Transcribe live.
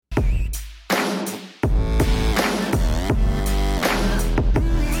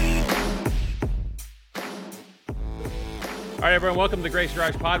All right, everyone, welcome to the Grace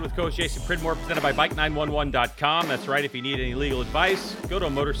Drives Pod with Coach Jason Pridmore, presented by Bike911.com. That's right, if you need any legal advice, go to a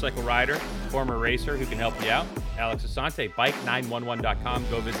motorcycle rider, former racer who can help you out. Alex Asante, Bike911.com.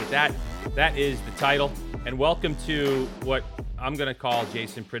 Go visit that. That is the title. And welcome to what I'm going to call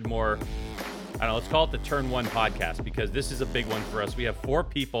Jason Pridmore, I don't know, let's call it the Turn One podcast, because this is a big one for us. We have 4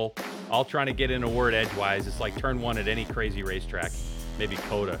 people all trying to get in a word edgewise. It's like turn one at any crazy racetrack, maybe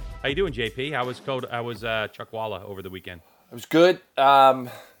COTA. How you doing, JP? How was COTA? How was Chuckwalla over the weekend? It was good,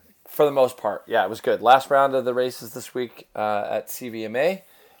 for the most part. Yeah, it was good. Last round of the races this week at CVMA,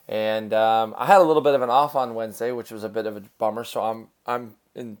 and I had a little bit of an off on Wednesday, which was a bit of a bummer. So I'm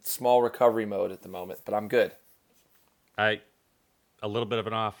in small recovery mode at the moment, but I'm good. A little bit of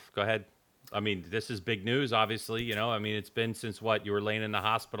an off. Go ahead. I mean, this is big news, obviously. You know, I mean, it's been since what, you were laying in the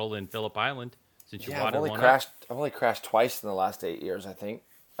hospital in Phillip Island since you bought it. I've only crashed twice in the last 8 years, I think.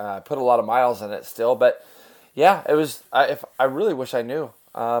 I put a lot of miles in it still, but. Yeah, it was. I really wish I knew.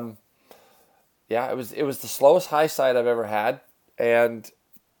 It was the slowest high side I've ever had, and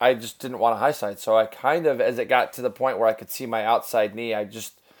I just didn't want a high side. So I kind of, as it got to the point where I could see my outside knee, I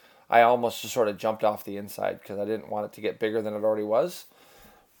almost just sort of jumped off the inside because I didn't want it to get bigger than it already was,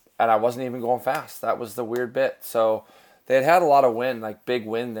 and I wasn't even going fast. That was the weird bit. So they had a lot of wind, like big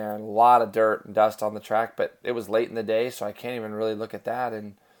wind there, and a lot of dirt and dust on the track. But it was late in the day, so I can't even really look at that,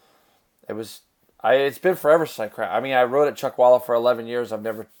 and it was. It's been forever since I crashed. I mean, I rode at Chuckwalla for 11 years. I've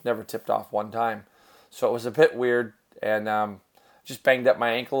never tipped off one time. So it was a bit weird, and just banged up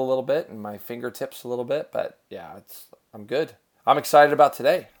my ankle a little bit and my fingertips a little bit. But yeah, I'm good. I'm excited about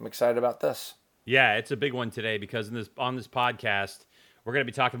today. I'm excited about this. Yeah, it's a big one today because on this podcast, we're going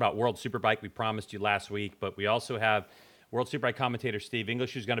to be talking about World Superbike. We promised you last week, but we also have World Superbike commentator Steve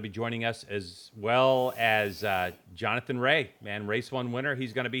English, who's going to be joining us, as well as Jonathan Rea, Race 1 winner.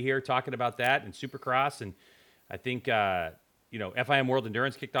 He's going to be here talking about that and Supercross. And I think, FIM World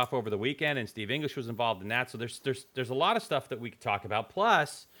Endurance kicked off over the weekend, and Steve English was involved in that. So there's a lot of stuff that we could talk about.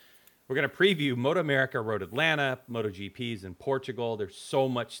 Plus, we're going to preview Moto America, Road Atlanta, MotoGPs in Portugal. There's so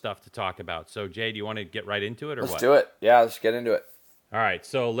much stuff to talk about. So, Jay, do you want to get right into it or what? Let's do it. Yeah, let's get into it. All right,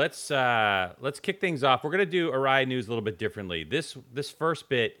 so let's kick things off. We're going to do Arai News a little bit differently. This first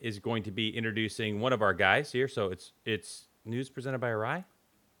bit is going to be introducing one of our guys here. So it's news presented by Arai.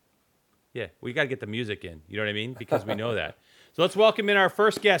 Yeah, we got to get the music in. You know what I mean? Because we know that. So let's welcome in our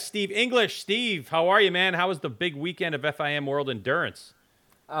first guest, Steve English. Steve, how are you, man? How was the big weekend of FIM World Endurance?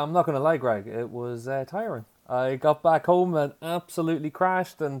 I'm not going to lie, Greg. It was tiring. I got back home and absolutely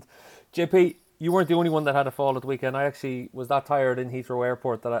crashed. And JP, you weren't the only one that had a fall at the weekend. I actually was that tired in Heathrow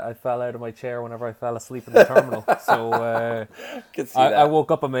Airport that I fell out of my chair whenever I fell asleep in the terminal. So I woke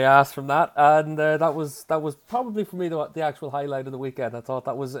up on my ass from that, and that was probably for me the actual highlight of the weekend. I thought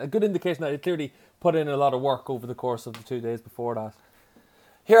that was a good indication that I clearly put in a lot of work over the course of the 2 days before that.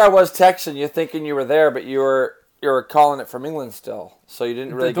 Here I was texting you, thinking you were there, but you were calling it from England still, so you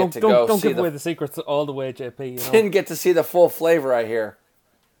didn't really get to go. Don't give away the secrets all the way, JP. You know? Didn't get to see the full flavor, I hear.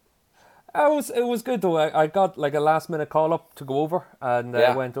 It was good though. I got like a last minute call up to go over, and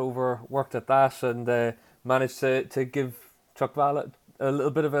went over, worked at that, and managed to give Chuck Vallett a little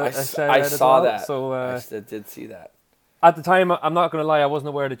bit of a shout out as well. That. So I did see that. At the time, I'm not going to lie, I wasn't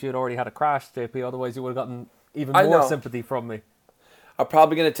aware that you had already had a crash, JP. Otherwise, you would have gotten even more sympathy from me. I'm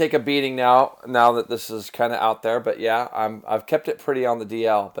probably going to take a beating now that this is kind of out there. But yeah, I've kept it pretty on the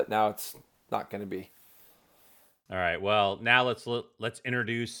DL, but now it's not going to be. All right. Well, now let's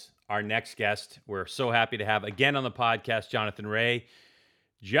introduce our next guest. We're so happy to have again on the podcast, Jonathan Rea.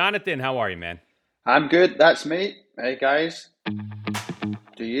 Jonathan, how are you, man? I'm good. That's me. Hey, guys.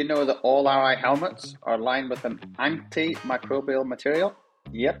 Do you know that all Arai helmets are lined with an antimicrobial material?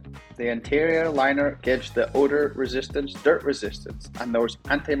 Yep. The interior liner gives the odor resistance, dirt resistance, and those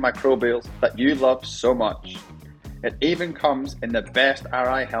antimicrobials that you love so much. It even comes in the best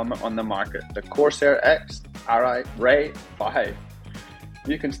Arai helmet on the market, the Corsair X Arai Ray 5.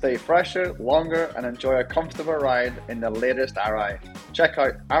 You can stay fresher, longer, and enjoy a comfortable ride in the latest Arai. Check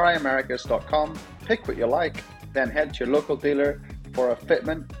out AraiAmericas.com, pick what you like, then head to your local dealer for a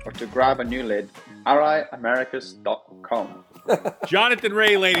fitment or to grab a new lid. AraiAmericas.com. Jonathan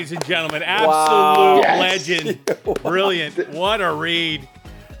Rea, ladies and gentlemen, absolute legend. Brilliant. What a read.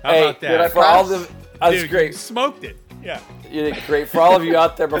 How about that? That's great. You smoked it. Yeah. You did great. For all of you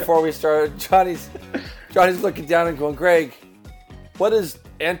out there, before we started, Johnny's looking down and going, Greg, what is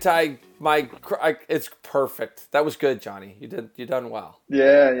it's perfect. That was good, Johnny. You done well.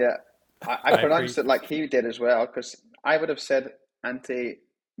 Yeah. I pronounced it like he did as well, because I would have said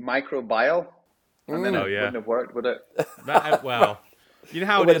antimicrobial, and then it wouldn't have worked, would it? Well, You know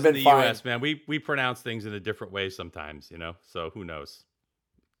how It it would is have in been the fine. U.S., man. We pronounce things in a different way sometimes, So who knows?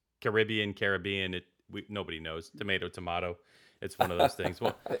 Caribbean, nobody knows. Tomato. It's one of those things.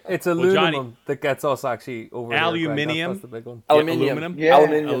 It's Well, Johnny, aluminum that gets us actually over here, Greg. That's aluminium. the big one. Yeah, Aluminium. Yeah.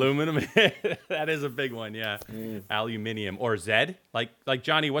 Aluminum. That is a big one. Yeah, aluminium or Zed. Like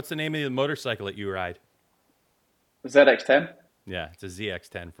Johnny, what's the name of the motorcycle that you ride? ZX10. Yeah, it's a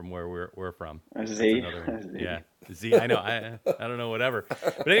ZX10 from where we're from. A That's Z. another one. A Z. Yeah, Z. I know. I don't know. Whatever.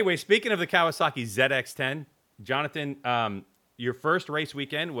 But anyway, speaking of the Kawasaki ZX10, Jonathan, your first race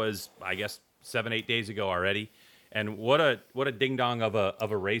weekend was, I guess, 7-8 days ago already, and what a ding dong of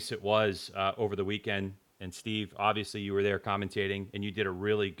a race it was over the weekend. And Steve, obviously, you were there commentating, and you did a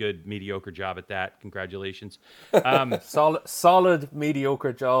really good, mediocre job at that. Congratulations. Solid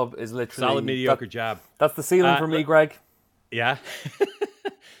mediocre job is literally Solid mediocre job. That's the ceiling for me, Greg. Yeah.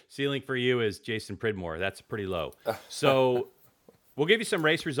 Ceiling for you is Jason Pridmore. That's pretty low. So we'll give you some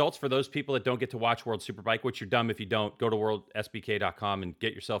race results for those people that don't get to watch World Superbike, which you're dumb if you don't. Go to worldsbk.com and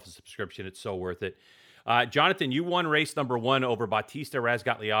get yourself a subscription. It's so worth it. Jonathan, you won race number 1 over Bautista,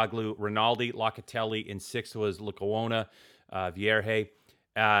 Razgatlioglu, Rinaldi, Locatelli, and 6th was Lecuona, Vierge.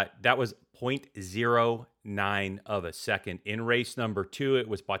 That was 0.09 of a second. In race number 2, it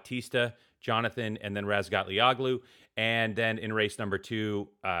was Bautista, Jonathan, and then Razgatlioglu. And then in race number 2,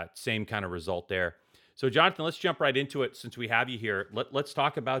 same kind of result there. So, Jonathan, let's jump right into it since we have you here. Let's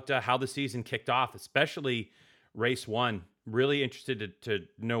talk about how the season kicked off, especially race 1. Really interested to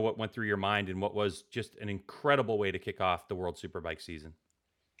know what went through your mind and what was just an incredible way to kick off the World Superbike season.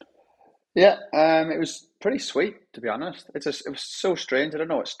 Yeah, it was pretty sweet, to be honest. It was so strange. I don't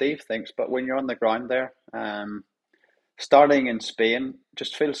know what Steve thinks, but when you're on the ground there, starting in Spain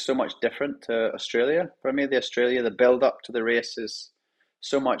just feels so much different to Australia. For me, the build up to the race is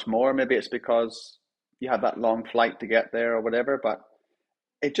so much more. Maybe it's because you had that long flight to get there or whatever, but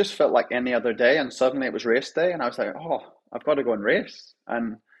it just felt like any other day. And suddenly it was race day, and I was like, oh, I've got to go and race.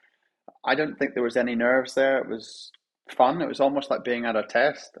 And I don't think there was any nerves there. It was fun. It was almost like being at a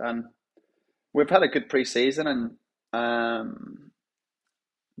test. And we've had a good pre-season, and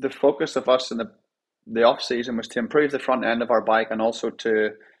the focus of us in the off season was to improve the front end of our bike and also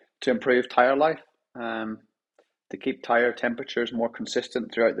to improve tire life, to keep tire temperatures more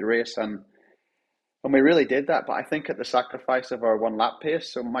consistent throughout the race, and we really did that. But I think at the sacrifice of our 1 lap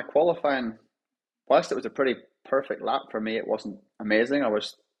pace. So my qualifying, whilst it was a pretty perfect lap for me, it wasn't amazing. I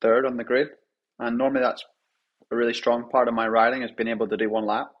was 3rd on the grid, and normally that's a really strong part of my riding, is being able to do 1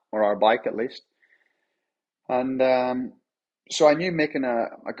 lap, or our bike at least. And so I knew making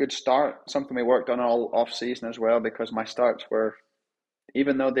a good start, something we worked on all off season as well, because my starts were,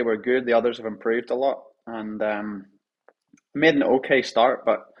 even though they were good, the others have improved a lot. And made an okay start,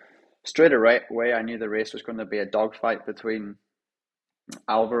 but straight away I knew the race was going to be a dogfight between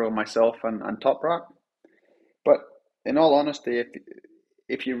Alvaro, myself, and Toprak. But in all honesty,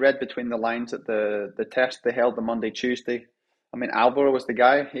 if you read between the lines at the test they held the Monday, Tuesday, I mean, Alvaro was the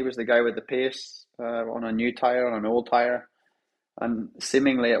guy. He was the guy with the pace on a new tire, on an old tire, and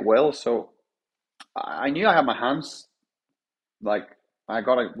seemingly at will. So I knew I had my hands, like, I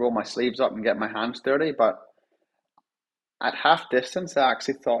got to roll my sleeves up and get my hands dirty. But at half distance, I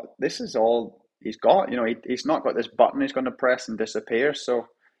actually thought, this is all he's got. He's not got this button he's going to press and disappear. So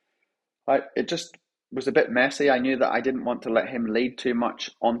it just was a bit messy. I knew that I didn't want to let him lead too much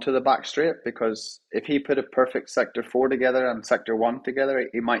onto the back straight, because if he put a perfect sector 4 together and sector 1 together,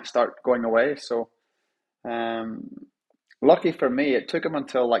 he might start going away. So lucky for me, it took him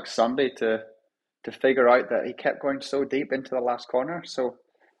until like Sunday to figure out that he kept going so deep into the last corner. So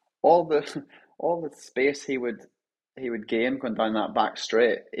all the space he would gain going down that back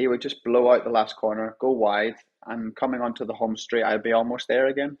straight, he would just blow out the last corner, go wide, and coming onto the home straight, I'd be almost there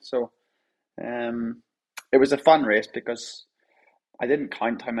again. So it was a fun race because I didn't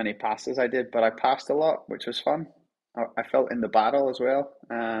count how many passes I did, but I passed a lot, which was fun. I felt in the battle as well.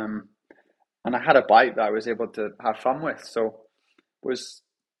 And I had a bike that I was able to have fun with. So it was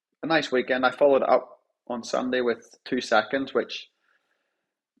a nice weekend. I followed up on Sunday with 2 seconds, which,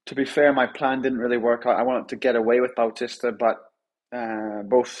 to be fair, my plan didn't really work out. I wanted to get away with Bautista, but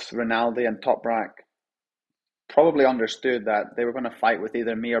both Rinaldi and Toprak probably understood that they were going to fight with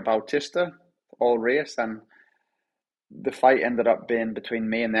either me or Bautista all race, and the fight ended up being between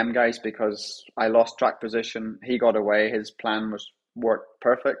me and them guys because I lost track position. He got away. His plan worked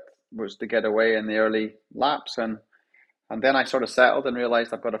perfect, was to get away in the early laps, and then I sort of settled and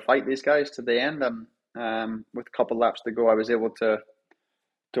realized I've got to fight these guys to the end. And with a couple of laps to go, I was able to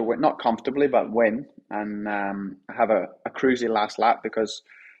win, not comfortably, but win, and have a cruisy last lap, because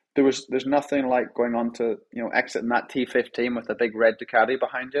there's nothing like going on to, exiting that T15 with a big red Ducati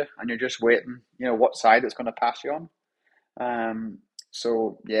behind you, and you're just waiting, what side it's going to pass you on.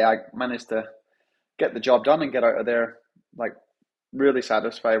 So yeah, I managed to get the job done and get out of there like really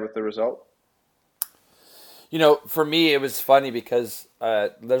satisfied with the result. For me, it was funny because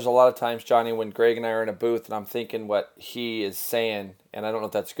there's a lot of times, Johnny, when Greg and I are in a booth and I'm thinking what he is saying, and I don't know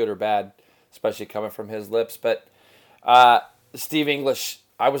if that's good or bad, especially coming from his lips. But Steve English,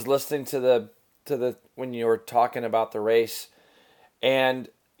 I was listening to the when you were talking about the race, and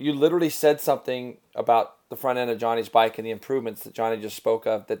you literally said something about the front end of Johnny's bike and the improvements that Johnny just spoke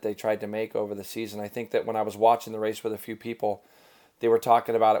of that they tried to make over the season. I think that when I was watching the race with a few people, they were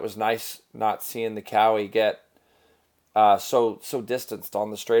talking about it was nice not seeing the Cowie get so distanced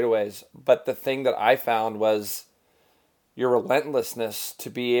on the straightaways. But the thing that I found was your relentlessness to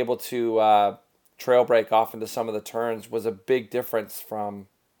be able to trail break off into some of the turns was a big difference from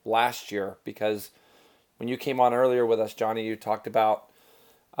last year, because when you came on earlier with us, Johnny, you talked about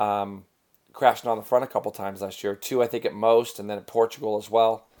crashing on the front a couple times last year, 2 I think at most, and then at Portugal as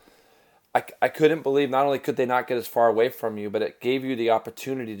well. I couldn't believe not only could they not get as far away from you, but it gave you the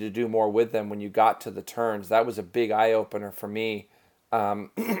opportunity to do more with them when you got to the turns. That was a big eye-opener for me,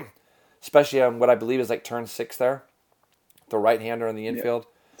 especially on what I believe is like turn 6 there, the right-hander on the infield.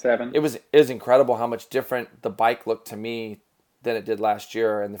 7. It was incredible how much different the bike looked to me than it did last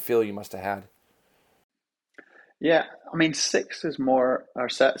year, and the feel you must have had. Yeah, I mean 6 is more our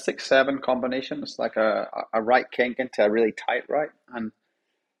 6-7 combination. It's like a right kink into a really tight right, and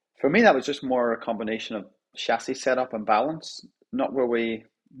for me, that was just more a combination of chassis setup and balance, not where we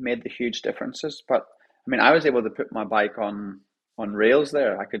made the huge differences. But I mean, I was able to put my bike on rails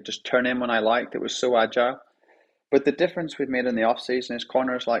there. I could just turn in when I liked. It was so agile. But the difference we've made in the off season is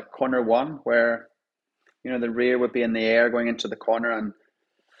corners like corner 1, where the rear would be in the air going into the corner, and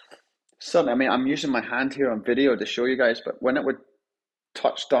suddenly, I mean, I'm using my hand here on video to show you guys, but when it would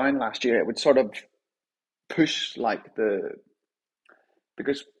touch down last year, it would sort of push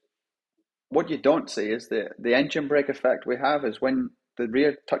because what you don't see is the engine brake effect we have is when the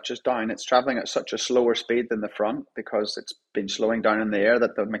rear touches down, it's traveling at such a slower speed than the front because it's been slowing down in the air,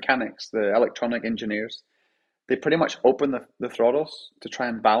 that the mechanics, the electronic engineers, they pretty much open the throttles to try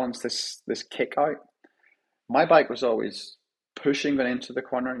and balance this kick out. My bike was always pushing going into the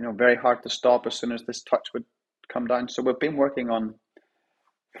corner, very hard to stop as soon as this touch would come down. So we've been working on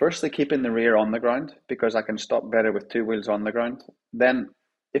firstly keeping the rear on the ground, because I can stop better with 2 wheels on the ground. Then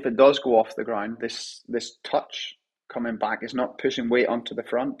if it does go off the ground, this touch coming back is not pushing weight onto the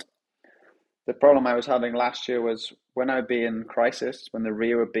front. The problem I was having last year was when I would be in crisis, when the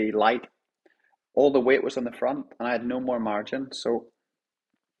rear would be light, all the weight was on the front and I had no more margin. So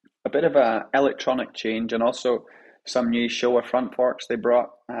a bit of a electronic change, and also some new Showa front forks they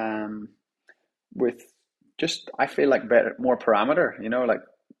brought with just, I feel like better, more parameter, like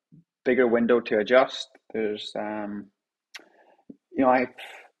bigger window to adjust. There's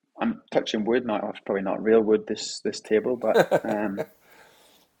I'm touching wood now. It's probably not real wood, this table, but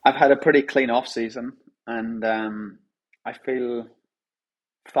I've had a pretty clean off season, and I feel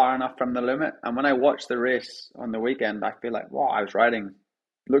far enough from the limit. And when I watch the race on the weekend, I feel like, wow,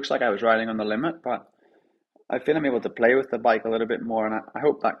 looks like I was riding on the limit, but I feel I'm able to play with the bike a little bit more. And I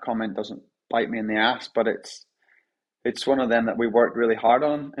hope that comment doesn't bite me in the ass, but it's one of them that we worked really hard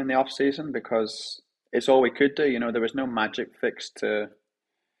on in the off season, because it's all we could do. There was no magic fix to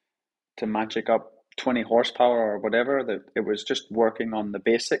magic up 20 horsepower or whatever. That it was just working on the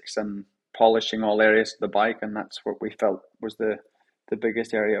basics and polishing all areas of the bike, and that's what we felt was the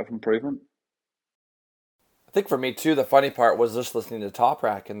biggest area of improvement. I think for me too, the funny part was just listening to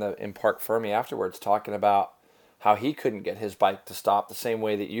Toprak in Park Fermi afterwards talking about how he couldn't get his bike to stop the same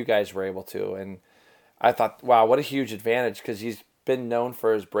way that you guys were able to, and I thought, wow, what a huge advantage, because he's been known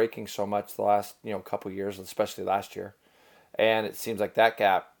for his braking so much the last couple of years, especially last year, and it seems like that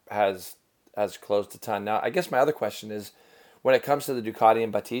gap has closed a ton. Now, I guess my other question is, when it comes to the Ducati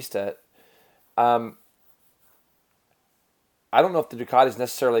and Battista, I don't know if the Ducati's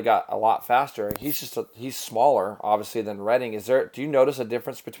necessarily got a lot faster. He's smaller, obviously, than Redding. Do you notice a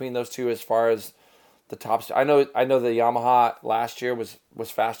difference between those two as far as the top? I know the Yamaha last year was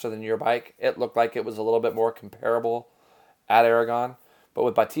faster than your bike. It looked like it was a little bit more comparable at Aragon, but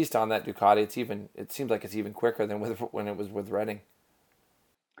with Battista on that Ducati, it seems like it's even quicker than when it was with Redding.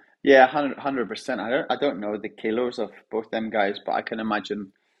 Yeah, 100%. I don't know the kilos of both them guys, but I can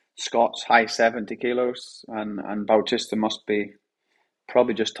imagine Scott's high 70 kilos, and Bautista must be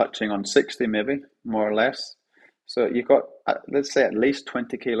probably just touching on 60, maybe, more or less. So you've got, let's say, at least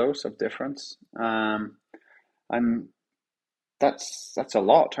 20 kilos of difference. And that's a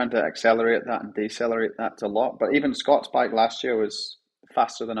lot. Trying to accelerate that and decelerate that's a lot. But even Scott's bike last year was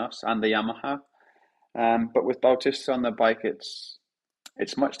faster than us and the Yamaha. But with Bautista on the bike, it's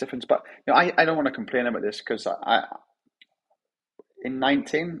much different. But I don't want to complain about this because I in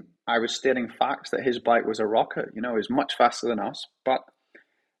 19 I was stating facts that his bike was a rocket. He was much faster than us. But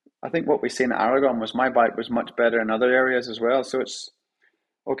I think what we seen at Aragon was my bike was much better in other areas as well. So it's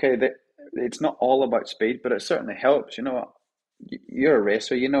okay that it's not all about speed, but it certainly helps. You're a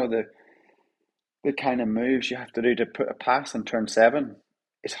racer. The kind of moves you have to do to put a pass in turn 7.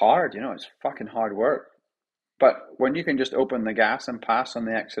 It's hard. It's fucking hard work. But when you can just open the gas and pass on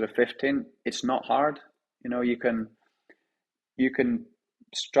the exit of 15, it's not hard. You can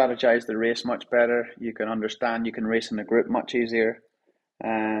strategize the race much better. You can understand. You can race in a group much easier.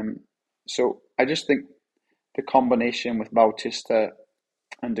 So I just think the combination with Bautista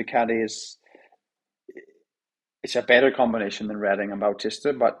and Ducati it's a better combination than Redding and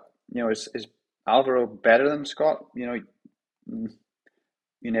Bautista. But is Alvaro better than Scott? You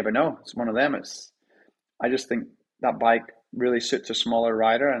never know. It's one of them. I just think that bike really suits a smaller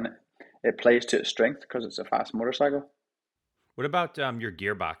rider and it plays to its strength because it's a fast motorcycle. What about your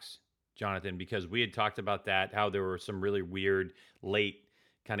gearbox, Jonathan? Because we had talked about that, how there were some really weird late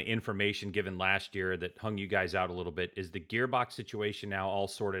kind of information given last year that hung you guys out a little bit. Is the gearbox situation now all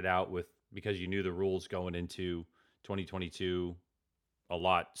sorted out because you knew the rules going into 2022 a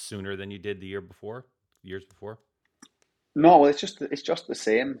lot sooner than you did the years before? No, well, it's just the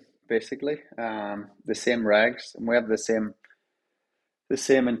same basically, the same regs, and we have the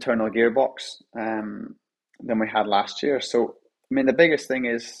same internal gearbox than we had last year. So I mean, the biggest thing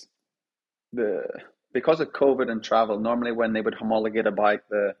is because of COVID and travel. Normally, when they would homologate a bike,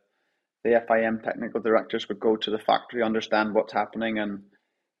 the FIM technical directors would go to the factory, understand what's happening, and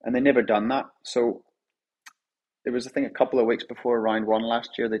they never done that. So it was, I think, a couple of weeks before round 1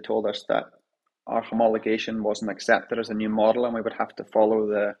 last year, they told us that our homologation wasn't accepted as a new model, and we would have to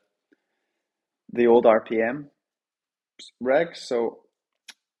follow the old RPM regs. So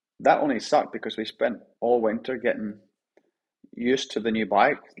that only sucked because we spent all winter getting used to the new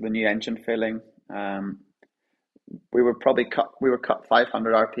bike, the new engine filling. We were cut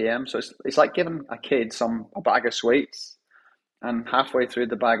 500 RPM. So it's like giving a kid a bag of sweets, and halfway through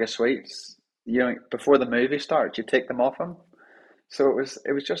the bag of sweets, before the movie starts, you take them off them. So it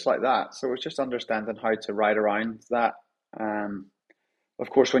was just like that. So it was just understanding how to ride around that. Of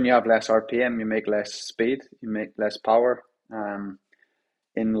course, when you have less RPM, you make less speed, you make less power.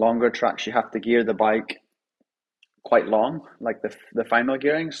 In longer tracks, you have to gear the bike quite long, like the final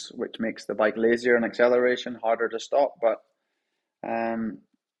gearings, which makes the bike lazier in acceleration, harder to stop. But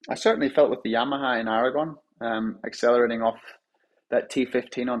I certainly felt with the Yamaha in Aragon, accelerating off that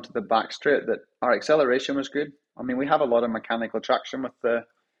T15 onto the back straight, that our acceleration was good. I mean, we have a lot of mechanical traction with the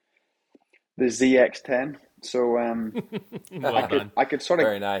ZX10, so I could sort of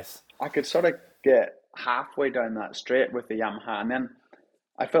very nice. I could sort of get halfway down that straight with the Yamaha, and then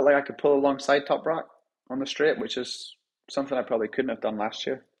I felt like I could pull alongside Top Rack on the straight, which is something I probably couldn't have done last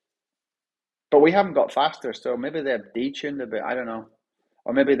year. But we haven't got faster, so maybe they're detuned a bit. I don't know,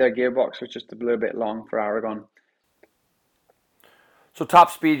 or maybe their gearbox was just a little bit long for Aragon. So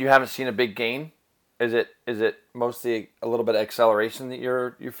top speed, you haven't seen a big gain. Is it mostly a little bit of acceleration that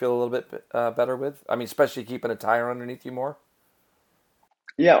you feel a little bit better with? I mean, especially keeping a tire underneath you more.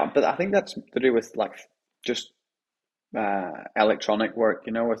 Yeah, but I think that's to do with like just electronic work,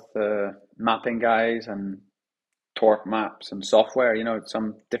 with the mapping guys and torque maps and software.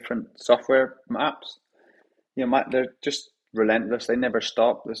 Some different software maps. They're just relentless. They never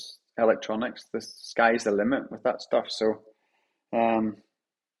stop. This electronics, the sky's the limit with that stuff. So.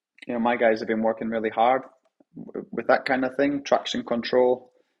 My guys have been working really hard with that kind of thing, traction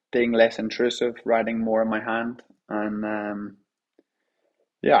control, being less intrusive, riding more in my hand. And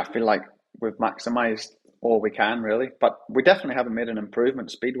I feel like we've maximized all we can, really. But we definitely haven't made an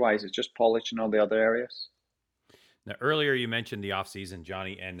improvement speed-wise. It's just polishing all the other areas. Now, earlier you mentioned the off-season,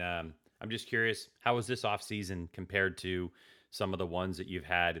 Johnny, and I'm just curious, how was this off-season compared to some of the ones that you've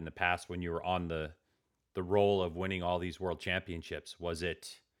had in the past when you were on the role of winning all these world championships? Was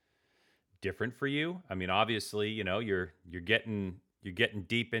it different for you? I mean, obviously, you're getting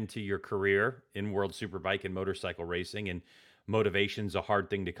deep into your career in World Superbike and motorcycle racing, and motivation's a hard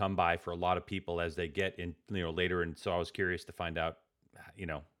thing to come by for a lot of people as they get in, later. And so I was curious to find out,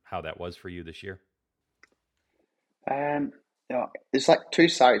 how that was for you this year. It's like two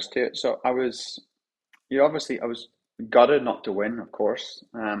sides to it. So I was gutted not to win, of course.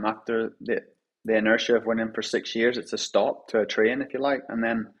 After the inertia of winning for 6 years, it's a stop to a train, if you like.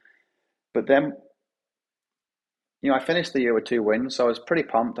 But then I finished the year with 2 wins, so I was pretty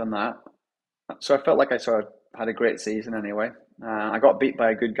pumped on that. So I felt like I sort of had a great season anyway. I got beat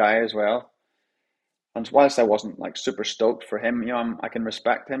by a good guy as well. And whilst I wasn't like super stoked for him, I can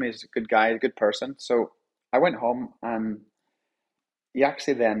respect him. He's a good guy, a good person. So I went home, and you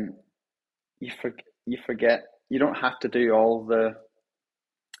actually then you forget you don't have to do all the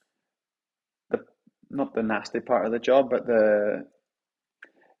not the nasty part of the job, but the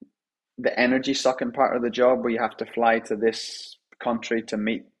energy sucking part of the job, where you have to fly to this country to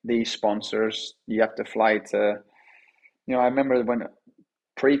meet these sponsors. You have to fly to, I remember when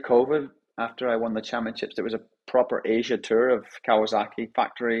pre-COVID, after I won the championships, there was a proper Asia tour of Kawasaki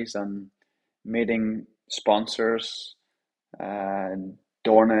factories and meeting sponsors,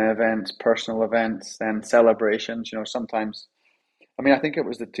 Dorna events, personal events, then celebrations. Sometimes, I think it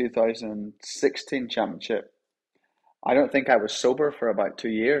was the 2016 championship. I don't think I was sober for about 2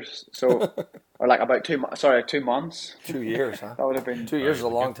 years. So, or like about 2 months. 2 years, huh? That would have been 2 years is a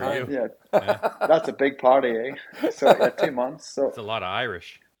long Good for you. time. Yeah, that's a big party, eh? So yeah, 2 months. So It's a lot of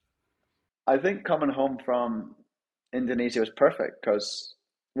Irish. I think coming home from Indonesia was perfect because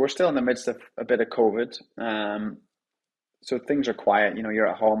we're still in the midst of a bit of COVID. So things are quiet. You're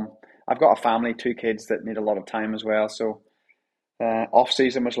at home. I've got a family, 2 kids that need a lot of time as well. So off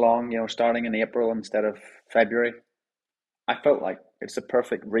season was long. Starting in April instead of February. I felt like it's a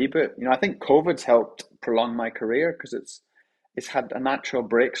perfect reboot. I think COVID's helped prolong my career because it's had a natural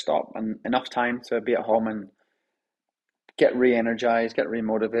break stop and enough time to be at home and get re-energized, get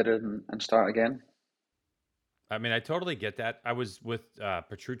re-motivated, and start again. I totally get that. I was with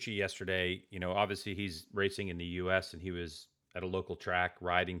Petrucci yesterday. Obviously he's racing in the U.S. and he was at a local track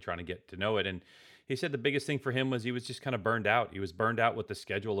riding, trying to get to know it. And he said the biggest thing for him was he was just kind of burned out. He was burned out with the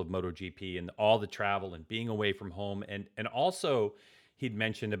schedule of MotoGP and all the travel and being away from home. And also he'd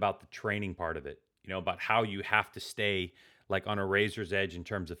mentioned about the training part of it, about how you have to stay like on a razor's edge in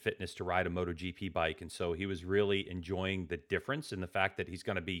terms of fitness to ride a MotoGP bike. And so he was really enjoying the difference in the fact that he's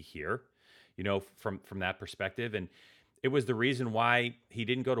going to be here, from that perspective. And it was the reason why he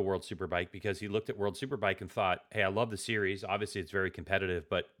didn't go to World Superbike, because he looked at World Superbike and thought, hey, I love the series. Obviously, it's very competitive,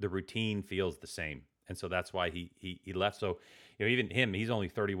 but the routine feels the same. And so that's why he left. So, even him, he's only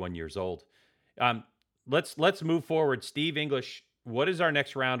 31 years old. Let's move forward. Steve English, what is our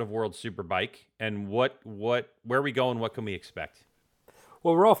next round of World Superbike, and where are we going? What can we expect?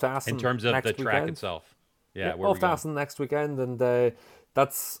 Well, we're off to Assen in terms of next the track weekend. itself. Yeah, we're off to Assen next weekend, and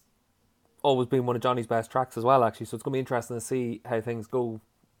that's always been one of Johnny's best tracks as well, actually. So it's going to be interesting to see how things go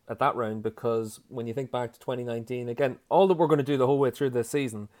at that round, because when you think back to 2019, again, all that we're going to do the whole way through this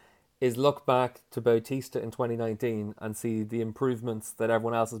season is look back to Bautista in 2019 and see the improvements that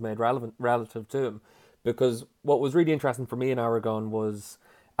everyone else has made relative to him. Because what was really interesting for me in Aragon was,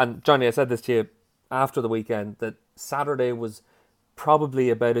 and Johnny, I said this to you after the weekend, that Saturday was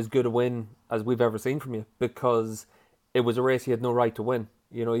probably about as good a win as we've ever seen from you, because it was a race you had no right to win.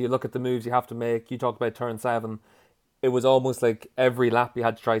 You look at the moves you have to make. You talked about turn 7. It was almost like every lap you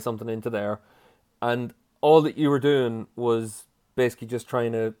had to try something into there. And all that you were doing was basically just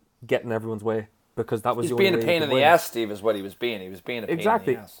trying to get in everyone's way, because that was He's the only being way a pain you in could the win. ass, Steve, is what he was being. He was being a pain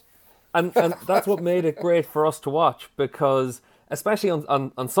Exactly. in the ass. And that's what made it great for us to watch, because especially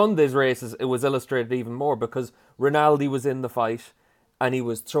on Sunday's races, it was illustrated even more, because Rinaldi was in the fight and he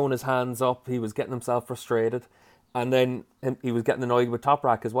was throwing his hands up, he was getting himself frustrated, and then he was getting annoyed with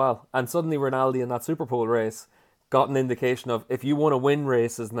Toprak as well. And suddenly Rinaldi in that Superpole race got an indication of, if you want to win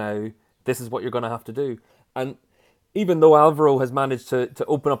races now, this is what you're going to have to do. And even though Alvaro has managed to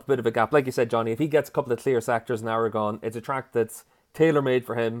open up a bit of a gap, like you said, Johnny, if he gets a couple of clear sectors in Aragon, it's a track that's tailor-made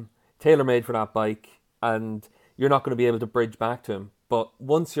for him, tailor-made for that bike, and you're not going to be able to bridge back to him. But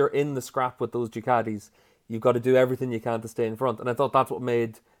once you're in the scrap with those Ducatis, you've got to do everything you can to stay in front. And I thought that's what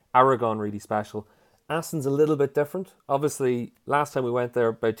made Aragon really special. Assen's a little bit different. Obviously, last time we went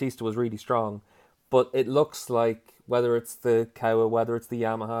there, Bautista was really strong, but it looks like, whether it's the Kawa, whether it's the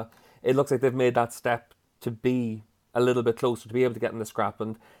Yamaha, it looks like they've made that step to be a little bit closer, to be able to get in the scrap.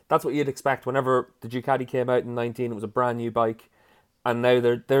 And that's what you'd expect. Whenever the Ducati came out in 19, it was a brand new bike, and now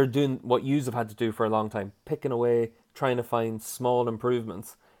they're doing what yous have had to do for a long time, picking away, trying to find small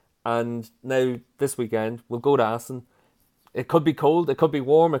improvements. And now this weekend we'll go to Assen. It could be cold, it could be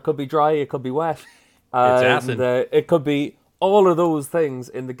warm, it could be dry, it could be wet. It's Assen. It could be all of those things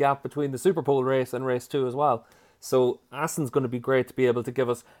in the gap between the Superpole race and race 2 as well. So Assen's going to be great to be able to give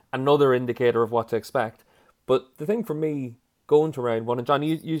us another indicator of what to expect. But the thing for me going to round 1, and John,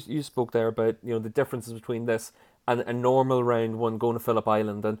 you spoke there about the differences between this and a normal round 1 going to Phillip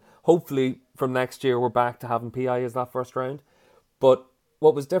Island, and hopefully from next year we're back to having PI as that first round. But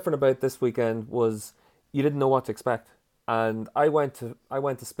what was different about this weekend was you didn't know what to expect. And I went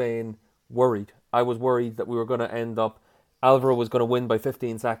to Spain worried. I was worried that we were going to end up Alvaro was going to win by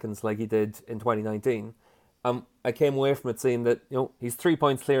 15 seconds like he did in 2019. I came away from it saying that he's 3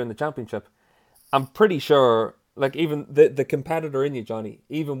 points clear in the championship. I'm pretty sure, like even the competitor in you, Johnny,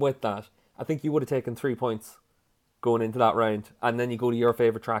 even with that, I think you would have taken 3 points going into that round, and then you go to your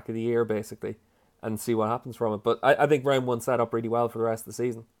favourite track of the year basically and see what happens from it. But I think round one set up really well for the rest of the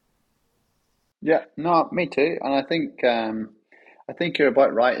season. Yeah, no, me too. And I think you're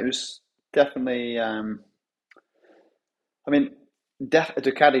about right. It was definitely, I mean, a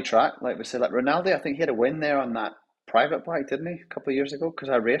Ducati track, like we said, like Ronaldo. I think he had a win there on that private bike, didn't he, a couple of years ago? Because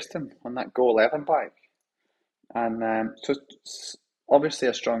I raced him on that Go 11 bike, and so it's obviously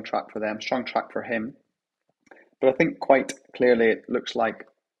a strong track for them, strong track for him. But I think quite clearly it looks like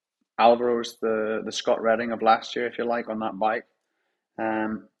Alvaro's the Scott Redding of last year, if you like, on that bike.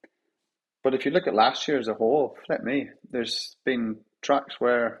 Um, but if you look at last year as a whole, flip me, there's been tracks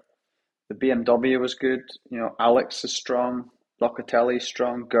where the BMW was good. Alex is strong, Locatelli's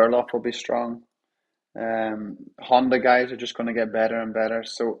strong, Gerloff will be strong. Honda guys are just going to get better and better.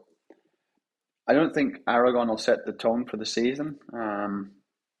 So I don't think Aragon will set the tone for the season.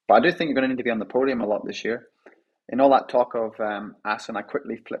 But I do think you're going to need to be on the podium a lot this year. In all that talk of Assen, I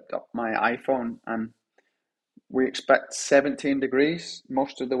quickly flipped up my iPhone, and we expect 17 degrees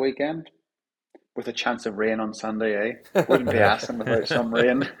most of the weekend with a chance of rain on Sunday, eh? Wouldn't be Assen without some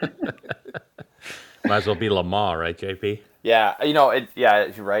rain. Might as well be Le Mans, right, JP? Yeah,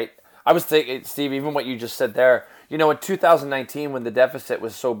 you're right. I was thinking, Steve, even what you just said there, in 2019 when the deficit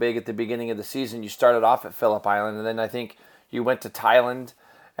was so big at the beginning of the season, you started off at Phillip Island, and then I think you went to Thailand,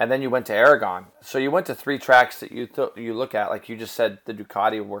 and then you went to Aragon. So you went to 3 tracks that you look at, like you just said, the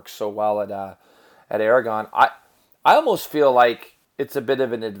Ducati works so well at Aragon. I almost feel like it's a bit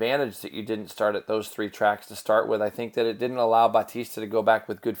of an advantage that you didn't start at those 3 tracks to start with. I think that it didn't allow Bautista to go back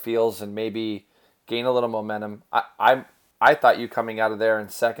with good feels and maybe gain a little momentum. I thought you coming out of there in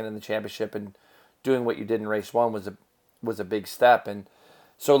second in the championship and doing what you did in race 1 was a big step. And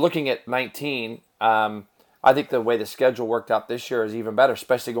so looking at 19, I think the way the schedule worked out this year is even better,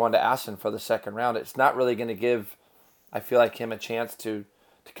 especially going to Assen for the second round. It's not really going to give, I feel like, him a chance to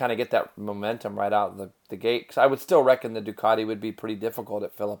kind of get that momentum right out of the gate. Because I would still reckon the Ducati would be pretty difficult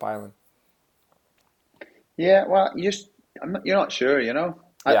at Phillip Island. Yeah, well, you're not sure, Yeah.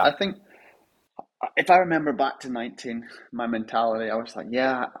 I think if I remember back to 19, my mentality, I was like,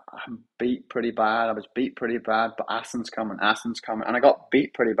 yeah, I'm beat pretty bad. I was beat pretty bad, but Assen's coming. And I got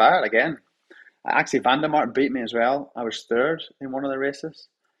beat pretty bad again. Actually, Van der Mark beat me as well. I was third in one of the races.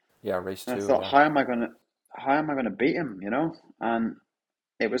 Yeah, race 2. And I thought, how am I gonna beat him? And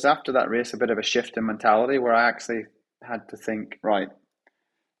it was after that race a bit of a shift in mentality where I actually had to think, right,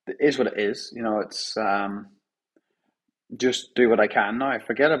 it is what it is. It's just do what I can now.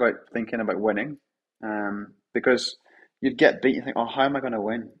 Forget about thinking about winning, because you'd get beat. You think, oh, how am I going to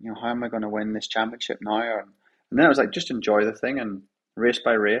win? How am I going to win this championship now? And then I was like, just enjoy the thing and race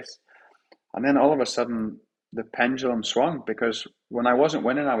by race. And then all of a sudden, the pendulum swung because when I wasn't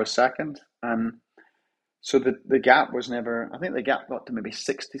winning, I was second. And so the gap was never, I think the gap got to maybe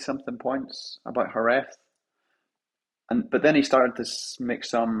 60-something points about Jerez. But then he started to make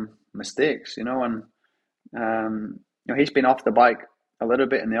some mistakes, and he's been off the bike a little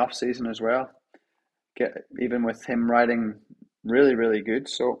bit in the off season as well. Even with him riding really, really good.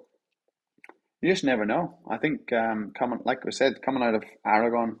 So you just never know. I think like we said, coming out of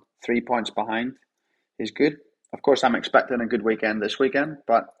Aragon 3 points behind is good. Of course, I'm expecting a good weekend this weekend,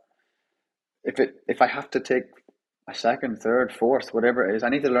 but if I have to take a second, third, fourth, whatever it is, I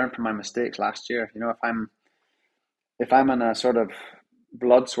need to learn from my mistakes last year. If I'm in a sort of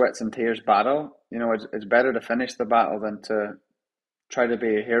blood, sweats, and tears battle, it's better to finish the battle than to try to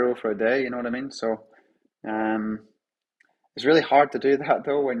be a hero for a day. You know what I mean? So, it's really hard to do that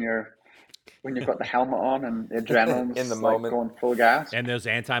though when you've got the helmet on and the adrenaline's in the like moment, going full gas, and those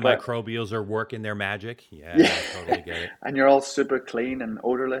antimicrobials are working their magic. Yeah, I totally get it. And you're all super clean and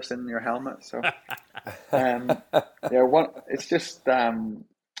odorless in your helmet. So, it's just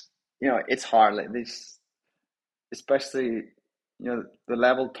it's hard. Like these, especially the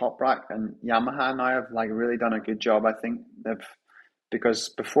level Top Rack and Yamaha now have like really done a good job. I think because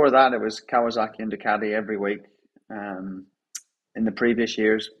before that it was Kawasaki and Ducati every week. In the previous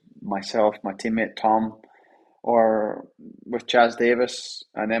years, myself, my teammate Tom, or with Chaz Davis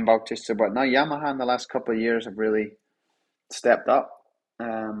and then Bautista. But now Yamaha in the last couple of years have really stepped up.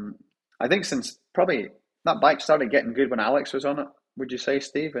 I think since probably that bike started getting good when Alex was on it, would you say,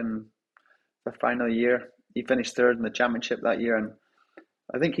 Steve, in the final year? He finished third in the championship that year, and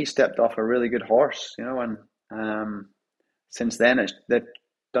I think he stepped off a really good horse, and since then they've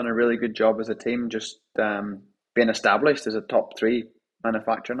done a really good job as a team, just being established as a top three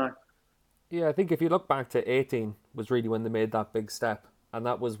manufacturer now. Yeah, I think if you look back to 18 was really when they made that big step, and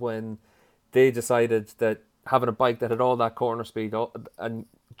that was when they decided that having a bike that had all that corner speed and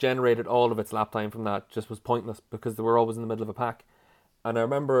generated all of its lap time from that just was pointless because they were always in the middle of a pack. And I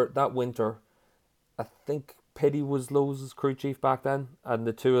remember that winter, I think Pity was Lowe's crew chief back then, and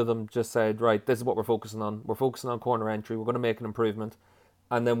the two of them just said, right, this is what we're focusing on. We're focusing on corner entry. We're going to make an improvement.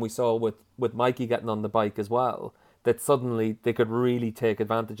 And then we saw with Mikey getting on the bike as well, that suddenly they could really take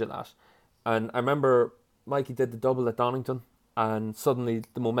advantage of that. And I remember Mikey did the double at Donington, and suddenly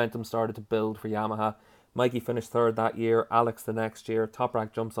the momentum started to build for Yamaha. Mikey finished third that year, Alex the next year,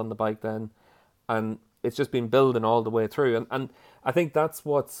 Toprak jumps on the bike then, and it's just been building all the way through. And I think that's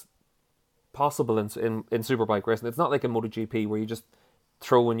what's possible in superbike racing. It's not like in MotoGP where you just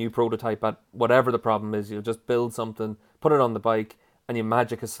throw a new prototype at whatever the problem is. You'll just build something, put it on the bike, and you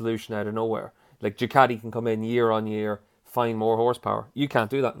magic a solution out of nowhere. Like Ducati can come in year on year, find more horsepower. You can't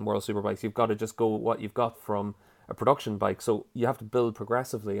do that in World Superbikes. You've got to just go with what you've got from a production bike. So you have to build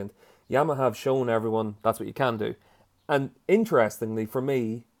progressively. And Yamaha have shown everyone that's what you can do. And interestingly, for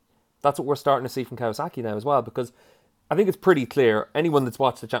me, that's what we're starting to see from Kawasaki now as well, because I think it's pretty clear. Anyone that's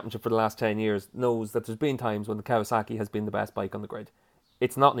watched the championship for the last 10 years knows that there's been times when the Kawasaki has been the best bike on the grid.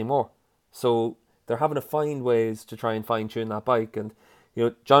 It's not anymore. So they're having to find ways to try and fine-tune that bike. And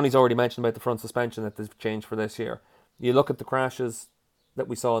Johnny's already mentioned about the front suspension that they've changed for this year. You look at the crashes that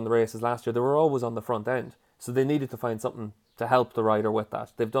we saw in the races last year, they were always on the front end. So they needed to find something to help the rider with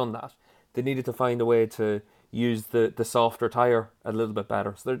that. They've done that. They needed to find a way to use the softer tyre a little bit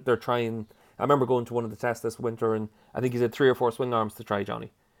better. So they're trying. I remember going to one of the tests this winter, and I think he's had 3 or 4 swing arms to try,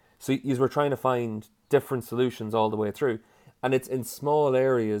 Johnny. So you were trying to find different solutions all the way through. And it's in small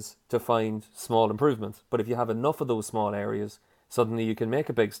areas to find small improvements. But if you have enough of those small areas, suddenly you can make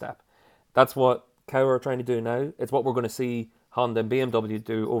a big step. That's what Kawa are trying to do now. It's what we're going to see Honda and BMW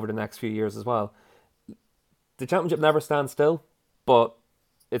do over the next few years as well. The championship never stands still, but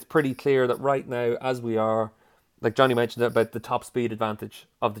it's pretty clear that right now, as we are, like Johnny mentioned about the top speed advantage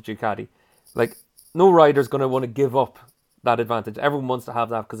of the Ducati, like no rider's going to want to give up that advantage. Everyone wants to have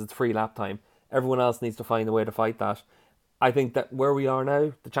that because it's free lap time. Everyone else needs to find a way to fight that. I think that where we are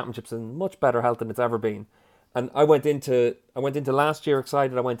now, the championship's in much better health than it's ever been. And I went into last year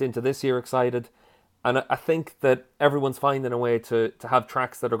excited. I went into this year excited. And I think that everyone's finding a way to have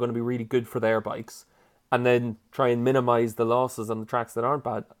tracks that are going to be really good for their bikes, and then try and minimize the losses on the tracks that aren't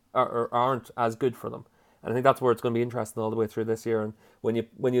bad or aren't as good for them. And I think that's where it's going to be interesting all the way through this year. And when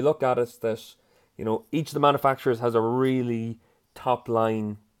you look at it, that each of the manufacturers has a really top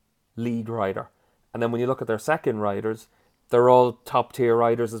line lead rider, and then when you look at their second riders, they're all top tier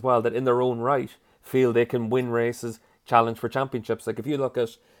riders as well that in their own right feel they can win races, challenge for championships. Like if you look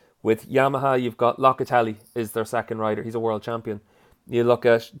at with Yamaha, you've got Locatelli is their second rider. He's a world champion. You look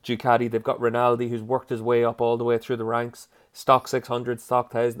at Ducati, they've got Rinaldi, who's worked his way up all the way through the ranks. Stock 600,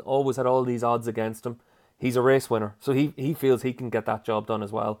 Stock 1000, always had all these odds against him. He's a race winner, so he feels he can get that job done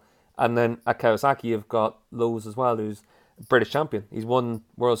as well. And then at Kawasaki, you've got Lowe's as well, who's a British champion. He's won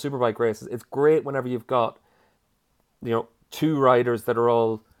World Superbike races. It's great whenever you've got, 2 riders that are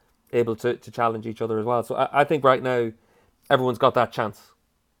all able to challenge each other as well. So I think right now, everyone's got that chance.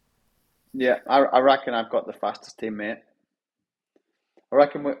 Yeah, I reckon I've got the fastest team, mate. I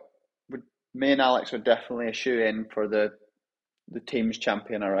reckon me and Alex are definitely a shoe-in for the team's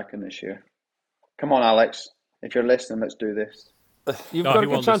champion, I reckon, this year. Come on, Alex. If you're listening, let's do this. You've got a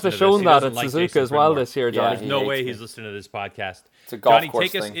good chance of showing that at Suzuka as well this year, Johnny. There's no way he's listening to this podcast. It's a golf Johnny,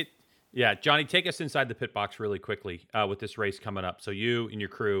 course take thing. Johnny, take us inside the pit box really quickly with this race coming up. So you and your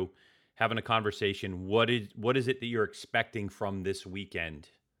crew having a conversation. What is it that you're expecting from this weekend?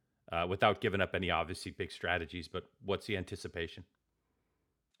 Without giving up any obviously big strategies, but what's the anticipation?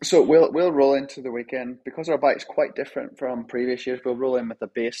 So we'll roll into the weekend because our bike's quite different from previous years. We'll roll in with the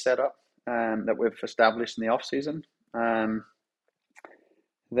base setup that we've established in the off season.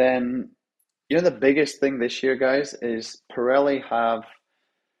 Then the biggest thing this year, guys, is Pirelli have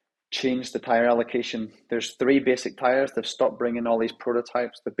changed the tire allocation. There's 3 basic tires. They've stopped bringing all these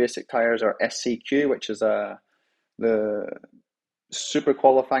prototypes. The basic tires are SCQ, which is the super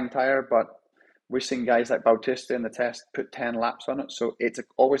qualifying tire, but we've seen guys like Bautista in the test put 10 laps on it, so it's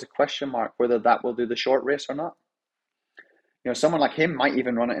always a question mark whether that will do the short race or not. Someone like him might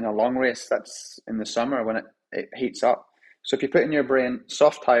even run it in a long race that's in the summer when it heats up. So if you put in your brain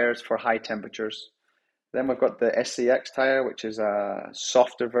soft tires for high temperatures, then we've got the SCX tire, which is a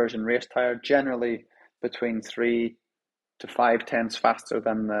softer version race tire, generally between 3 to 5/10 faster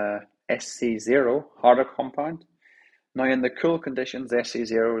than the SC0 harder compound. Now, in the cool conditions, the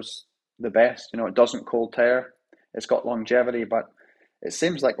SC0 is the best. It doesn't cold tear. It's got longevity, but it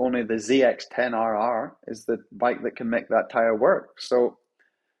seems like only the ZX10RR is the bike that can make that tire work. So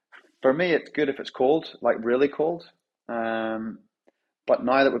for me, it's good if it's cold, like really cold. But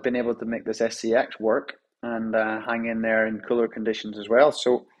now that we've been able to make this SCX work and hang in there in cooler conditions as well.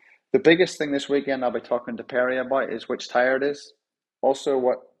 So the biggest thing this weekend I'll be talking to Perry about is which tire it is. Also,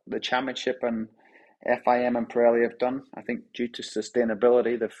 what the Championship and FIM and Pirelli have done. I think due to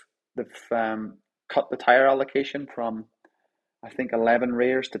sustainability, they've cut the tire allocation from, I think, 11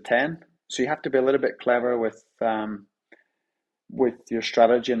 rears to 10. So you have to be a little bit clever with your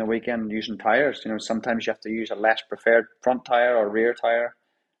strategy in the weekend using tires. Sometimes you have to use a less preferred front tire or rear tire.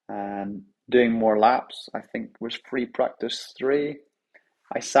 Doing more laps, I think, was free practice 3.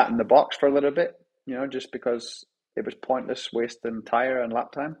 I sat in the box for a little bit, just because it was pointless wasting tire and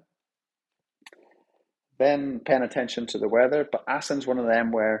lap time. Then paying attention to the weather. But Assen's one of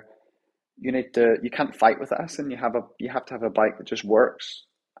them where you can't fight with Assen. You have to have a bike that just works.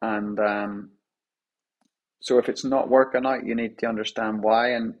 And so if it's not working out, you need to understand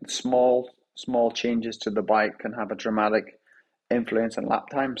why. And small changes to the bike can have a dramatic influence on lap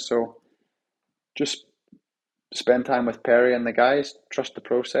time. So just spend time with Perry and the guys, trust the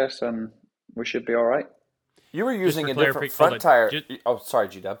process, and we should be all right. You were using a different front tire. Sorry,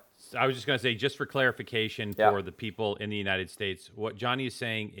 G-Dub. I was just going to say, just for clarification for the people in the United States, what Johnny is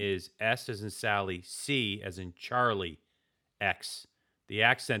saying is S as in Sally, C as in Charlie, X. The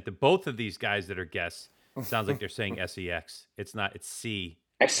accent to both of these guys that are guests sounds like they're saying SEX. It's not. It's C.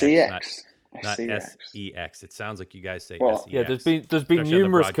 SEX. Not SEX. It sounds like you guys say SEX. Yeah, there's been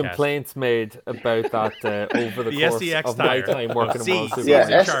numerous complaints made about that over the course SEX of tire. my time working in World Superbike.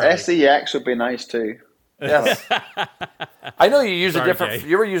 Yeah, SEX would be nice too. Yes. I know you use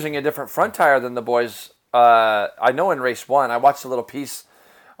you were using a different front tire than the boys. I know in race 1, I watched a little piece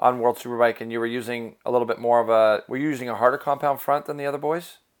on World Superbike, and you were using a little bit more of were you using a harder compound front than the other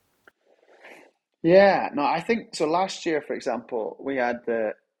boys? Yeah, no, I think so. Last year, for example, we had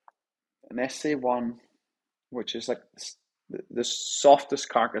an SC1, which is like the softest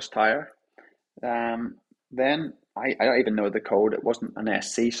carcass tire. Then I don't even know the code. It wasn't an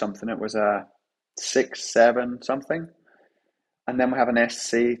SC something. It was a 6-7 something. And then we have an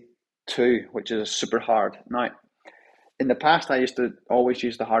SC2, which is super hard. Now, in the past, I used to always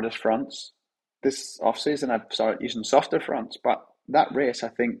use the hardest fronts. This off-season, I've started using softer fronts. But that race, I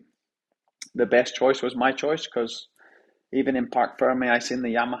think the best choice was my choice, because even in Parc Ferme, I seen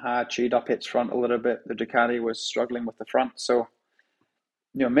the Yamaha chewed up its front a little bit. The Ducati was struggling with the front. So,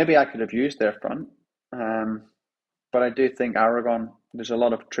 maybe I could have used their front. But I do think Aragon, there's a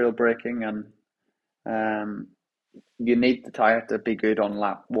lot of trail braking, and you need the tire to be good on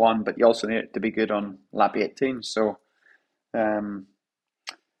lap 1, but you also need it to be good on lap 18. So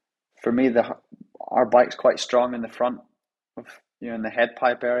for me, our bike's quite strong in the front of, in the head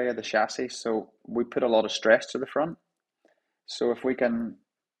pipe area, the chassis. So we put a lot of stress to the front. So if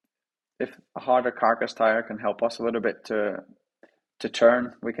a harder carcass tire can help us a little bit to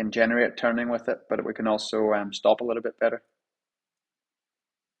turn, we can generate turning with it, but we can also stop a little bit better.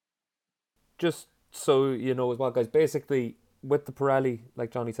 Just so you know as well, guys, basically with the Pirelli,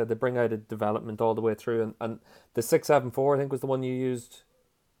 like Johnny said, they bring out a development all the way through, and the 674, I think, was the one you used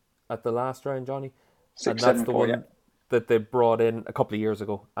at the last round, Johnny. And that's the one that they brought in a couple of years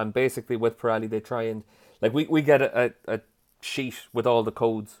ago. And basically with Pirelli, they try and, like, we get a sheet with all the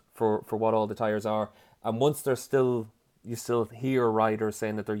codes for what all the tires are, and once you still hear riders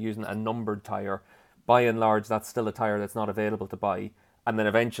saying that they're using a numbered tire, by and large that's still a tire that's not available to buy. And then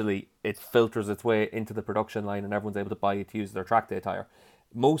eventually it filters its way into the production line and everyone's able to buy it to use their track day tire.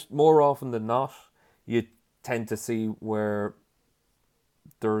 More often than not, you tend to see where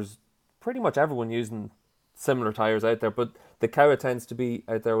there's pretty much everyone using similar tires out there, but the Kawa tends to be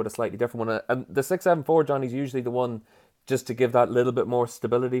out there with a slightly different one. And the 674, Johnny's usually the one just to give that little bit more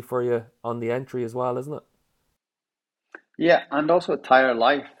stability for you on the entry as well, isn't it? Yeah, and also tire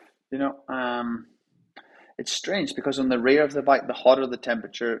life. It's strange because on the rear of the bike, the hotter the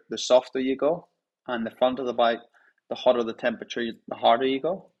temperature, the softer you go, and the front of the bike, the hotter the temperature, the harder you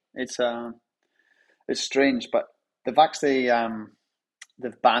go. It's strange, but they've actually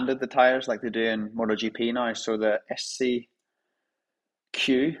they've banded the tires like they do in MotoGP now. So the SCQ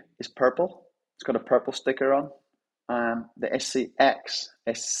is purple; it's got a purple sticker on. The SCX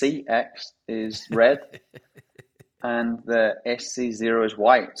is red, and the SC0 is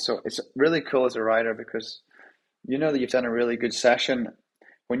white. So it's really cool as a rider because you know that you've done a really good session.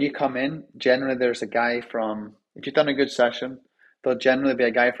 When you come in, generally there's a guy from if you've done a good session, there'll generally be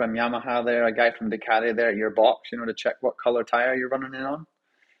a guy from Yamaha there, a guy from Ducati there at your box, to check what color tire you're running in on.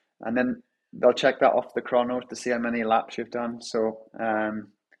 And then they'll check that off the chronos to see how many laps you've done. So,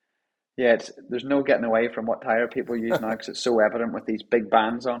 there's no getting away from what tire people use now because it's so evident with these big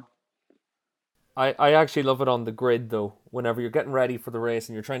bands on. I actually love it on the grid, though, whenever you're getting ready for the race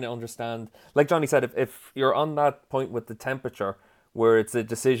and you're trying to understand. Like Johnny said, if you're on that point with the temperature where it's a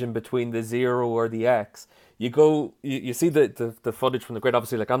decision between the 0 or the X, you see the footage from the grid.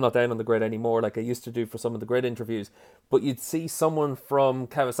 Obviously, like, I'm not down on the grid anymore like I used to do for some of the grid interviews, but you'd see someone from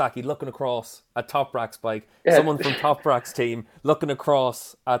Kawasaki looking across at Top Rack's bike, someone from Top Rack's team looking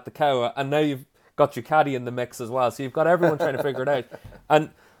across at the Kawa, and now you've got Ducati in the mix as well. So you've got everyone trying to figure it out.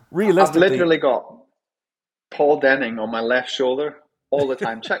 And realistically, I've literally got Paul Denning on my left shoulder all the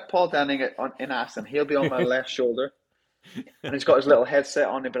time. Check Paul Denning in Aston. He'll be on my left shoulder, and he's got his little headset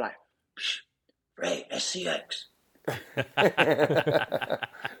on. He'll be like, "Ray, SCX."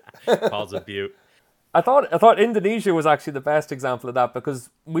 Paul's a beaut. I thought Indonesia was actually the best example of that because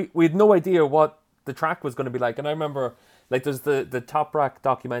we had no idea what the track was going to be like. And I remember, like, there's the Top Rack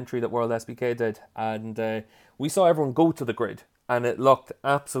documentary that World SBK did, and we saw everyone go to the grid, and it looked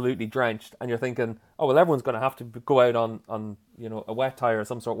absolutely drenched. And you're thinking, oh, well, everyone's going to have to go out on a wet tire of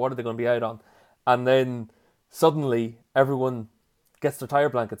some sort. What are they going to be out on? And then suddenly everyone gets their tire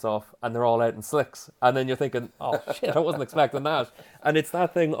blankets off and they're all out in slicks. And then you're thinking, oh shit, I wasn't expecting that. And it's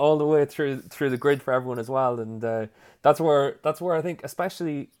that thing all the way through the grid for everyone as well. And that's where I think,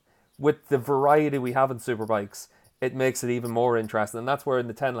 especially with the variety we have in superbikes, it makes it even more interesting. And that's where in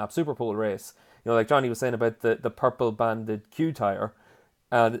the 10-lap Superpole race, like Johnny was saying about the purple banded Q tire,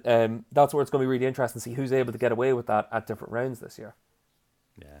 and that's where it's going to be really interesting to see who's able to get away with that at different rounds this year.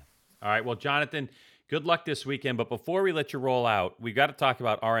 Yeah. All right. Well, Jonathan, good luck this weekend. But before we let you roll out, we got to talk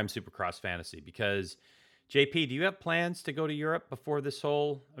about RM Supercross Fantasy because, JP, do you have plans to go to Europe before this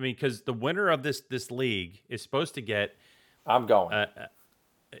whole? I mean, because the winner of this league is supposed to get. I'm going.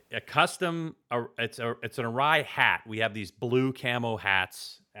 A custom. It's an Arai hat. We have these blue camo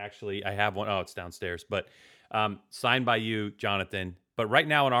hats. Actually, I have one. Oh, it's downstairs. But signed by you, Jonathan. But right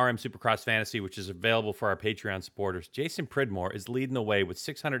now in RM Supercross Fantasy, which is available for our Patreon supporters, Jason Pridmore is leading the way with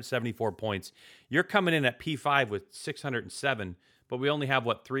 674 points. You're coming in at P5 with 607, but we only have,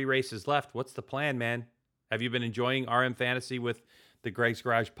 3 races left? What's the plan, man? Have you been enjoying RM Fantasy with the Greg's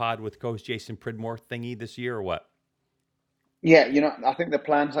Garage Pod with Coach Jason Pridmore thingy this year or what? Yeah, I think the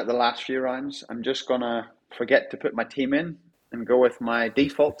plan's like the last few rounds. I'm just going to forget to put my team in and go with my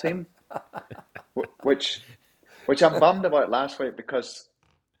default team, which I'm bummed about last week because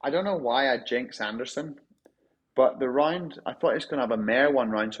I don't know why I jinxed Anderson, but the round, I thought he was going to have a mare one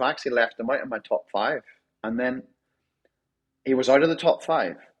round, so I actually left him out in my top 5. And then he was out of the top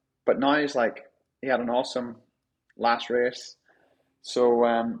 5, but now he had an awesome last race. So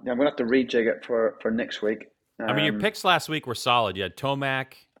I'm going to have to rejig it for next week. I mean, your picks last week were solid. You had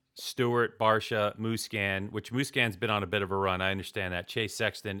Tomac, Stewart, Barsha, Musquin, which Musquin's been on a bit of a run. I understand that. Chase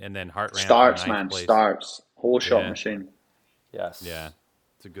Sexton, and then Hart Ramp. Starts. Whole shot machine. Yes. Yeah.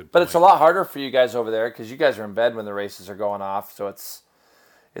 It's a good point. But it's a lot harder for you guys over there because you guys are in bed when the races are going off. So it's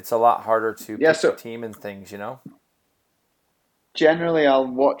a lot harder to pick the team and things, Generally,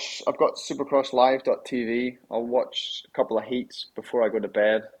 I've got supercrosslive.tv. I'll watch a couple of heats before I go to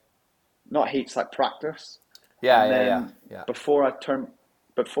bed. Not heats, like practice. Yeah. Before I turn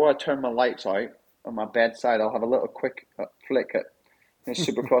my lights out on my bedside, I'll have a little quick flick at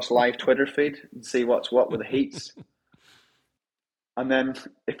Supercross Live Twitter feed and see what's what with the heats. And then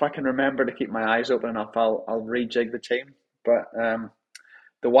if I can remember to keep my eyes open enough, I'll rejig the team. But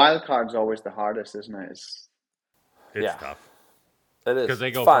the wild card's always the hardest, isn't it? It's tough. It is. Because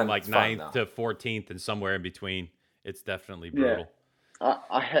they go from 9th to 14th and somewhere in between. It's definitely brutal. Yeah.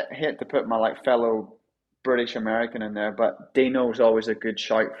 I hate to put my fellow British American in there, but Dino's always a good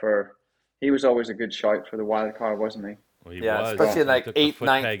shout for. He was always a good shout for the wild card, wasn't he? Well, he was. Especially in 8th,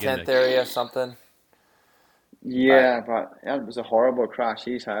 9th, 10th area, something. Yeah, but it was a horrible crash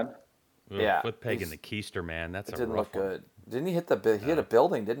he's had. Yeah, foot peg in the keister, man. It didn't look one. good. Didn't he hit he hit a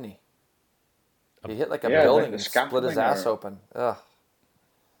building? Didn't he? He hit a building and split his ass open. Ugh,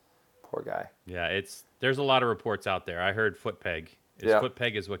 poor guy. Yeah, there's a lot of reports out there. I heard foot peg. His foot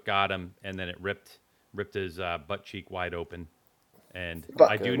peg is what got him, and then it ripped his butt cheek wide open. And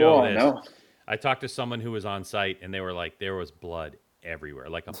I do know this. No. I talked to someone who was on site, and they were like, there was blood everywhere,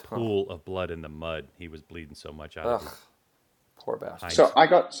 like a pool of blood in the mud. He was bleeding so much out of his poor bastard. So I've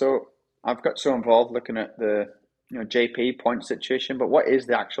got so involved looking at the JP point situation, but what is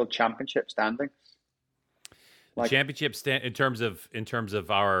the actual championship standings? The championship in terms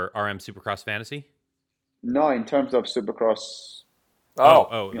of our RM Supercross Fantasy? No, in terms of Supercross,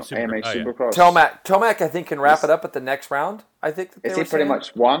 Oh, you know, super. AMA Oh, yeah. Supercross. Tomac, I think, can wrap it up at the next round. I think that they Is were he pretty saying.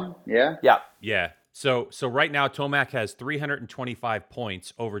 much won? Yeah. Yeah. Yeah. So right now Tomac has 325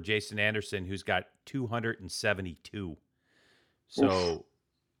 points over Jason Anderson, who's got 272. So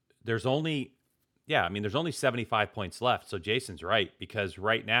there's only there's only 75 points left. So Jason's right, because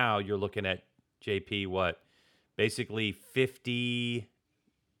right now you're looking at JP basically 53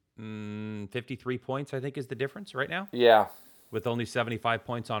 points, I think, is the difference right now, Yeah. with only 75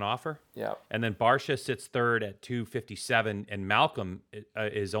 points on offer. Yeah. And then Barsha sits third at 257, and Malcolm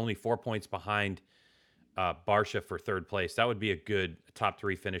is only 4 points behind Barsha for third place. That would be a good top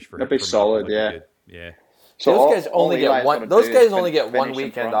three finish for him. That'd be solid, yeah. Yeah. So Those guys only Eli's get one. gonna Those do guys is only get one finish in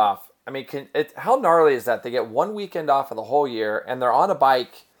weekend front. off. I mean, how gnarly is that? They get one weekend off of the whole year, and they're on a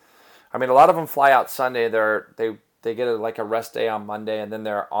bike. I mean, a lot of them fly out Sunday. They get like a rest day on Monday, and then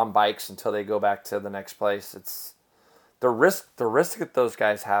they're on bikes until they go back to the next place. It's the risk that those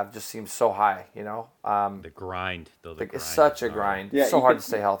guys have just seems so high. You know, The grind, though. it's such a is gnarly. grind. Yeah, It's so you hard can- to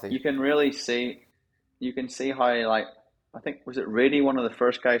stay healthy. You can really see, how, like, I think, was it Rady, one of the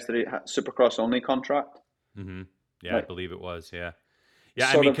first guys that had Supercross only contract? Mm-hmm. Yeah, I Like- believe it was. Yeah. Yeah,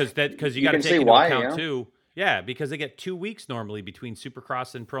 I Sort mean, of- because you you got to can take see into why, account yeah. too. Yeah, because they get 2 weeks normally between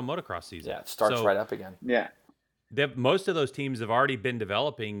Supercross and Pro Motocross season. Yeah, it starts So right up again. Yeah. most of those teams have already been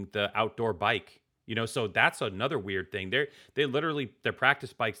developing the outdoor bike. You know, so that's another weird thing. They literally, their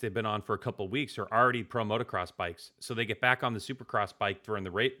practice bikes they've been on for a couple of weeks are already Pro Motocross bikes. So they get back on the Supercross bike during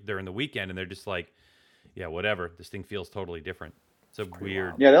the weekend, and they're just like, yeah, whatever. This thing feels totally different. It's a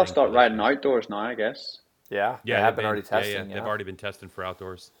weird. Yeah, they'll thing start for this riding year. outdoors now, I guess. Yeah. Yeah, they have they've been already testing. Yeah, they've already been testing for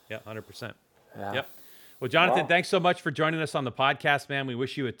outdoors. Yeah, 100%. Yeah. Yep. Well, Jonathan, Wow. thanks so much for joining us on the podcast, man. We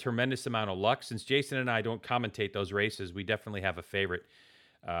wish you a tremendous amount of luck. Since Jason and I don't commentate those races, we definitely have a favorite.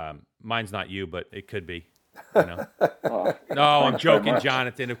 Mine's not you, but it could be. You know? Oh, No, I'm thanks very joking, much.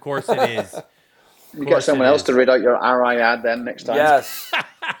 Jonathan. Of course it is. You get someone else to read out your RI ad then next time. Yes.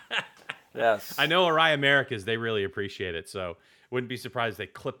 Yes. I know Araya Americas, they really appreciate it. So wouldn't be surprised if they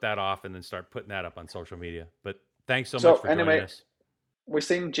clip that off and then start putting that up on social media. But thanks so So, much for joining anyway, us. We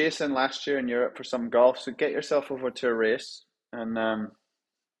seen Jason last year in Europe for some golf, so get yourself over to a race, and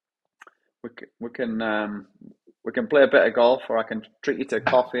we can play a bit of golf, or I can treat you to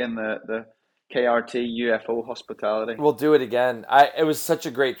coffee in the KRT UFO hospitality. We'll do it again. It was such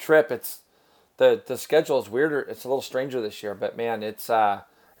a great trip. It's the schedule is weirder. It's a little stranger this year, but man, it's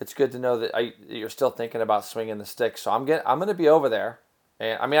good to know that you're still thinking about swinging the stick. So I'm gonna be over there,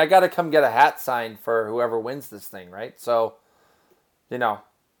 and I mean I got to come get a hat signed for whoever wins this thing, right? So, you know,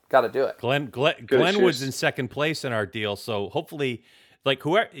 got to do it. Glenn was shoes. in second place in our deal, so hopefully, like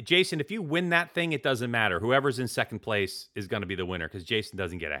Jason, if you win that thing, it doesn't matter. Whoever's in second place is going to be the winner because Jason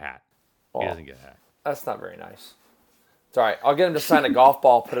doesn't get a hat. He Oh. doesn't get a hat. That's not very nice. It's all right. I'll get him to sign a golf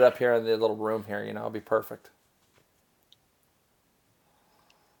ball, put it up here in the little room here. You know, it'll be perfect.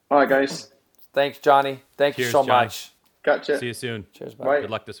 All right, guys, Thanks, Johnny. Thank you Cheers, so Johnny. much. catch you. See you soon. Cheers, bud. Bye. Good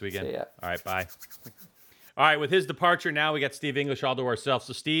luck this weekend. See ya. All right, bye. All right, with his departure, now we got Steve English all to ourselves.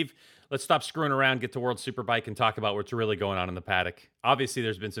 So, Steve, let's stop screwing around, get to World Superbike, and talk about what's really going on in the paddock. Obviously,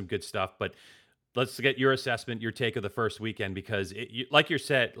 there's been some good stuff, but let's get your assessment, your take of the first weekend, because like you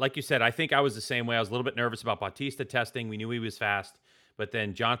said, I think I was the same way. I was a little bit nervous about Bautista testing. We knew he was fast, but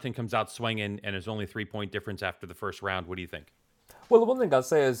then Jonathan comes out swinging, and there's only 3-point difference after the first round. What do you think? Well, the one thing I'll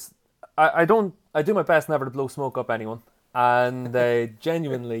say is I do my best never to blow smoke up anyone. And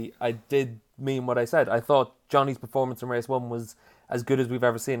genuinely, I did mean what I said. I thought Johnny's performance in race 1 was as good as we've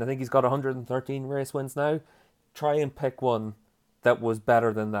ever seen. I think he's got 113 race wins now. Try and pick one that was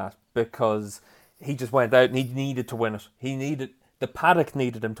better than that, because he just went out and he needed to win it. The paddock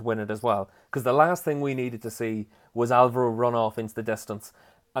needed him to win it as well, because the last thing we needed to see was Alvaro run off into the distance.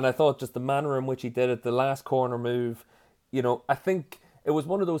 And I thought just the manner in which he did it, the last corner move, you know, I think it was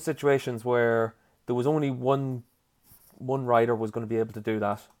one of those situations where there was only one rider was going to be able to do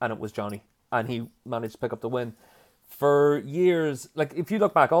that, and it was Johnny, and he managed to pick up the win. For years, like if you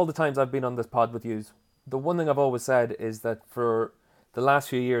look back, all the times I've been on this pod with you, the one thing I've always said is that for the last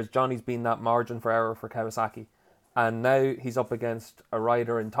few years, Johnny's been that margin for error for Kawasaki, and now he's up against a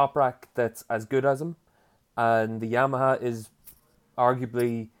rider in Toprak that's as good as him, and the Yamaha is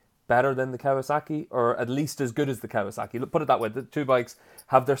arguably better than the Kawasaki, or at least as good as the Kawasaki. Put it that way. The two bikes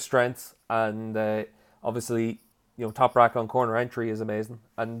have their strengths, and obviously, you know, Toprak on corner entry is amazing.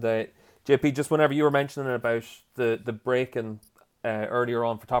 And JP, just whenever you were mentioning about the break and earlier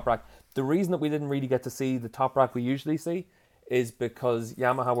on for Toprak, the reason that we didn't really get to see the Toprak we usually see is because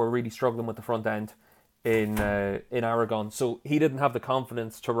Yamaha were really struggling with the front end in Aragon, so he didn't have the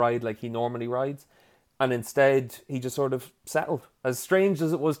confidence to ride like he normally rides. And instead, he just sort of settled. As strange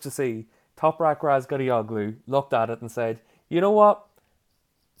as it was to see, Toprak Razgatlioglu looked at it and said, you know what?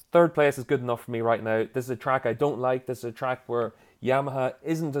 Third place is good enough for me right now. This is a track I don't like. This is a track where Yamaha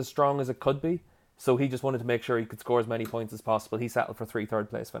isn't as strong as it could be. So he just wanted to make sure he could score as many points as possible. He settled for 3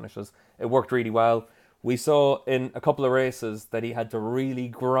 third-place finishes. It worked really well. We saw in a couple of races that he had to really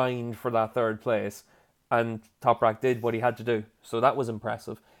grind for that third place. And Toprak did what he had to do. So that was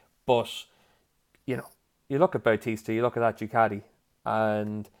impressive. But you know, you look at Bautista, you look at that Ducati,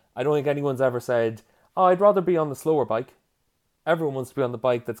 and I don't think anyone's ever said, oh, I'd rather be on the slower bike. Everyone wants to be on the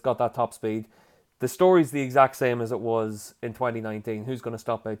bike that's got that top speed. The story's the exact same as it was in 2019. Who's going to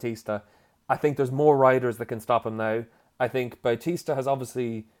stop Bautista? I think there's more riders that can stop him now. I think Bautista has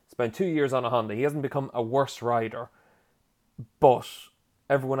obviously spent 2 years on a Honda. He hasn't become a worse rider, but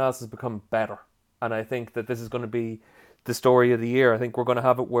everyone else has become better. And I think that this is going to be the story of the year. I think we're going to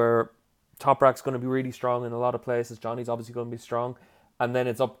have it where Toprak's going to be really strong in a lot of places. Johnny's obviously going to be strong. And then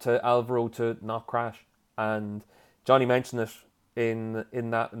it's up to Alvaro to not crash. And Johnny mentioned it in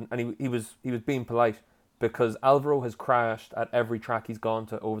that, and he was being polite because Alvaro has crashed at every track he's gone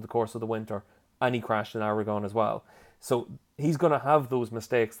to over the course of the winter, and he crashed in Aragon as well. So he's going to have those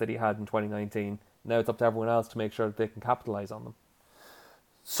mistakes that he had in 2019. Now it's up to everyone else to make sure that they can capitalize on them.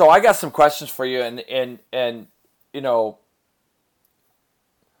 So I got some questions for you, and you know,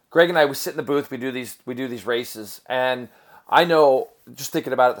 Greg and I, we sit in the booth, we do these races, and I know, just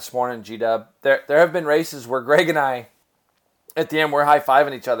thinking about it this morning, G-Dub, there have been races where Greg and I, at the end, we're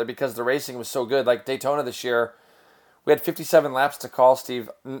high-fiving each other because the racing was so good. Like Daytona this year, we had 57 laps to call, Steve.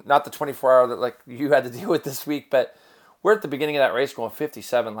 Not the 24-hour that like you had to deal with this week, but we're at the beginning of that race going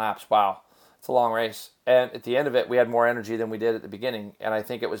 57 laps. Wow, it's a long race. And at the end of it, we had more energy than we did at the beginning, and I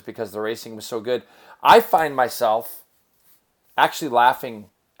think it was because the racing was so good. I find myself actually laughing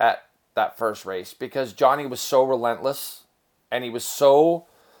at that first race because Johnny was so relentless, and he was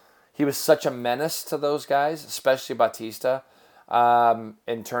such a menace to those guys, especially Bautista,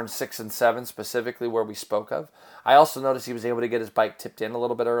 in turn 6 and 7 specifically where we spoke of. I also noticed he was able to get his bike tipped in a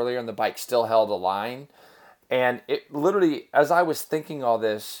little bit earlier, and the bike still held a line. And it literally, as I was thinking all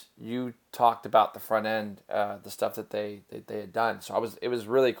this, you talked about the front end, the stuff that they had done. So it was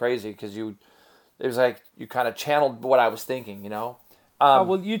really crazy because it was like you kind of channeled what I was thinking, you know.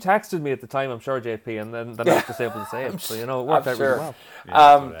 Well, you texted me at the time, I'm sure, JP, and then I was just able to say it. So, you know, it worked out really well. Yeah,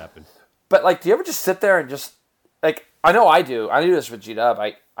 that's what happened. But, like, do you ever just sit there and just, like, I know I do. I do this with G-Dub.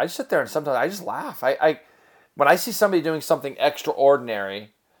 I just sit there and sometimes I just laugh. When I see somebody doing something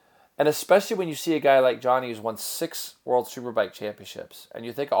extraordinary, and especially when you see a guy like Johnny who's won 6 World Superbike Championships, and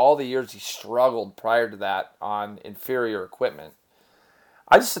you think of all the years he struggled prior to that on inferior equipment,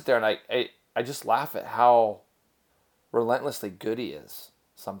 I just sit there and I just laugh at how relentlessly good he is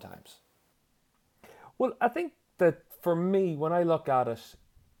sometimes. Well, I think that for me, when I look at it,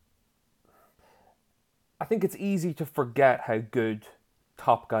 I think it's easy to forget how good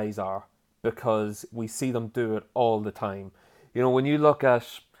top guys are because we see them do it all the time. You know, when you look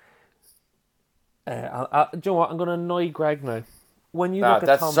at... do you know what? I'm going to annoy Greg now. When you look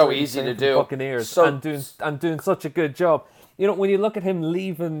at Tom so Brady easy to playing for do. the Buccaneers and doing such a good job. You know, when you look at him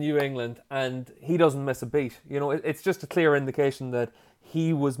leaving New England and he doesn't miss a beat, you know, it's just a clear indication that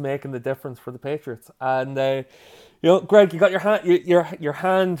he was making the difference for the Patriots. And you know, Greg, you got your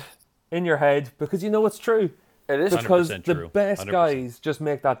hand in your head because you know it's true. It is because the true. best 100%. guys just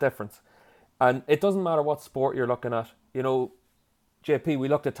make that difference, and it doesn't matter what sport you're looking at. You know, JP, we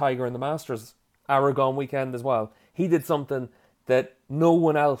looked at Tiger in the Masters Aragon weekend as well. He did something that no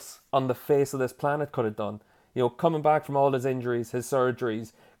one else on the face of this planet could have done. You know, coming back from all his injuries, his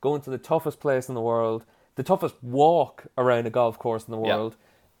surgeries, going to the toughest place in the world, the toughest walk around a golf course in the world,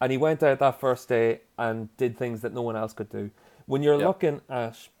 and he went out that first day and did things that no one else could do. When you're looking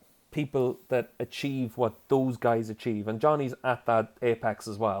at people that achieve what those guys achieve, and Johnny's at that apex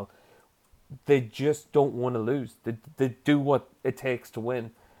as well, they just don't want to lose. They do what it takes to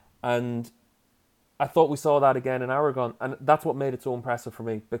win. And I thought we saw that again in Aragon, and that's what made it so impressive for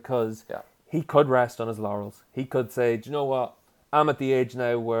me because he could rest on his laurels. He could say, do you know what? I'm at the age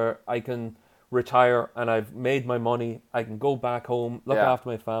now where I can retire and I've made my money. I can go back home, look after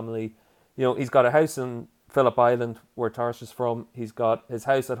my family. You know, he's got a house in Phillip Island, where Tarsh is from. He's got his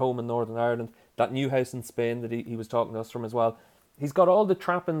house at home in Northern Ireland, that new house in Spain that he was talking to us from as well. He's got all the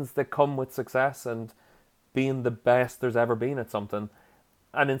trappings that come with success and being the best there's ever been at something.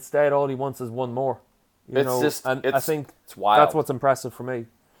 And instead, all he wants is one more. I think it's wild. That's what's impressive for me.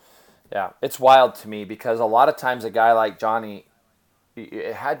 Yeah, it's wild to me because a lot of times a guy like Johnny,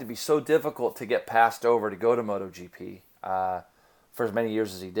 it had to be so difficult to get passed over to go to MotoGP. for as many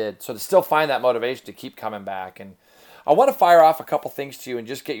years as he did. So to still find that motivation to keep coming back. And I want to fire off a couple things to you and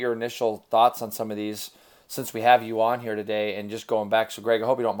just get your initial thoughts on some of these since we have you on here today and just going back. So Greg, I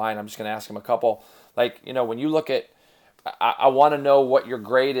hope you don't mind. I'm just going to ask him a couple. Like, when you look at, I want to know what your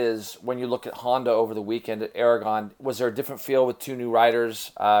grade is when you look at Honda over the weekend at Aragon. Was there a different feel with two new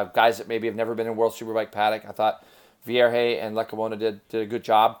riders, guys that maybe have never been in World Superbike paddock? I thought Vierge and Lecuona did a good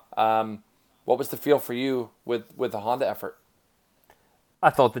job. What was the feel for you with the Honda effort? I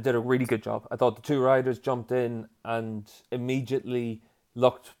thought they did a really good job. I thought the two riders jumped in and immediately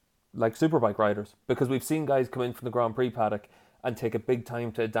looked like Superbike riders, because we've seen guys come in from the Grand Prix paddock and take a big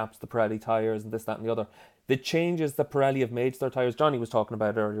time to adapt to the Pirelli tyres and this, that and the other. The changes that Pirelli have made to their tyres, Johnny was talking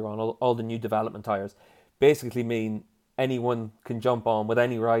about earlier on, all the new development tyres, basically mean anyone can jump on with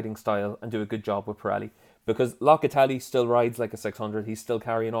any riding style and do a good job with Pirelli. Because Locatelli still rides like a 600, he's still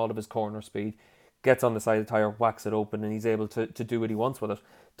carrying all of his corner speed, gets on the side of the tyre, whacks it open, and he's able to do what he wants with it.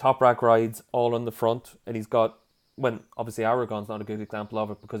 Toprak rides all on the front, and he's got, when obviously Aragon's not a good example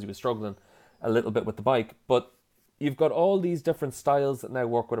of it because he was struggling a little bit with the bike, but you've got all these different styles that now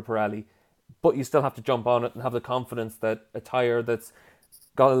work with a Pirelli, but you still have to jump on it and have the confidence that a tyre that's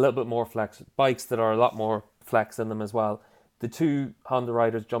got a little bit more flex, bikes that are a lot more flex in them as well. The two Honda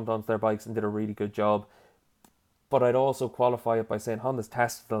riders jumped onto their bikes and did a really good job. But I'd also qualify it by saying Honda's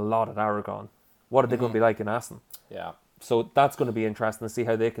tested a lot at Aragon. What are they going to be like in Assen? Yeah. So that's going to be interesting to see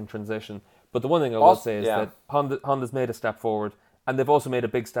how they can transition. But the one thing I will say is that Honda's made a step forward, and they've also made a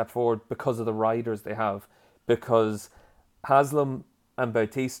big step forward because of the riders they have. Because Haslam and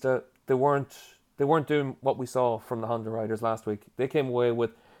Bautista, they weren't doing what we saw from the Honda riders last week. They came away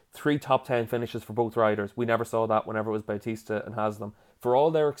with 3 top 10 finishes for both riders. We never saw that whenever it was Bautista and Haslam. For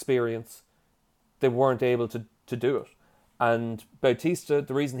all their experience, they weren't able to do it. And Bautista,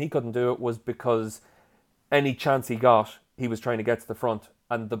 the reason he couldn't do it was because any chance he got, he was trying to get to the front,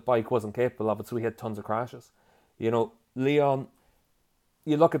 and the bike wasn't capable of it, so he had tons of crashes. Leon,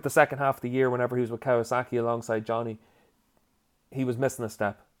 you look at the second half of the year whenever he was with Kawasaki alongside Johnny, he was missing a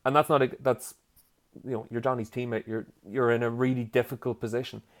step. And you're Johnny's teammate, you're in a really difficult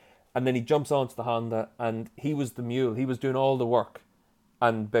position. And then he jumps onto the Honda, and he was the mule, he was doing all the work,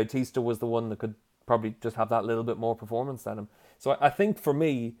 and Bautista was the one that could probably just have that little bit more performance than him. So I think for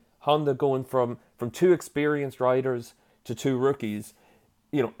me, Honda going from 2 experienced riders to 2 rookies,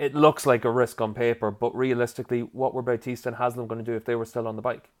 it looks like a risk on paper, but realistically, what were Bautista and Haslam going to do if they were still on the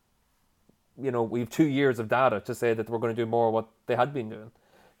bike? We have 2 years of data to say that we're going to do more of what they had been doing.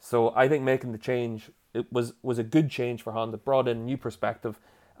 So I think making the change, it was a good change for Honda. It brought in a new perspective,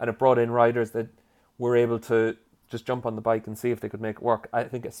 and it brought in riders that were able to just jump on the bike and see if they could make it work. I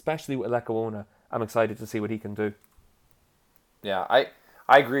think especially with Lecuona, I'm excited to see what he can do. Yeah, I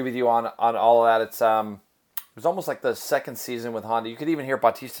agree with you on all of that. It was almost like the second season with Honda. You could even hear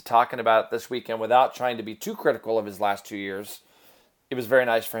Bautista talking about it this weekend without trying to be too critical of his last 2 years. It was very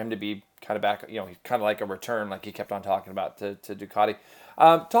nice for him to be kind of back, kind of like a return, like he kept on talking about to Ducati.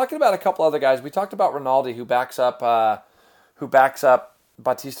 Talking about a couple other guys, we talked about Rinaldi, who backs up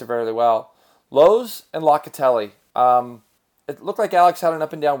Bautista very well. Lowes and Locatelli. It looked like Alex had an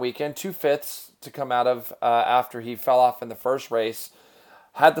up and down weekend, 2 fifths to come out of after he fell off in the first race.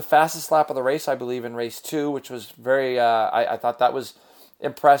 Had the fastest lap of the race, I believe, in race 2, which was very, I thought that was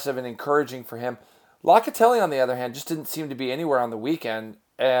impressive and encouraging for him. Locatelli, on the other hand, just didn't seem to be anywhere on the weekend,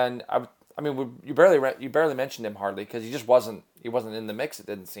 and you barely mentioned him hardly because he wasn't in the mix. It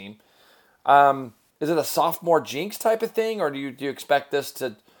didn't seem. Is it a sophomore jinx type of thing, or do you expect this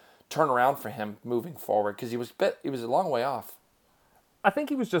to turn around for him moving forward? Because he was a long way off. I think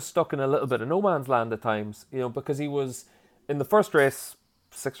he was just stuck in a little bit of no man's land at times, because he was in the first race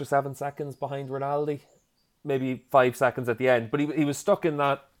 6 or 7 seconds behind Rinaldi, maybe 5 seconds at the end, but he was stuck in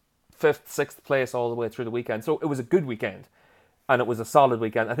that 5th, 6th place all the way through the weekend. So it was a good weekend, and it was a solid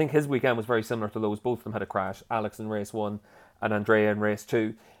weekend. I think his weekend was very similar to those. Both of them had a crash, Alex in race 1 and Andrea in race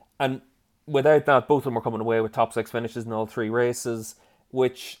 2. And without that, both of them were coming away with top 6 finishes in all 3 races,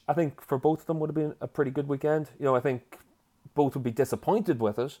 which I think for both of them would have been a pretty good weekend. I think both would be disappointed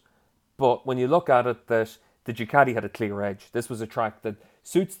with it, but when you look at it, that the Ducati had a clear edge. This was a track that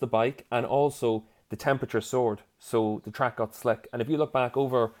suits the bike, and also the temperature soared, so the track got slick. And if you look back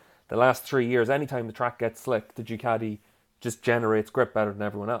over the last 3 years, anytime the track gets slick, the Ducati just generates grip better than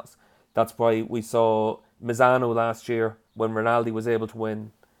everyone else. That's why we saw Misano last year when Rinaldi was able to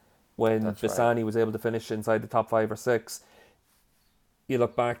win, when Bassani was able to finish inside the top 5 or 6. You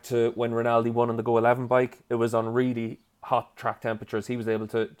look back to when Rinaldi won on the Go 11 bike, it was on really hot track temperatures. He was able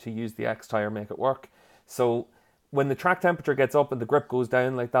to use the X tyre, make it work. So when the track temperature gets up and the grip goes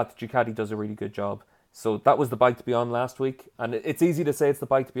down like that, the Ducati does a really good job. So that was the bike to be on last week. And it's easy to say it's the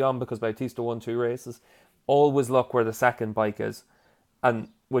bike to be on because Bautista won 2 races. Always look where the second bike is. And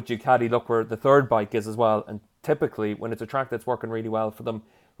with Ducati, look where the third bike is as well. And typically, when it's a track that's working really well for them,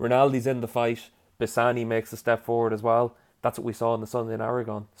 Rinaldi's in the fight, Bassani makes a step forward as well. That's what we saw on the Sunday in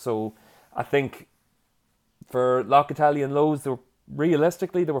Aragon. So I think for Locatelli and Lowe's,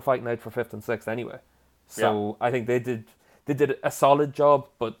 realistically, they were fighting out for 5th and 6th anyway. So I think they did a solid job,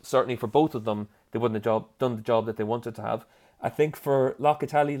 but certainly for both of them, they wouldn't have done the job that they wanted to have. I think for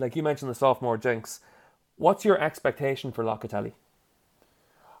Locatelli, like you mentioned the sophomore jinx, what's your expectation for Locatelli?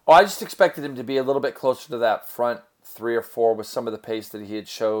 Oh, I just expected him to be a little bit closer to that front 3 or 4 with some of the pace that he had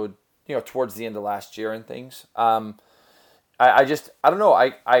showed, towards the end of last year and things. I don't know.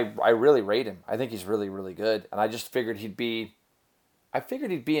 I really rate him. I think he's really, really good. And I just figured he'd be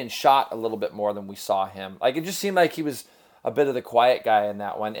in shot a little bit more than we saw him. Like, it just seemed like he was a bit of the quiet guy in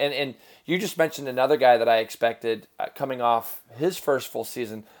that one. And you just mentioned another guy that I expected coming off his first full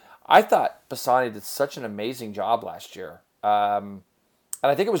season. I thought Bassani did such an amazing job last year. And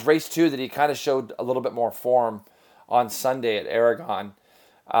I think it was race 2 that he kind of showed a little bit more form on Sunday at Aragon.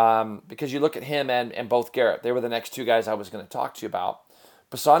 Because you look at him and both Garrett, they were the next 2 guys I was going to talk to you about.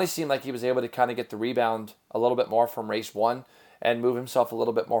 Bassani seemed like he was able to kind of get the rebound a little bit more from race 1 and move himself a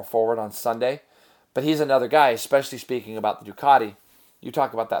little bit more forward on Sunday. But he's another guy, especially speaking about the Ducati. You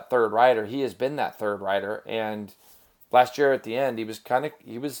talk about that third rider. He has been that third rider, and last year at the end, he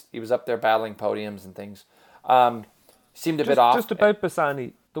was up there battling podiums and things. Seemed a bit off. Just about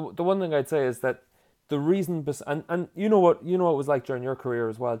Bassani, the one thing I'd say is that the reason and you know what it was like during your career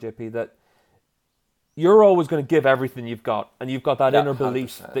as well, JP, that you're always going to give everything you've got, and you've got that inner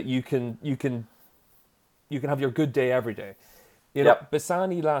belief 100%. That you can have your good day every day.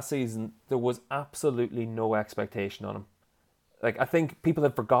 Bassani last season, there was absolutely no expectation on him. Like, I think people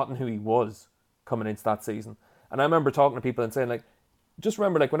had forgotten who he was coming into that season. And I remember talking to people and saying, like, just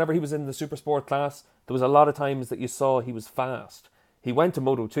remember, like, whenever he was in the super sport class, there was a lot of times that you saw he was fast. He went to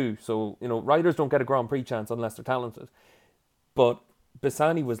Moto 2, so, riders don't get a Grand Prix chance unless they're talented. But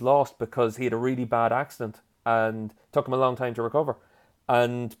Bassani was lost because he had a really bad accident and took him a long time to recover.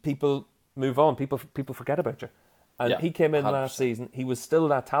 And people move on. People forget about you. And he came in 100%. Last season, he was still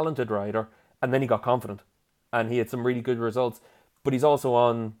that talented rider, and then he got confident. And he had some really good results. But he's also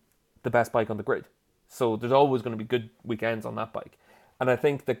on the best bike on the grid. So there's always going to be good weekends on that bike. And I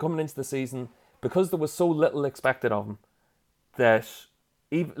think that coming into the season, because there was so little expected of him, that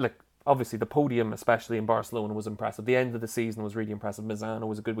even, like, obviously the podium, especially in Barcelona, was impressive. The end of the season was really impressive. Misano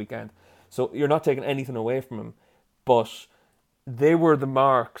was a good weekend. So you're not taking anything away from him. But they were the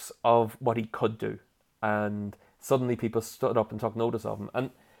marks of what he could do. And suddenly people stood up and took notice of him. And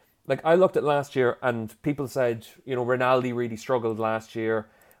like, I looked at last year and people said, Rinaldi really struggled last year.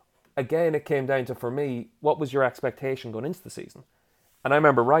 Again, it came down to, for me, what was your expectation going into the season? And I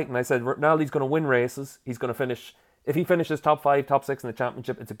remember writing, I said, Rinaldi's going to win races. He's going to finish, if he finishes top 5, top 6 in the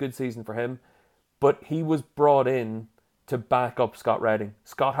championship, it's a good season for him. But he was brought in to back up Scott Redding.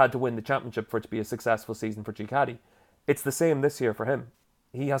 Scott had to win the championship for it to be a successful season for Ducati. It's the same this year for him.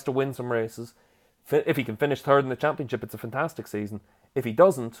 He has to win some races. If he can finish 3rd in the championship, it's a fantastic season. If he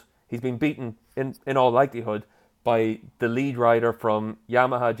doesn't, he's been beaten in all likelihood by the lead rider from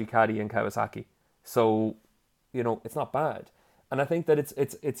Yamaha, Ducati and Kawasaki. So, it's not bad. And I think that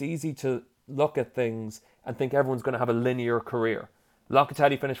it's easy to look at things and think everyone's going to have a linear career.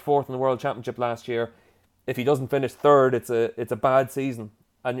 Locatelli finished 4th in the World Championship last year. If he doesn't finish 3rd, it's a bad season.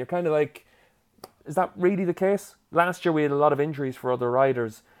 And you're kind of like, is that really the case? Last year we had a lot of injuries for other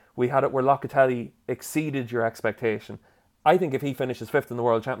riders. We had it where Locatelli exceeded your expectation. I think if he finishes 5th in the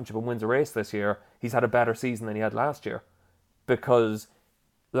World Championship and wins a race this year, he's had a better season than he had last year. Because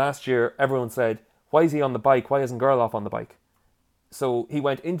last year, everyone said, why is he on the bike? Why isn't Gerloff on the bike? So he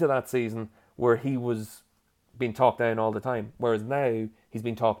went into that season where he was being talked down all the time. Whereas now, he's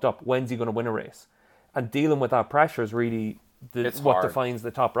being talked up. When's he going to win a race? And dealing with that pressure is really what defines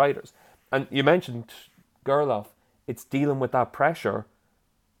the top riders. And you mentioned Gerloff. It's dealing with that pressure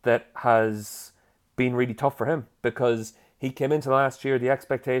that has been really tough for him, because he came into last year, the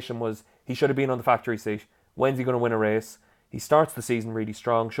expectation was he should have been on the factory seat. When's he going to win a race? He starts the season really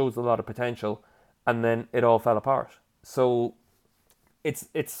strong, shows a lot of potential, and then it all fell apart. So it's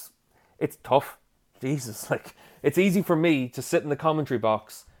tough. Jesus, like, it's easy for me to sit in the commentary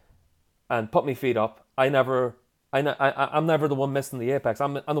box and put my feet up. I'm never the one missing the apex.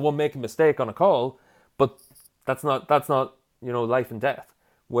 I'm the one making a mistake on a call, but that's not life and death.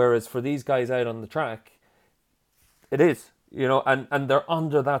 Whereas for these guys out on the track, it is, and they're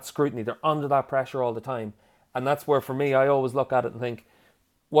under that scrutiny. They're under that pressure all the time. And that's where, for me, I always look at it and think,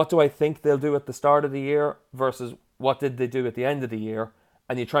 what do I think they'll do at the start of the year versus what did they do at the end of the year,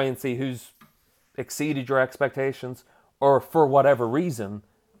 and you try and see who's exceeded your expectations, or for whatever reason,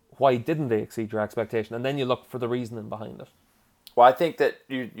 why didn't they exceed your expectation, and then you look for the reasoning behind it. Well, I think that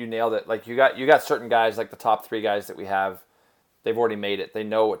you nailed it. Like you got certain guys, like the top 3 guys that we have, they've already made it. They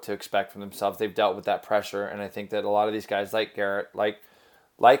know what to expect from themselves. They've dealt with that pressure, and I think that a lot of these guys, like Garrett, like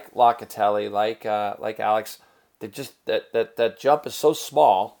Locatelli, like Alex, they just that jump is so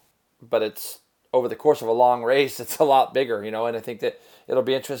small, but it's over the course of a long race, it's a lot bigger, And I think that it'll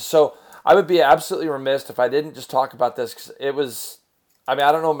be interesting. So I would be absolutely remiss if I didn't just talk about this, because it was. I mean,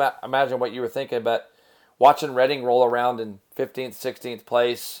 I don't know. Imagine what you were thinking, but watching Reading roll around in 15th, 16th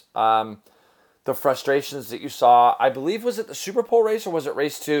place, the frustrations that you saw, I believe, was it the Super Pole race or was it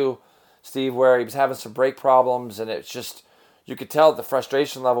race 2, Steve, where he was having some brake problems, and it's just, you could tell the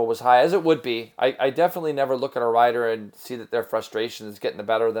frustration level was high, as it would be. I definitely never look at a rider and see that their frustration is getting the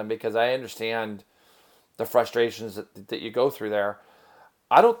better of them, because I understand the frustrations that you go through there.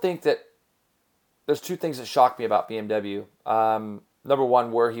 I don't think that, there's 2 things that shocked me about BMW. Number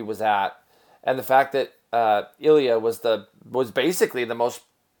one, where he was at, and the fact that Ilya was basically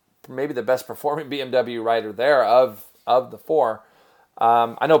maybe the best performing BMW rider there of the 4.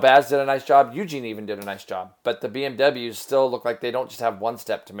 I know Baz did a nice job. Eugene even did a nice job, but the BMWs still look like they don't just have one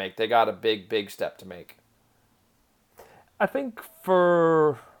step to make. They got a big step to make. I think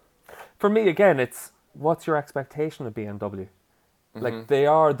for me, again, it's what's your expectation of BMW? Like, they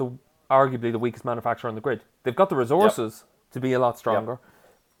are arguably the weakest manufacturer on the grid. They've got the resources to be a lot stronger,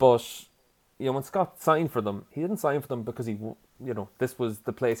 but when Scott signed for them, he didn't sign for them because this was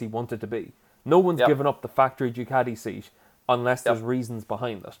the place he wanted to be. No one's given up the factory Ducati seat unless there's reasons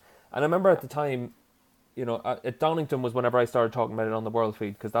behind it. And I remember at the time, at Donington was whenever I started talking about it on the World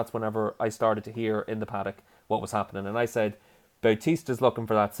Feed, because that's whenever I started to hear in the paddock what was happening. And I said, Bautista's looking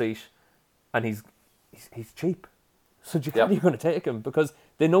for that seat, and he's cheap. So Ducati are going to take him because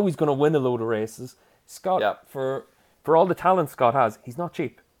they know he's going to win a load of races. Scott, for all the talent Scott has, he's not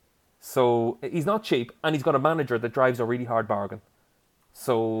cheap. So he's not cheap, and he's got a manager that drives a really hard bargain.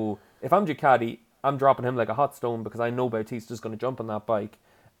 So if I'm Ducati, I'm dropping him like a hot stone, because I know Bautista's going to jump on that bike,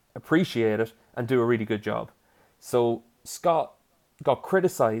 appreciate it, and do a really good job. So Scott got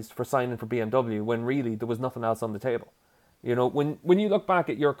criticised for signing for BMW when really there was nothing else on the table. When you look back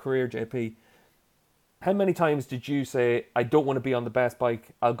at your career, JP, how many times did you say, I don't want to be on the best bike,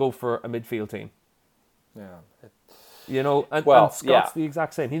 I'll go for a midfield team? Yeah. And Scott's the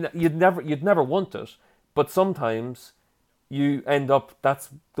exact same. You'd never want it, but sometimes you end up, that's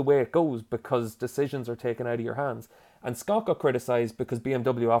the way it goes, because decisions are taken out of your hands. And Scott got criticised because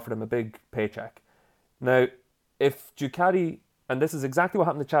BMW offered him a big paycheck. Now, if Ducati, and this is exactly what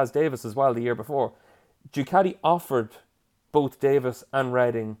happened to Chaz Davis as well the year before, Ducati offered both Davis and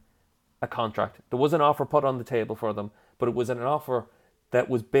Reading a contract. There was an offer put on the table for them, but it was an offer that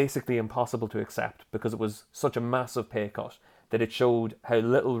was basically impossible to accept because it was such a massive pay cut that it showed how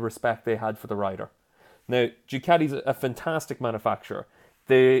little respect they had for the rider. Now, Ducati's a fantastic manufacturer.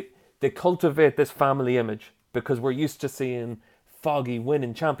 They cultivate this family image because we're used to seeing Foggy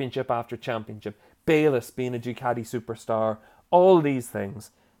winning championship after championship, Bayliss being a Ducati superstar, all these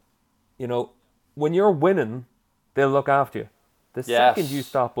things. When you're winning, they'll look after you. The second you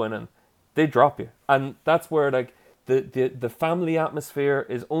stop winning, they drop you. And that's where the family atmosphere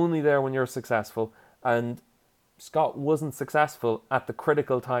is only there when you're successful. And Scott wasn't successful at the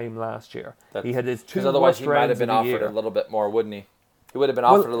critical time last year. He had his 2 because otherwise he might have been offered year. A little bit more, wouldn't he? He would have been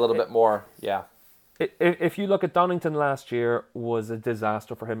offered a little bit more, yeah. If you look at Donington last year, was a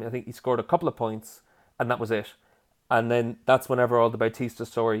disaster for him. I think he scored a couple of points, and that was it. And then that's whenever all the Bautista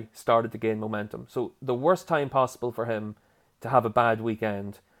story started to gain momentum. So the worst time possible for him to have a bad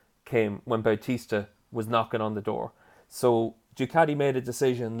weekend came when Bautista was knocking on the door. So Ducati made a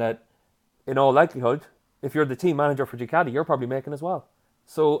decision that, in all likelihood, if you're the team manager for Ducati, you're probably making as well.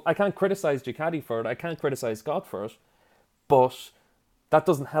 So I can't criticize Ducati for it. I can't criticize Scott for it. But that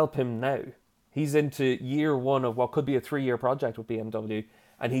doesn't help him now. He's into year 1 of what could be a 3-year project with BMW,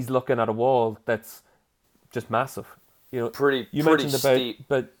 and he's looking at a wall that's just massive. Pretty steep.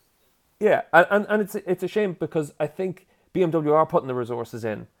 But yeah, and it's a shame because I think BMW are putting the resources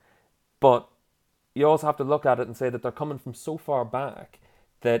in, but you also have to look at it and say that they're coming from so far back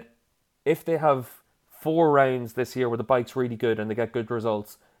that if they have 4 rounds this year where the bike's really good and they get good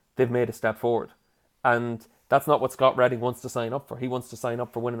results, they've made a step forward. And that's not what Scott Redding wants to sign up for. He wants to sign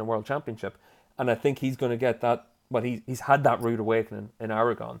up for winning a world championship. And I think he's going to get that. Well, he's had that rude awakening in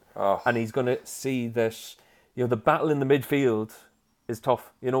Aragon. And he's going to see that, the battle in the midfield is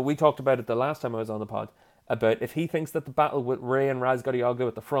tough. We talked about it the last time I was on the pod. about if he thinks that the battle with Ray and Razgatlioglu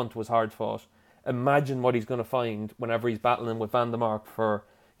at the front was hard fought. Imagine what he's going to find whenever he's battling with Van der Mark for,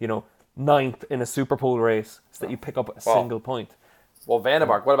 ninth in a Superpole race, so that you pick up a single point. Well, Van der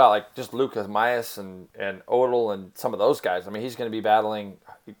Mark, what about like just Lucas Myers and Odell and some of those guys? I mean, he's going to be battling.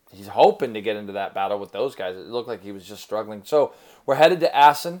 He's hoping to get into that battle with those guys. It looked like he was just struggling. So we're headed to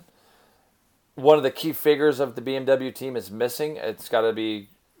Assen. One of the key figures of the BMW team is missing. It's got to be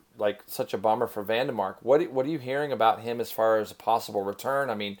like such a bummer for Van der Mark. What are you hearing about him as far as a possible return?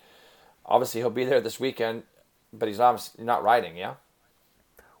 I mean, obviously he'll be there this weekend, but he's obviously not riding, yeah?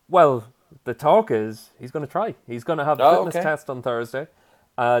 Well, the talk is he's going to try. He's going to have a fitness test on Thursday,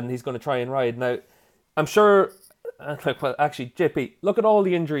 and he's going to try and ride. Now, I'm sure, well, actually, JP, look at all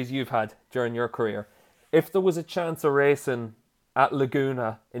the injuries you've had during your career. If there was a chance of racing at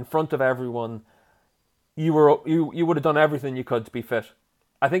Laguna in front of everyone, you would have done everything you could to be fit.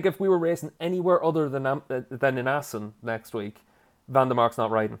 I think if we were racing anywhere other than in Assen next week, Van der Mark's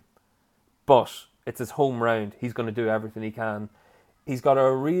not riding. But it's his home round. He's going to do everything he can. He's got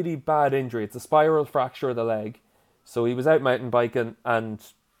a really bad injury. It's a spiral fracture of the leg. So he was out mountain biking, and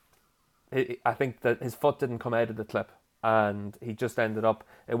I think that his foot didn't come out of the clip, and he just ended up,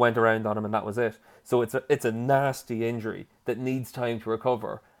 it went around on him, and that was it. So it's a nasty injury that needs time to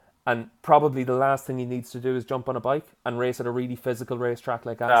recover. And probably the last thing he needs to do is jump on a bike and race at a really physical racetrack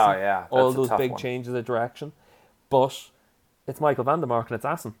like Assen. Oh, yeah. All those big changes of direction. But it's Michael Van der Mark and it's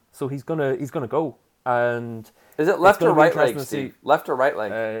Assen. So he's gonna go. And is it left or right leg, Steve? Left or right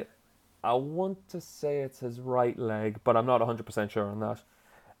leg? I want to say it's his right leg, but I'm not 100% sure on that.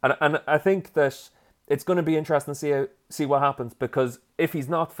 And I think that it's going to be interesting to see what happens, because if he's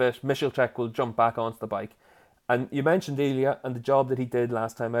not fit, Michalczek will jump back onto the bike. And you mentioned Ilya and the job that he did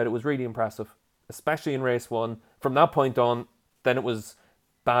last time out. It was really impressive, especially in race one. From that point on, then it was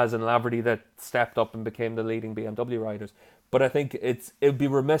Baz and Laverty that stepped up and became the leading BMW riders. But I think it would be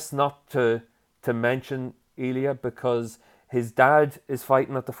remiss not to mention Ilya, because his dad is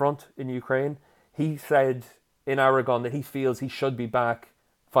fighting at the front in Ukraine. He said in Aragon that he feels he should be back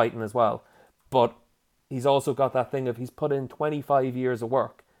fighting as well. But he's also got that thing of he's put in 25 years of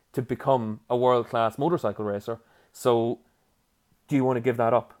work to become a world-class motorcycle racer. So do you want to give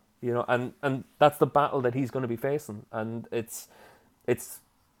that up? And that's the battle that he's going to be facing. And it's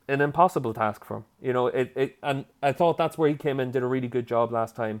an impossible task for him. And I thought that's where he came in, did a really good job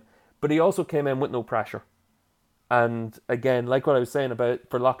last time. But he also came in with no pressure. And again, like what I was saying about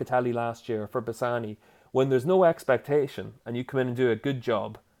for Locatelli last year, for Bassani, when there's no expectation and you come in and do a good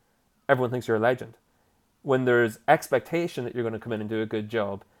job, everyone thinks you're a legend. When there's expectation that you're going to come in and do a good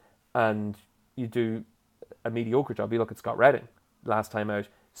job and you do a mediocre job, you look at Scott Redding last time out,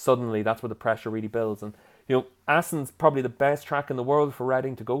 suddenly that's where the pressure really builds. And, Assen's probably the best track in the world for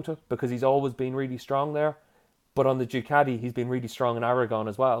Redding to go to, because he's always been really strong there. But on the Ducati, he's been really strong in Aragon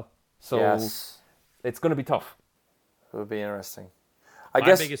as well. So yes, it's going to be tough. It would be interesting. My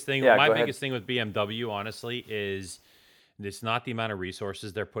biggest thing with BMW, honestly, is it's not the amount of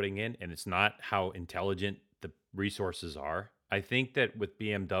resources they're putting in, and it's not how intelligent the resources are. I think that with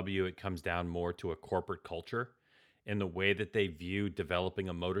BMW, it comes down more to a corporate culture and the way that they view developing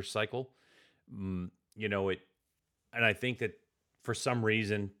a motorcycle. And I think that for some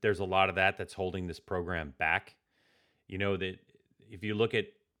reason, there's a lot of that's holding this program back. That if you look at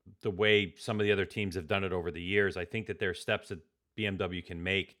the way some of the other teams have done it over the years, I think that there are steps that BMW can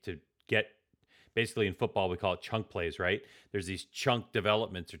make to get, basically in football, we call it chunk plays, right? There's these chunk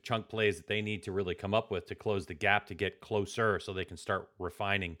developments or chunk plays that they need to really come up with to close the gap, to get closer so they can start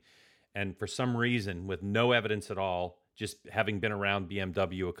refining. And for some reason, with no evidence at all, just having been around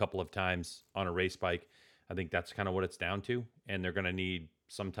BMW a couple of times on a race bike, I think that's kind of what it's down to. And they're going to need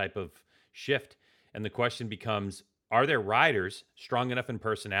some type of shift. And the question becomes, are there riders strong enough in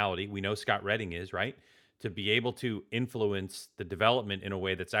personality? We know Scott Redding is, right? To be able to influence the development in a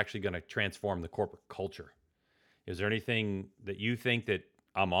way that's actually going to transform the corporate culture. Is there anything that you think that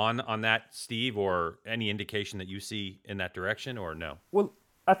I'm on that, Steve, or any indication that you see in that direction, or no? Well,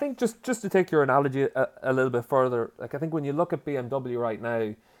 I think just to take your analogy a little bit further, like I think when you look at BMW right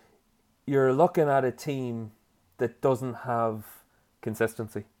now, you're looking at a team that doesn't have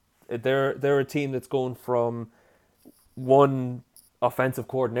consistency. They're a team that's going from one offensive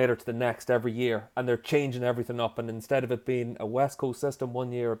coordinator to the next every year, and they're changing everything up. And instead of it being a West Coast system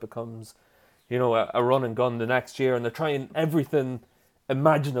one year, it becomes, a run and gun the next year, and they're trying everything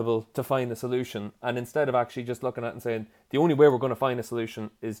imaginable to find a solution. And instead of actually just looking at it and saying, the only way we're going to find a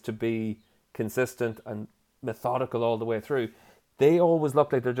solution is to be consistent and methodical all the way through, they always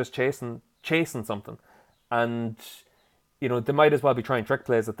look like they're just chasing something. And, they might as well be trying trick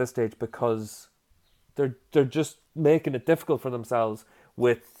plays at this stage, because They're just making it difficult for themselves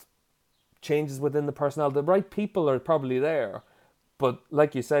with changes within the personnel. The right people are probably there, but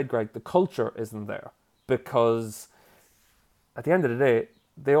like you said, Greg, the culture isn't there, because at the end of the day,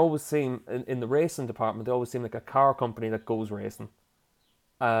 they always seem, in the racing department, they always seem like a car company that goes racing.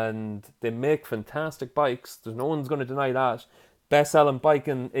 And they make fantastic bikes. There's no one's going to deny that. Best-selling bike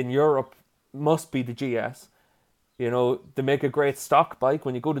in Europe must be the GS. You know, they make a great stock bike.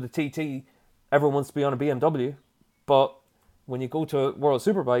 When you go to the TT, everyone wants to be on a BMW. But when you go to World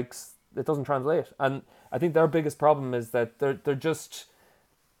Superbikes, it doesn't translate. And I think their biggest problem is that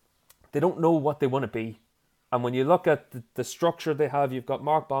they don't know what they want to be. And when you look at the structure they have, you've got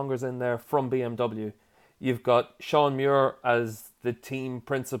Mark Bongers in there from BMW. You've got Sean Muir as the team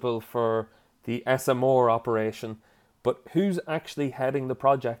principal for the SMR operation. But who's actually heading the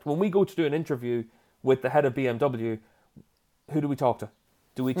project? When we go to do an interview with the head of BMW, who do we talk to?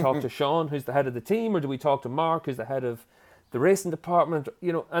 Do we talk to Sean, who's the head of the team, or do we talk to Mark, who's the head of the racing department?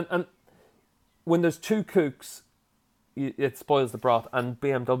 You know, and when there's two cooks, it spoils the broth. And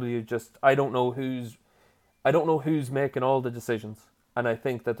BMW just, I don't know who's making all the decisions. And I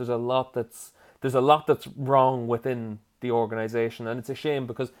think that there's a lot that's wrong within the organisation, and it's a shame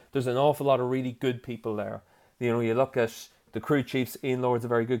because there's an awful lot of really good people there. You know, you look at the crew chiefs. Ian Lord's a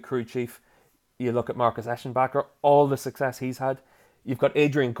very good crew chief. You look at Marcus Eschenbacher, all the success he's had. You've got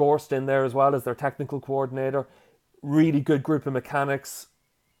Adrian Gorst in there as well as their technical coordinator. Really good group of mechanics,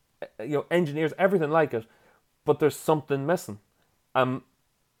 you know, engineers, everything like it. But there's something missing. You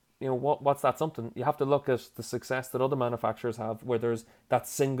know, what's that something? You have to look at the success that other manufacturers have, where there's that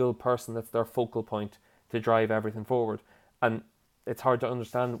single person that's their focal point to drive everything forward. And it's hard to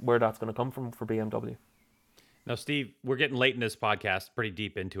understand where that's going to come from for BMW. Now, Steve, we're getting late in this podcast, pretty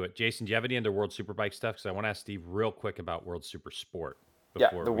deep into it. Jason, do you have any other World Superbike stuff? Because I want to ask Steve real quick about World Super Sport. Yeah,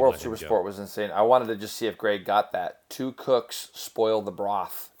 the World Super Sport was insane. I wanted to just see if Greg got that. Two cooks spoil the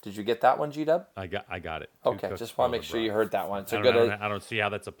broth. Did you get that one, G-Dub? I got it. Okay, just want to make sure you heard that one. It's I don't see how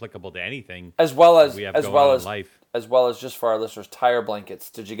that's applicable to anything as well as life. As well as just for our listeners, tire blankets.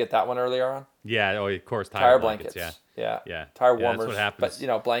 Did you get that one earlier on? Yeah, of course, tire blankets. Yeah. Tire Tire warmers. Warmers. That's what happens.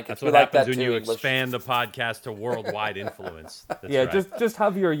 But blankets. That's what happens when you expand the podcast to worldwide influence. That's right. just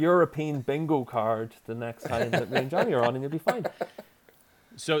have your European bingo card the next time that me and Johnny are on, and you'll be fine.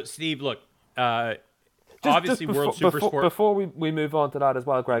 So, Steve, look, obviously World Super Sport... Before we move on to that as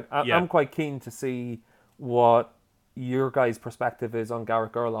well, Greg, I'm quite keen to see what your guys' perspective is on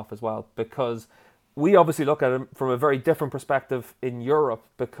Garrett Gerloff as well, because we obviously look at him from a very different perspective in Europe,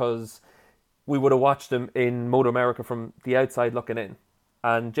 because we would have watched him in Moto America from the outside looking in.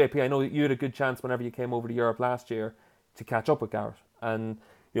 And JP, I know you had a good chance whenever you came over to Europe last year to catch up with Garrett. And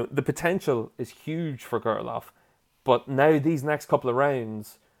you know the potential is huge for Gerloff. But now these next couple of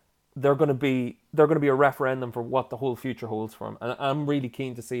rounds, they're going to be a referendum for what the whole future holds for him. And I'm really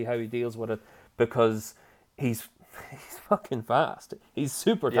keen to see how he deals with it, because he's fucking fast. He's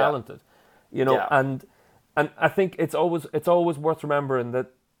super talented, you know. Yeah. And I think it's always worth remembering that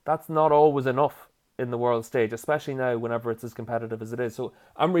that's not always enough in the world stage, especially now whenever it's as competitive as it is. So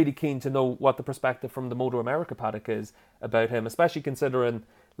I'm really keen to know what the perspective from the Moto America paddock is about him, especially considering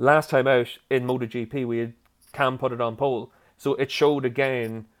last time out in MotoGP we had Cam put it on pole. So it showed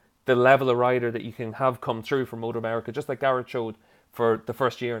again the level of rider that you can have come through from Moto America, just like Garrett showed for the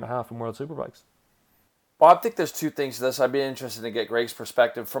first year and a half in World Superbikes. Well, I think there's two things to this. I'd be interested to get Greg's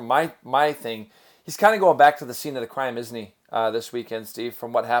perspective. From my thing, he's kind of going back to the scene of the crime, isn't he, this weekend, Steve,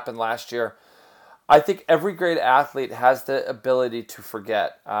 from what happened last year. I think every great athlete has the ability to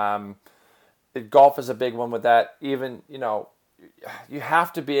forget. Golf is a big one with that. Even, you know, you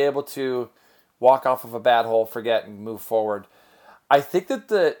have to be able to walk off of a bad hole, forget, and move forward. I think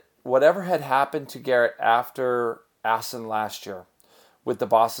that whatever had happened to Garrett after Assen last year with the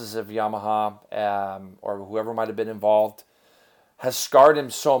bosses of Yamaha or whoever might have been involved has scarred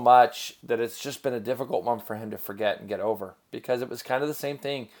him so much that it's just been a difficult one for him to forget and get over, because it was kind of the same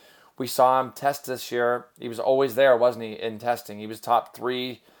thing. We saw him test this year. He was always there, wasn't he, in testing? He was top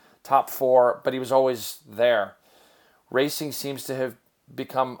 3, top 4, but he was always there. Racing seems to have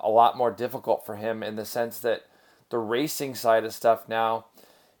become a lot more difficult for him in the sense that the racing side of stuff now,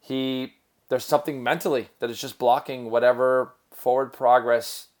 there's something mentally that is just blocking whatever forward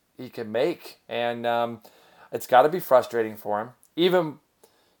progress he can make. And it's got to be frustrating for him. Even,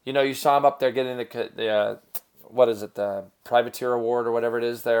 you know, you saw him up there getting the Privateer Award or whatever it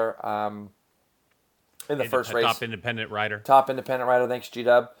is there in the first race. Top independent rider. Top independent rider, thanks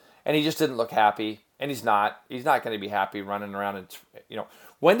G-Dub. And he just didn't look happy. And he's not going to be happy running around. And, you know,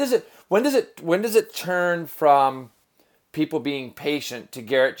 when does it turn from people being patient to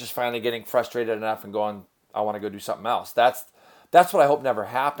Garrett just finally getting frustrated enough and going, I want to go do something else. That's what I hope never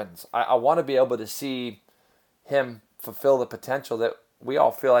happens. I want to be able to see him fulfill the potential that we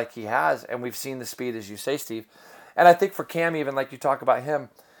all feel like he has, and we've seen the speed, as you say, Steve. And I think for Cam, even like you talk about him,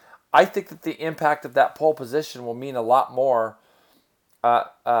 I think that the impact of that pole position will mean a lot more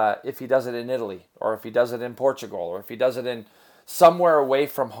if he does it in Italy, or if he does it in Portugal, or if he does it in somewhere away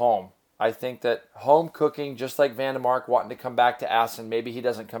from home. I think that home cooking, just like Van der Mark wanting to come back to Assen, maybe he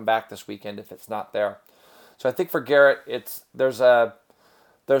doesn't come back this weekend if it's not there. So I think for Garrett, there's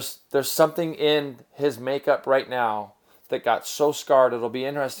something in his makeup right now that got so scarred. It'll be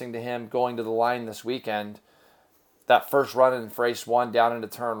interesting to him going to the line this weekend. That first run in race 1 down into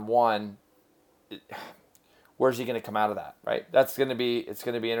turn 1, where's he going to come out of that, right? It's going to be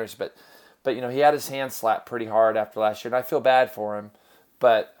interesting. But he had his hand slapped pretty hard after last year, and I feel bad for him.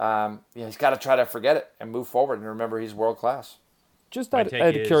 But he's got to try to forget it and move forward and remember he's world class. Just out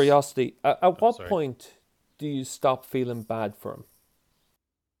of curiosity, at what point do you stop feeling bad for him?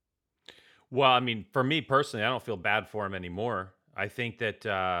 Well, I mean, for me personally, I don't feel bad for him anymore. I think that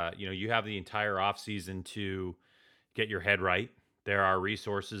you have the entire offseason to get your head right. There are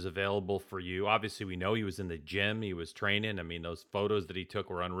resources available for you. Obviously, we know he was in the gym, he was training. I mean, those photos that he took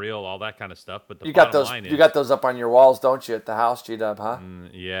were unreal, all that kind of stuff. But you got those up on your walls, don't you, at the house, G-Dub, huh?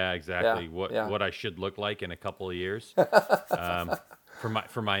 Yeah, exactly. What I should look like in a couple of years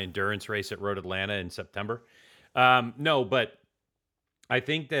for my endurance race at Road Atlanta in September. No, but I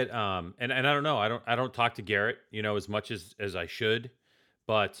think that and I don't know. I don't talk to Garrett, as much as I should.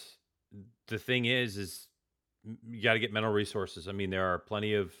 But the thing is you got to get mental resources. I mean, there are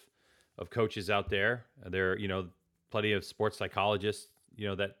plenty of coaches out there. There are, plenty of sports psychologists,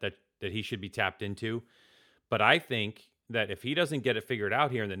 that he should be tapped into. But I think that if he doesn't get it figured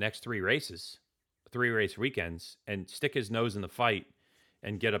out here in the next 3 race weekends, and stick his nose in the fight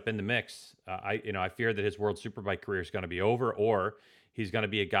and get up in the mix, I fear that his World Superbike career is going to be over, or he's going to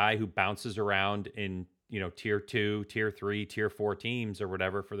be a guy who bounces around in, tier 2, tier 3, tier 4 teams or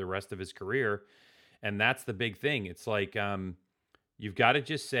whatever for the rest of his career. And that's the big thing. It's like you've got to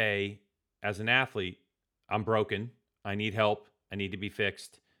just say, as an athlete, I'm broken. I need help. I need to be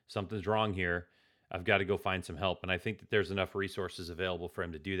fixed. Something's wrong here. I've got to go find some help. And I think that there's enough resources available for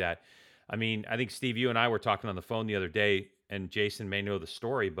him to do that. I mean, I think, Steve, you and I were talking on the phone the other day, and Jason may know the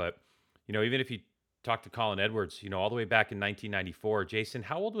story, but, even if you talk to Colin Edwards, all the way back in 1994, Jason,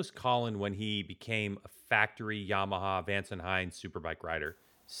 how old was Colin when he became a factory Yamaha Vance and Hines Superbike rider?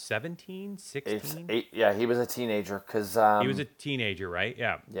 17, 16? Yeah, he was a teenager because he was a teenager, right?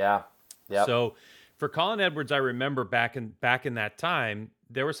 Yeah. Yeah. Yep. So for Colin Edwards, I remember back in that time,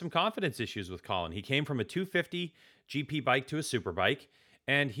 there were some confidence issues with Colin. He came from a 250 GP bike to a superbike,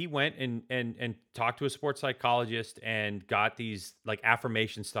 and he went and talked to a sports psychologist and got these like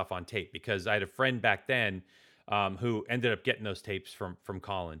affirmation stuff on tape, because I had a friend back then who ended up getting those tapes from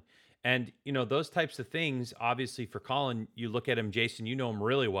Colin. And, those types of things, obviously for Colin, you look at him, Jason, you know him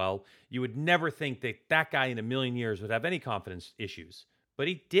really well. You would never think that guy in a million years would have any confidence issues. But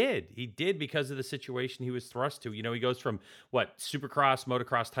he did. He did because of the situation he was thrust to. He goes from supercross,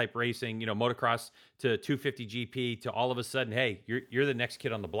 motocross type racing, motocross to 250 GP to all of a sudden, hey, you're the next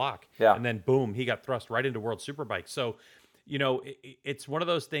kid on the block. Yeah. And then boom, he got thrust right into World Superbike. So, it's one of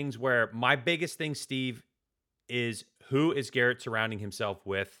those things where my biggest thing, Steve, is who is Garrett surrounding himself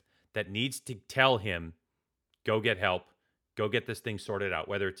with that needs to tell him, go get help, go get this thing sorted out,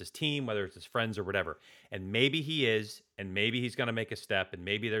 whether it's his team, whether it's his friends or whatever. And maybe he is, and maybe he's going to make a step, and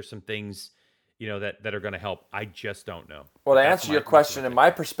maybe there's some things, that are going to help. I just don't know. Well, to answer your question, in my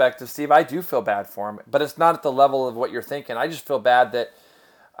perspective, Steve, I do feel bad for him, but it's not at the level of what you're thinking. I just feel bad that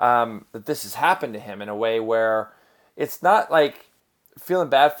that this has happened to him in a way where it's not like feeling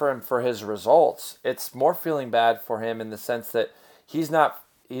bad for him for his results. It's more feeling bad for him in the sense that he's not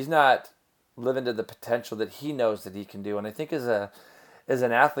living to the potential that he knows that he can do. And I think as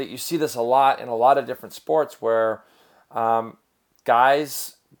an athlete, you see this a lot in a lot of different sports where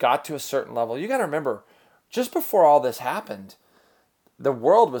guys got to a certain level. You got to remember, just before all this happened, the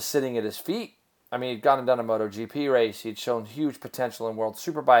world was sitting at his feet. I mean, he'd gone and done a MotoGP race. He'd shown huge potential in World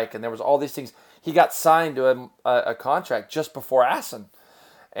Superbike, and there was all these things. He got signed to a contract just before Assen.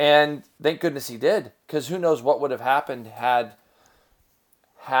 And thank goodness he did, because who knows what would have happened had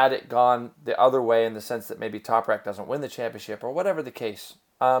it gone the other way, in the sense that maybe Toprak doesn't win the championship or whatever the case.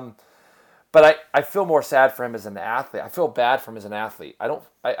 But I feel more sad for him as an athlete. I feel bad for him as an athlete.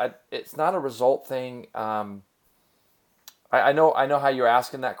 It's not a result thing. I know how you're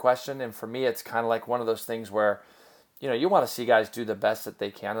asking that question, and for me, it's kind of like one of those things where, you want to see guys do the best that they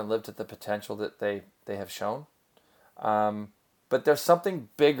can and live to the potential that they have shown. But there's something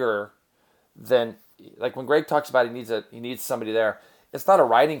bigger than, like when Greg talks about he needs somebody there. It's not a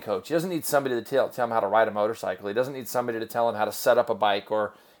riding coach. He doesn't need somebody to tell him how to ride a motorcycle. He doesn't need somebody to tell him how to set up a bike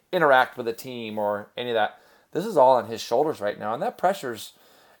or interact with a team or any of that. This is all on his shoulders right now, and that pressure's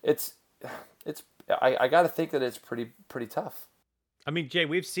I got to think that it's pretty tough. I mean, Jay,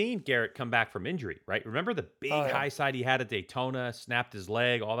 we've seen Garrett come back from injury, right? Remember the big high side he had at Daytona, snapped his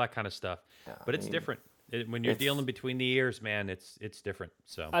leg, all that kind of stuff. Yeah, but it's different. When you're dealing between the ears, man, it's different.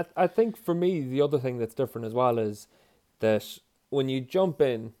 So I think for me, the other thing that's different as well is that when you jump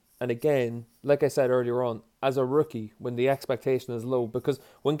in, and again, like I said earlier on, as a rookie, when the expectation is low, because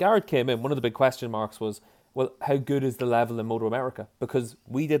when Garrett came in, one of the big question marks was, well, how good is the level in Moto America? Because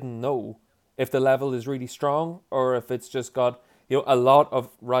we didn't know if the level is really strong or if it's just got, a lot of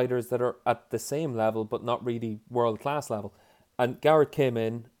riders that are at the same level but not really world-class level. And Garrett came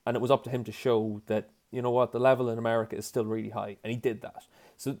in, and it was up to him to show that, you know what, the level in America is still really high, and he did that.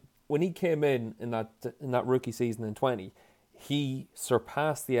 So when he came in that rookie season in 20, he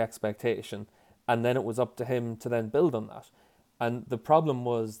surpassed the expectation, and then it was up to him to then build on that. And the problem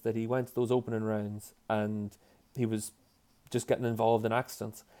was that he went to those opening rounds and he was just getting involved in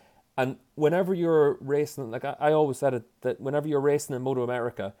accidents. And whenever you're racing, like I always said it, that whenever you're racing in Moto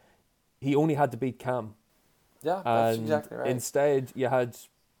America, he only had to beat Cam. Yeah, that's exactly right. Instead, you had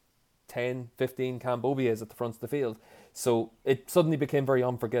 10, 15 Cam Beaubiers at the front of the field. So it suddenly became very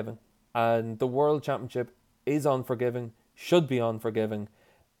unforgiving. And the World Championship is unforgiving, should be unforgiving,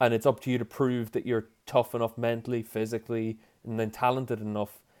 and it's up to you to prove that you're tough enough mentally, physically, and then talented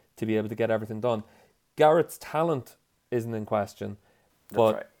enough to be able to get everything done. Garrett's talent isn't in question,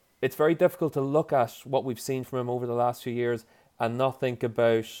 but it's very difficult to look at what we've seen from him over the last few years and not think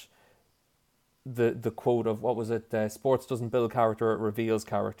about the quote of, what was it, sports doesn't build character, it reveals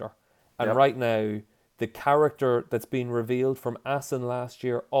character. And right now, the character that's been revealed from Assen last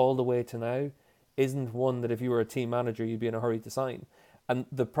year all the way to now isn't one that if you were a team manager, you'd be in a hurry to sign. And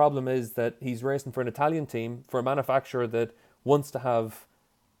the problem is that he's racing for an Italian team, for a manufacturer that wants to have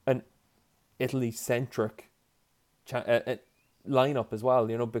an Italy-centric lineup as well,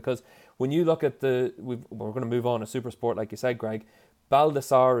 because when you look at we're going to move on to Supersport, like you said, Greg.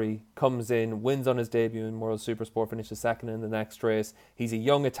 Baldassari comes in, wins on his debut in World Supersport, finishes second in the next race. He's a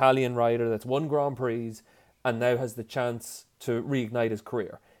young Italian rider that's won Grand Prix and now has the chance to reignite his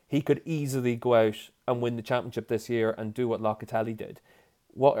career. He could easily go out and win the championship this year and do what Locatelli did.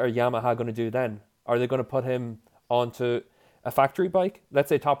 What are Yamaha going to do then? Are they going to put him onto a factory bike? Let's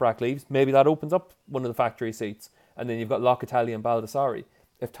say Toprak leaves. Maybe that opens up one of the factory seats. And then you've got Locatelli and Baldassari.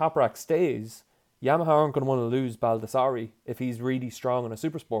 If Toprak stays, Yamaha aren't going to want to lose Baldassari if he's really strong on a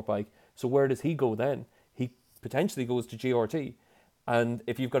Supersport bike. So where does he go then? He potentially goes to GRT. And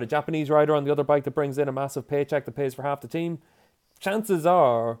if you've got a Japanese rider on the other bike that brings in a massive paycheck that pays for half the team, chances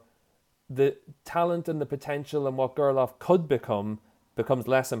are the talent and the potential and what Gerloff could become becomes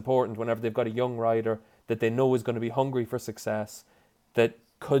less important whenever they've got a young rider that they know is going to be hungry for success, that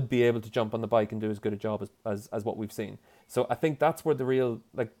could be able to jump on the bike and do as good a job as what we've seen. So I think that's where the real,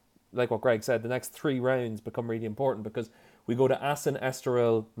 like what Greg said, the next 3 rounds become really important, because we go to Assen,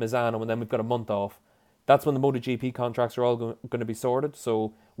 Estoril, Misano, and then we've got a month off. That's when the MotoGP contracts are all going to be sorted.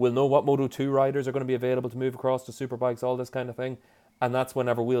 So we'll know what Moto2 riders are going to be available to move across to Superbikes, all this kind of thing. And that's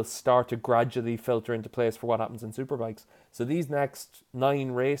whenever we'll start to gradually filter into place for what happens in Superbikes. So these next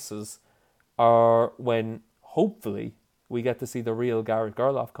 9 races are when, hopefully, we get to see the real Garrett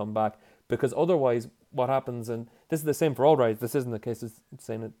Gerloff come back. Because otherwise, what happens, and this is the same for all riders, this isn't the case, it's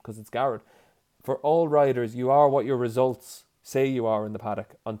saying it because it's Garrett. For all riders, you are what your results say you are in the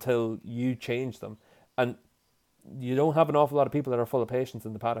paddock until you change them. And you don't have an awful lot of people that are full of patience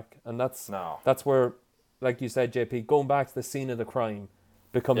in the paddock. And that's where, like you said, JP, going back to the scene of the crime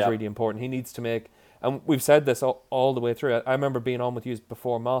becomes really important. He needs to make, and we've said this all the way through. I remember being on with you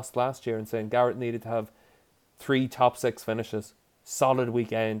before Most last year and saying Garrett needed to have 3 top 6 finishes, solid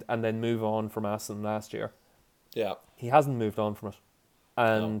weekend, and then move on from Assen last year. Yeah. He hasn't moved on from it.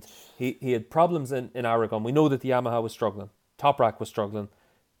 And he had problems in Aragon. We know that the Yamaha was struggling. Toprak was struggling.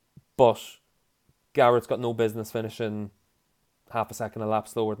 But Garrett's got no business finishing half a second a lap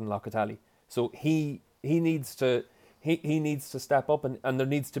slower than Locatelli. So he needs to step up, and there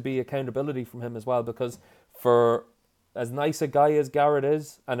needs to be accountability from him as well, because for as nice a guy as Garrett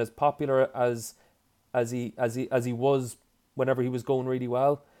is and as popular as he was whenever he was going really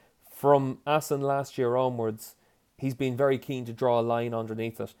well, from Assen last year onwards, he's been very keen to draw a line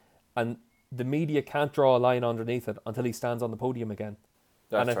underneath it. And the media can't draw a line underneath it until he stands on the podium again.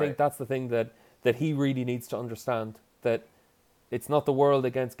 I think that's the thing that he really needs to understand, that it's not the world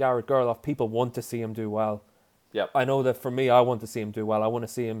against Garrett Gerloff. People want to see him do well. Yep. I know that for me, I want to see him do well. I want to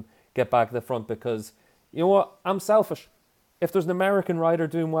see him get back to the front because, you know what? I'm selfish. If there's an American rider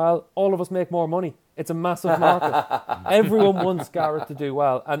doing well, all of us make more money. It's a massive market. Everyone wants Garrett to do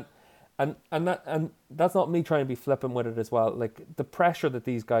well. And that's not me trying to be flippant with it as well. Like, the pressure that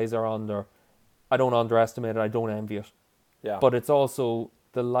these guys are under, I don't underestimate it. I don't envy it. Yeah. But it's also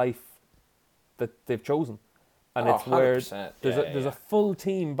the life that they've chosen. And Oh, it's where 100%. there's a full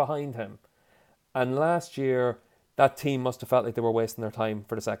team behind him. And last year, that team must have felt like they were wasting their time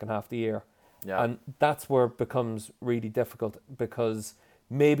for the second half of the year. Yeah. And that's where it becomes really difficult because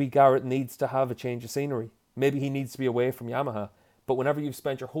maybe Garrett needs to have a change of scenery. Maybe he needs to be away from Yamaha. But whenever you've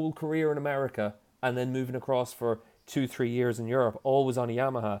spent your whole career in America and then moving across for 2-3 years in Europe, always on a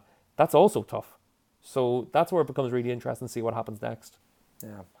Yamaha, that's also tough. So that's where it becomes really interesting to see what happens next.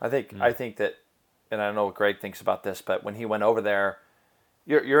 Yeah, I think that, and I don't know what Greg thinks about this, but when he went over there,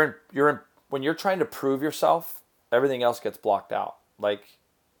 you're in when you're trying to prove yourself, everything else gets blocked out. Like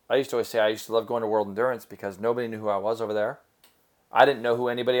I used to always say, I used to love going to World Endurance because nobody knew who I was over there. I didn't know who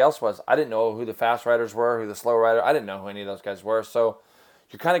anybody else was. I didn't know who the fast riders were, who the slow rider. I didn't know who any of those guys were. So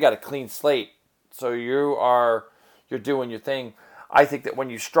you kind of got a clean slate. So you're doing your thing. I think that when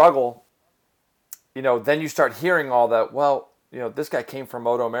you struggle, then you start hearing all that. Well, this guy came from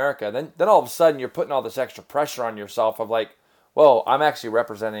Moto America. Then all of a sudden you're putting all this extra pressure on yourself of like, well, I'm actually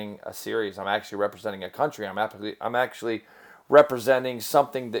representing a series. I'm actually representing a country. I'm actually representing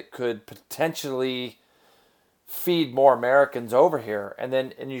something that could potentially feed more Americans over here.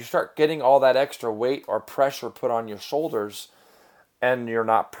 And you start getting all that extra weight or pressure put on your shoulders and you're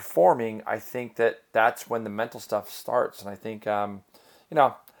not performing. I think that's when the mental stuff starts. And I think, I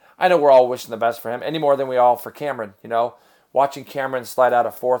know we're all wishing the best for him any more than we all for Cameron. Watching Cameron slide out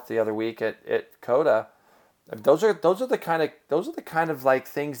of fourth the other week at COTA, those are the kind of like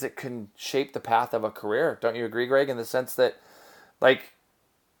things that can shape the path of a career. Don't you agree, Greg? In the sense that, like,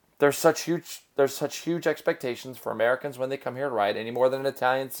 there's such huge expectations for Americans when they come here to ride, any more than an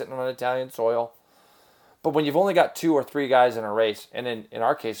Italian sitting on Italian soil. But when you've only got 2 or 3 guys in a race, and in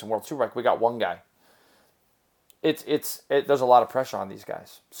our case in World Superbike we got 1 guy, there's a lot of pressure on these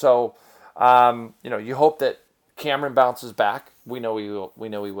guys. So you hope that Cameron bounces back. We know he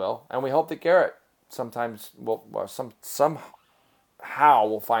will, and we hope that Garrett sometimes somehow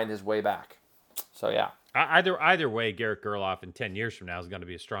will find his way back. So yeah. Either way, Garrett Gerloff in 10 years from now is going to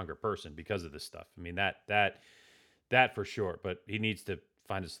be a stronger person because of this stuff. I mean, that for sure, but he needs to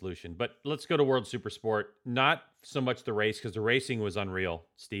find a solution. But let's go to World Supersport. Not so much the race, because the racing was unreal,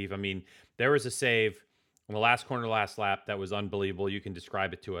 Steve. I mean, there was a save in the last corner, last lap that was unbelievable. You can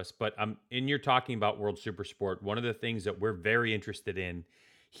describe it to us. But in your talking about World Supersport, one of the things that we're very interested in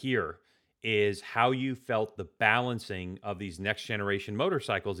here is how you felt the balancing of these next generation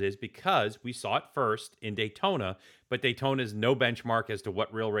motorcycles is, because we saw it first in Daytona, but Daytona is no benchmark as to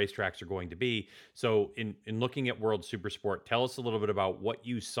what real racetracks are going to be. So in looking at World Supersport, tell us a little bit about what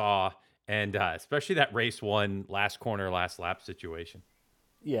you saw, and especially that race 1 last corner, last lap situation.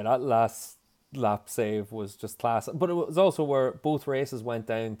 Yeah, that last lap save was just class. But it was also where both races went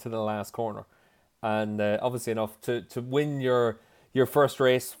down to the last corner. And obviously enough to win your first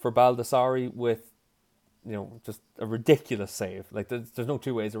race for Baldassarri with, just a ridiculous save. Like, there's no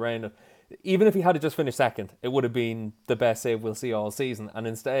two ways around it. Even if he had just finished second, it would have been the best save we'll see all season. And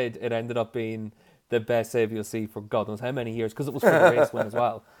instead, it ended up being the best save you'll see for God knows how many years, because it was for the race win as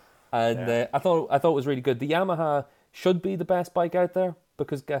well. And I thought it was really good. The Yamaha should be the best bike out there,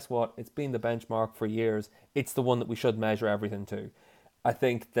 because guess what? It's been the benchmark for years. It's the one that we should measure everything to. I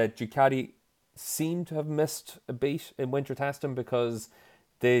think that Ducati seem to have missed a beat in winter testing, because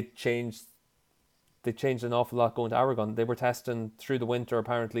they changed an awful lot going to Aragon. They were testing through the winter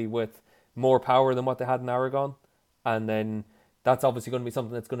apparently with more power than what they had in Aragon, and then that's obviously going to be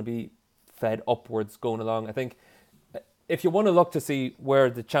something that's going to be fed upwards going along. I think if you want to look to see where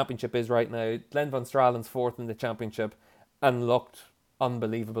the championship is right now, Glenn van Stralen's 4th in the championship and looked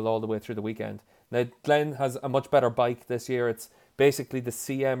unbelievable all the way through the weekend. Now, Glenn has a much better bike this year. It's basically the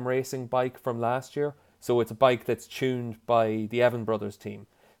CM Racing bike from last year. So it's a bike that's tuned by the Evan Brothers team.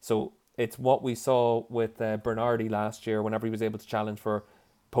 So it's what we saw with Bernardi last year whenever he was able to challenge for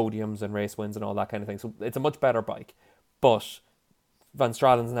podiums and race wins and all that kind of thing. So it's a much better bike. But Van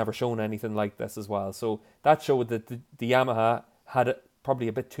Stralen's never shown anything like this as well. So that showed that the Yamaha had probably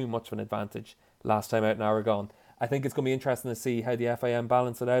a bit too much of an advantage last time out in Aragon. I think it's going to be interesting to see how the FIM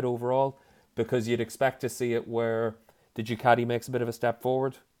balance it out overall, because you'd expect to see it where the Ducati makes a bit of a step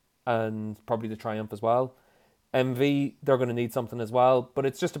forward, and probably the Triumph as well. MV, they're going to need something as well, but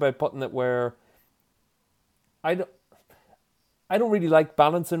it's just about putting it where I I don't really like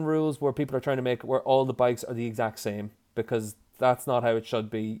balancing rules where people are trying to make it where all the bikes are the exact same, because that's not how it should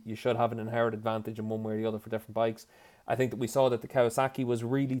be. You should have an inherent advantage in one way or the other for different bikes. I think that we saw that the Kawasaki was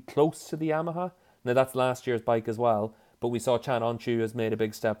really close to the Yamaha. Now that's last year's bike as well, but we saw Chan Onchu has made a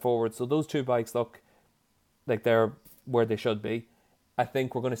big step forward. So those two bikes look like they're where they should be. I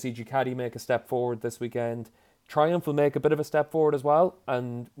think we're going to see Ducati make a step forward this weekend. Triumph will make a bit of a step forward as well,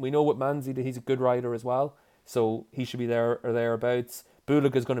 and we know with Manzi that he's a good rider as well, so he should be there or thereabouts.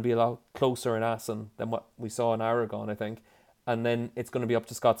 Bulig is going to be a lot closer in Assen than what we saw in Aragon, I think, and then it's going to be up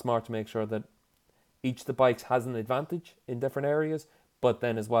to Scott Smart to make sure that each of the bikes has an advantage in different areas, but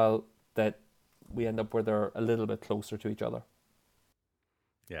then as well that we end up where they're a little bit closer to each other.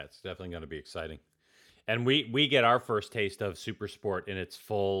 Yeah, it's definitely going to be exciting. And we get our first taste of Super Sport in its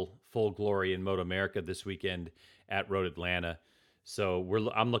full glory in Moto America this weekend at Road Atlanta.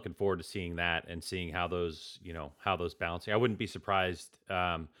 So I'm looking forward to seeing that and seeing how those balancing. I wouldn't be surprised.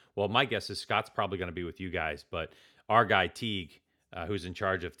 Well, my guess is Scott's probably going to be with you guys, but our guy Teague, who's in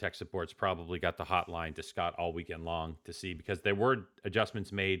charge of tech support's probably got the hotline to Scott all weekend long to see, because there were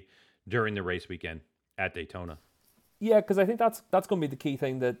adjustments made during the race weekend at Daytona. Yeah, because I think that's going to be the key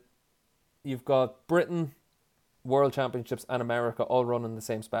thing, that you've got Britain, World Championships, and America all running the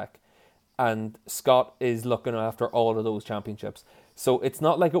same spec. And Scott is looking after all of those championships. So it's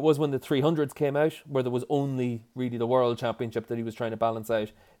not like it was when the 300s came out, where there was only really the World Championship that he was trying to balance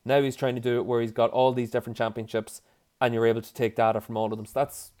out. Now he's trying to do it where he's got all these different championships and you're able to take data from all of them. So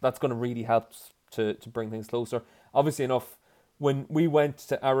that's going to really help to bring things closer. Obviously enough, when we went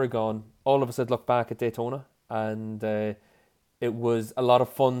to Aragon, all of us had looked back at Daytona, and it was a lot of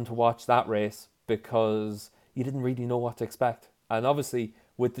fun to watch that race because you didn't really know what to expect. And obviously,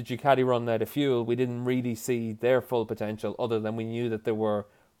 with the Ducati run out of fuel, we didn't really see their full potential, other than we knew that they were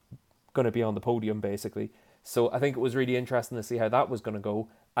going to be on the podium, basically. So I think it was really interesting to see how that was going to go.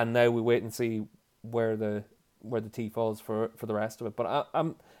 And now we wait and see where the tee falls for the rest of it. But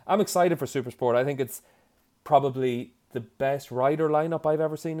I'm excited for Supersport. I think it's probably the best rider lineup I've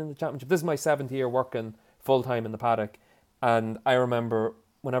ever seen in the championship. This is my 7th year working full-time in the paddock. And I remember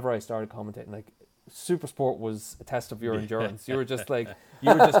whenever I started commentating, like, Supersport was a test of your endurance. You were just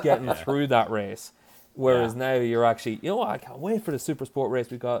getting through that race. Whereas now you're actually, I can't wait for the Supersport race.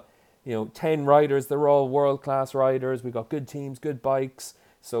 We've got, 10 riders. They're all world-class riders. We've got good teams, good bikes.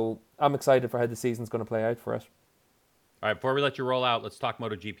 So I'm excited for how the season's going to play out for us. All right, before we let you roll out, let's talk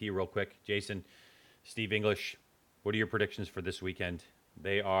MotoGP real quick. Jason, Steve English, what are your predictions for this weekend?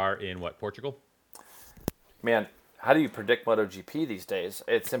 They are in Portugal? Man, how do you predict MotoGP these days?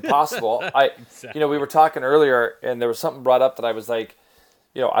 It's impossible. Exactly. We were talking earlier, and there was something brought up that I was like,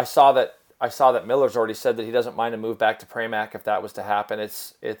 I saw that Miller's already said that he doesn't mind a move back to Pramac if that was to happen.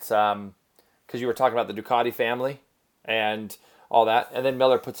 It's because you were talking about the Ducati family and all that, and then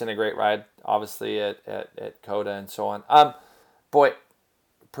Miller puts in a great ride, obviously at Coda and so on. Boy,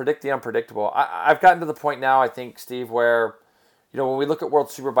 predict the unpredictable. I've gotten to the point now, I think, Steve, where when we look at World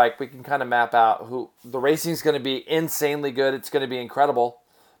Superbike, we can kind of map out who the racing's going to be insanely good. It's going to be incredible,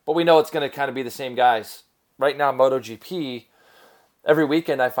 but we know it's going to kind of be the same guys. Right now, MotoGP, every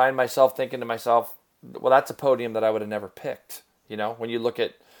weekend I find myself thinking to myself, well, that's a podium that I would have never picked. When you look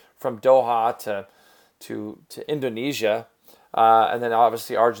at from Doha to Indonesia, and then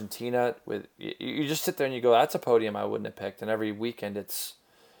obviously Argentina, you just sit there and you go, that's a podium I wouldn't have picked. And every weekend it's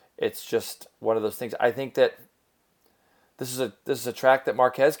just one of those things. I think that this is a track that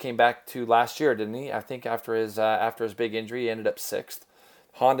Marquez came back to last year, didn't he? I think after his big injury, he ended up 6th.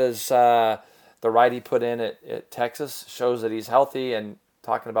 Honda's the ride he put in at Texas shows that he's healthy, and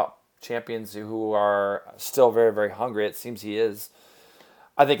talking about champions who are still very, very hungry, it seems he is.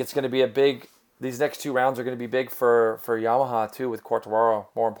 I think it's going to be these next 2 rounds are going to be big for Yamaha too, with Quartararo,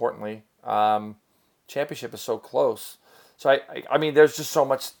 more importantly. Championship is so close. So I mean, there's just so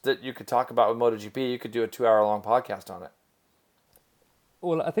much that you could talk about with MotoGP. You could do a 2-hour-long podcast on it.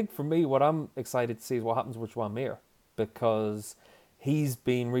 Well, I think for me, what I'm excited to see is what happens with Joan Mir, because he's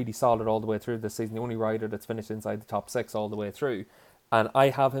been really solid all the way through this season. The only rider that's finished inside the top 6 all the way through. And I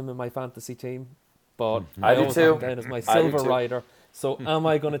have him in my fantasy team, but I do always too. have him down as my silver rider. So am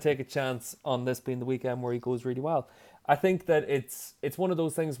I going to take a chance on this being the weekend where he goes really well? I think that it's one of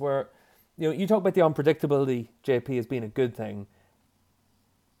those things where, you talk about the unpredictability, JP, as being a good thing.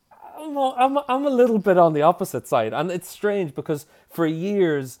 I'm a little bit on the opposite side, and it's strange because for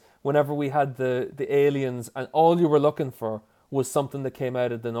years, whenever we had the aliens, and all you were looking for was something that came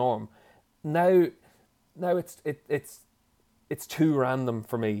out of the norm. Now it's too random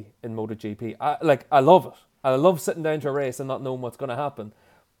for me in MotoGP. I love it. I love sitting down to a race and not knowing what's going to happen.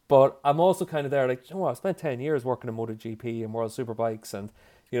 But I'm also kind of there, like, you know what, I've spent 10 years working in MotoGP and World Superbikes, and,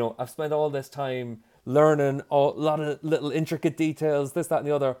 you know, I've spent all this time learning a lot of little intricate details, this, that, and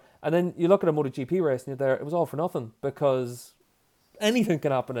the other. And then you look at a MotoGP race and you're there, it was all for nothing, because anything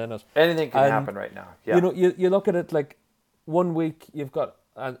can happen in it. Anything can And, happen right now. Yeah. You know, you look at it like 1 week you've got,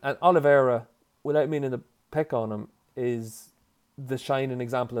 and Oliveira, without meaning to pick on him, is the shining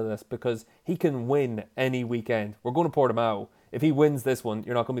example of this, because he can win any weekend. We're going to Portimao. If he wins this one,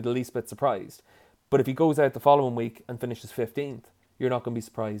 you're not going to be the least bit surprised. But if he goes out the following week and finishes 15th, you're not going to be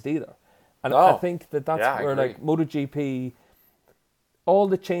surprised either. And I think that's where, like, MotoGP, all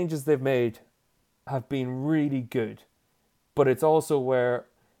the changes they've made have been really good. But it's also where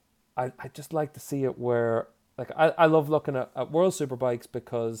I just like to see it where, like, I love looking at World Superbikes,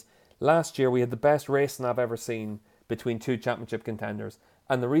 because last year we had the best racing I've ever seen between two championship contenders.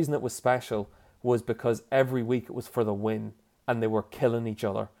 And the reason it was special was because every week it was for the win and they were killing each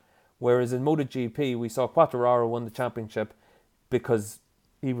other. Whereas in MotoGP, we saw Quartararo won the championship because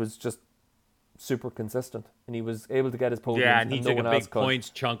he was just super consistent and he was able to get his podiums. Yeah, and he no took a one else big could.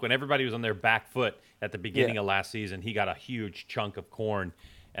 points chunk. When everybody was on their back foot at the beginning of last season, he got a huge chunk of corn.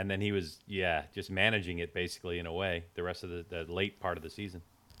 And then he was, just managing it basically in a way the rest of the late part of the season.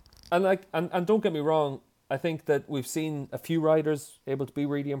 And and don't get me wrong, I think that we've seen a few riders able to be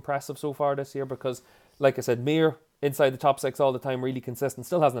really impressive so far this year, because, like I said, Mir, inside the top 6 all the time, really consistent,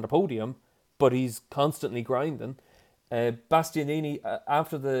 still hasn't had a podium, but he's constantly grinding. Bastianini,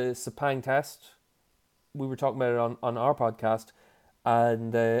 after the Sepang test, we were talking about it on our podcast,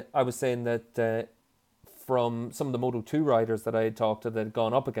 and I was saying that from some of the Moto2 riders that I had talked to that had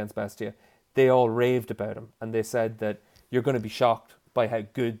gone up against Bastia, they all raved about him, and they said that you're going to be shocked by how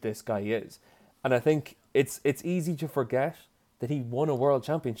good this guy is. And I think it's easy to forget that he won a world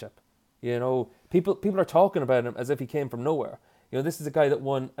championship. You know, people are talking about him as if he came from nowhere. You know, this is a guy that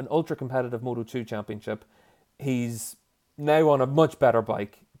won an ultra competitive Moto2 championship. He's now on a much better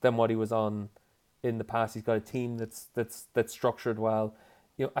bike than what he was on in the past. He's got a team that's structured well.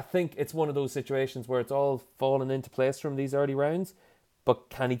 You know, I think it's one of those situations where it's all fallen into place from these early rounds, but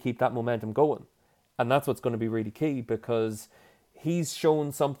can he keep that momentum going? And that's what's going to be really key, because he's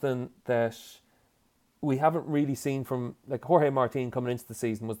shown something that we haven't really seen from, like, Jorge Martin coming into the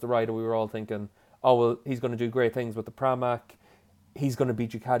season was the rider we were all thinking, oh, well, he's going to do great things with the Pramac. He's going to be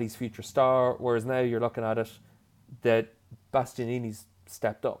Ducati's future star. Whereas now you're looking at it that Bastianini's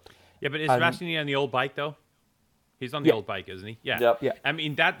stepped up. Yeah, but is Bastianini on the old bike, though? He's on the old bike, isn't he? Yeah. Yep. Yeah. I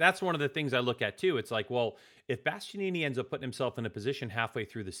mean, that's one of the things I look at, too. It's like, well, if Bastianini ends up putting himself in a position halfway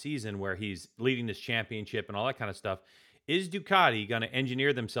through the season where he's leading this championship and all that kind of stuff, is Ducati going to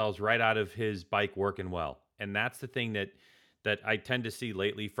engineer themselves right out of his bike working well? And that's the thing that I tend to see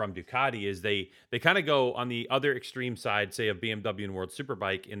lately from Ducati is they kind of go on the other extreme side, say, of BMW and World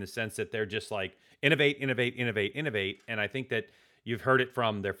Superbike, in the sense that they're just like innovate. And I think that you've heard it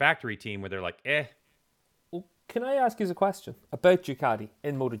from their factory team where they're like, Well, can I ask you a question about Ducati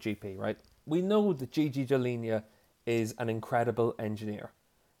in MotoGP, right? We know that Gigi Dall'Igna is an incredible engineer.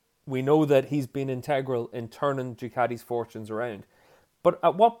 We know that he's been integral in turning Ducati's fortunes around. But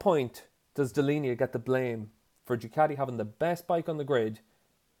at what point does Dall'Igna get the blame for Ducati having the best bike on the grid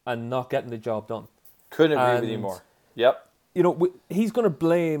and not getting the job done? Couldn't agree with you more. Yep. You know, he's going to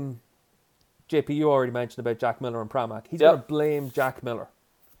blame, JP, you already mentioned about Jack Miller and Pramac. He's going to blame Jack Miller.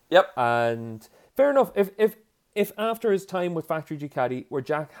 Yep. And fair enough, if after his time with Factory Ducati, where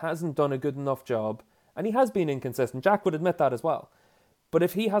Jack hasn't done a good enough job, and he has been inconsistent, Jack would admit that as well, but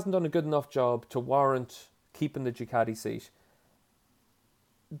if he hasn't done a good enough job to warrant keeping the Ducati seat,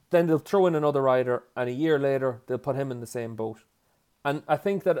 then they'll throw in another rider, and a year later, they'll put him in the same boat. And I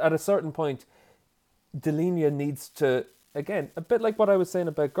think that at a certain point, Dall'Igna needs to, again, a bit like what I was saying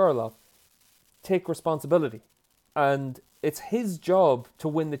about Gerloff, take responsibility. And it's his job to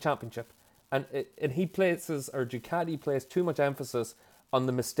win the championship. And he places, or Ducati places, too much emphasis on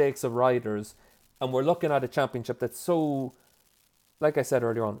the mistakes of riders. And we're looking at a championship that's so, like I said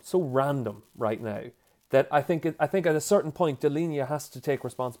earlier on, so random right now, that I think at a certain point, Dall'Igna has to take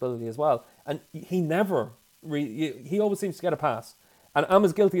responsibility as well. And he never, he always seems to get a pass. And I'm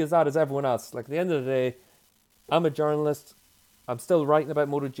as guilty as that as everyone else. Like, at the end of the day, I'm a journalist. I'm still writing about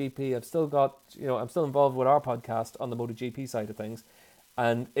MotoGP. I've still got, I'm still involved with our podcast on the MotoGP side of things.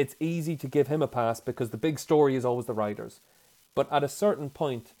 And it's easy to give him a pass because the big story is always the riders. But at a certain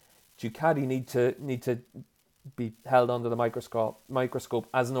point, Ducati need to be held under the microscope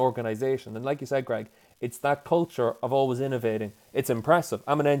as an organisation. And like you said, Greg, it's that culture of always innovating. It's impressive.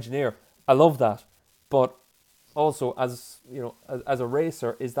 I'm an engineer. I love that. But also, as a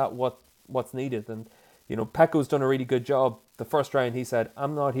racer, is that what's needed? And Pecco's done a really good job. The first round, he said,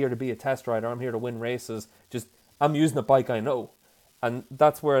 I'm not here to be a test rider. I'm here to win races. Just, I'm using the bike I know. And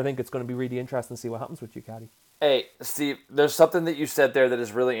that's where I think it's going to be really interesting to see what happens with Ducati. Hey, Steve, there's something that you said there that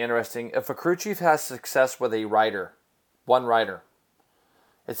is really interesting. If a crew chief has success with a rider, one rider,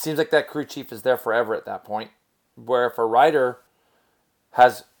 it seems like that crew chief is there forever at that point. Where if a rider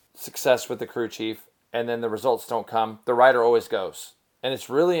has success with the crew chief and then the results don't come, the rider always goes. And it's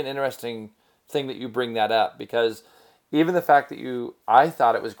really an interesting thing that you bring that up, because even the fact that I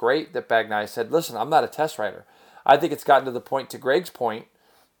thought it was great that Bagnaia said, listen, I'm not a test rider. I think it's gotten to the point, to Greg's point,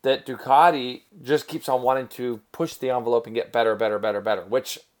 that Ducati just keeps on wanting to push the envelope and get better,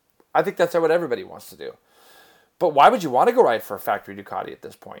 which I think that's what everybody wants to do. But why would you want to go ride for a factory Ducati at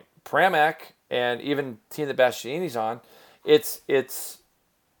this point? Pramac and even team that Bastianini's on, it's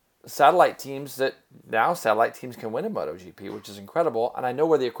satellite teams that now satellite teams can win in MotoGP, which is incredible. And I know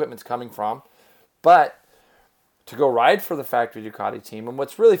where the equipment's coming from, but to go ride for the factory Ducati team, and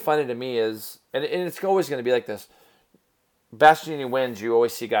what's really funny to me is, and it's always going to be like this, Bastianini wins, you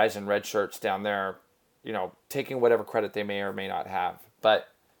always see guys in red shirts down there, taking whatever credit they may or may not have. But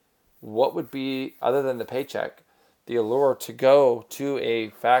what would be, other than the paycheck, the allure to go to a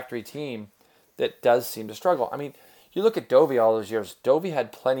factory team that does seem to struggle? I mean, you look at Dovi all those years. Dovi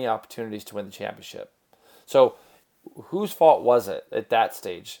had plenty of opportunities to win the championship. So whose fault was it at that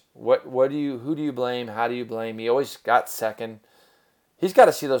stage? Who do you blame? How do you blame? He always got second. He's got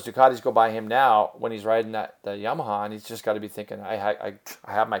to see those Ducatis go by him now when he's riding the Yamaha, and he's just got to be thinking, I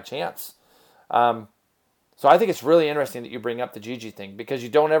have my chance. So I think it's really interesting that you bring up the Gigi thing, because you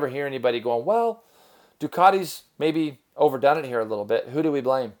don't ever hear anybody going, well, Ducati's maybe overdone it here a little bit. Who do we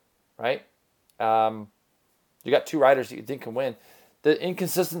blame, right? You got two riders that you think can win. The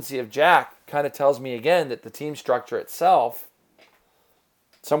inconsistency of Jack kind of tells me again that the team structure itself,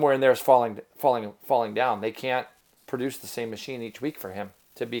 somewhere in there, is falling down. They can't produce the same machine each week for him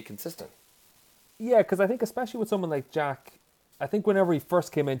to be consistent. Yeah, because I think especially with someone like Jack, I think whenever he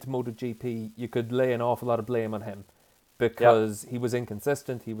first came into MotoGP, you could lay an awful lot of blame on him because he was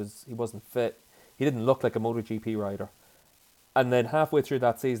inconsistent, he wasn't fit, he didn't look like a MotoGP rider. And then halfway through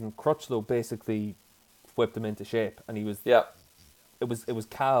that season, Crutchlow basically whipped him into shape, and he was it was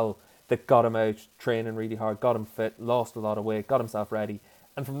Cal that got him out training really hard, got him fit, lost a lot of weight, got himself ready.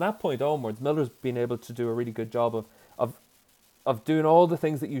 And from that point onwards, Miller's been able to do a really good job of doing all the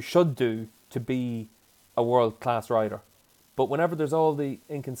things that you should do to be a world-class rider. But whenever there's all the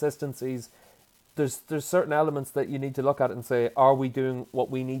inconsistencies, there's certain elements that you need to look at and say, are we doing what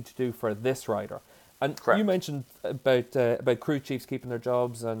we need to do for this rider? And Correct. You mentioned about crew chiefs keeping their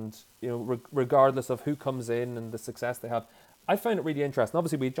jobs, and regardless of who comes in and the success they have. I find it really interesting.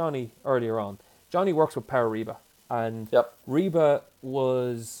 Obviously, we had Johnny earlier on. Johnny works with Power Reba, and Reba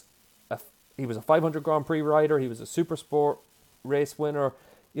was a 500 Grand Prix rider. He was a Super Sport race winner.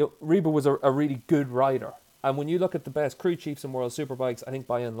 Reba was a really good rider. And when you look at the best crew chiefs in World Superbikes, I think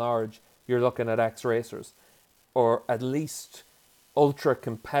by and large you're looking at ex-racers, or at least ultra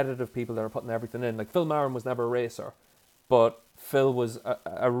competitive people that are putting everything in. Like Phil Marron was never a racer, but Phil was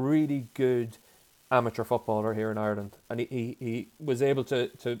a really good amateur footballer here in Ireland, and he was able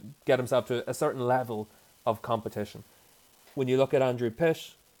to get himself to a certain level of competition. When you look at Andrew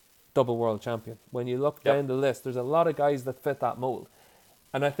Pitt, double world champion. When you look down the list, there's a lot of guys that fit that mold.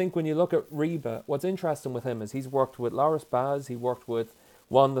 And I think when you look at Reba, what's interesting with him is he's worked with Loris Baz, he worked with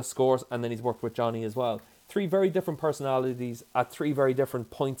Juan Lascors, and then he's worked with Johnny as well. Three very different personalities at three very different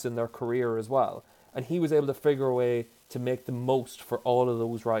points in their career as well. And he was able to figure a way to make the most for all of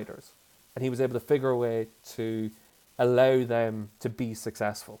those riders. And he was able to figure a way to allow them to be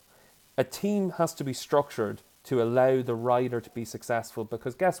successful. A team has to be structured to allow the rider to be successful,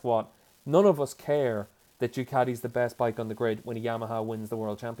 because guess what? None of us care that Ducati's the best bike on the grid when a Yamaha wins the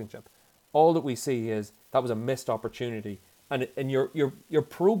World Championship. All that we see is that was a missed opportunity. And you're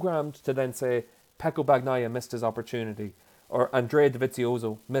programmed to then say, Pecco Bagnaia missed his opportunity, or Andrea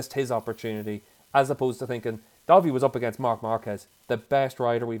Dovizioso missed his opportunity, as opposed to thinking, Dovi was up against Marc Marquez, the best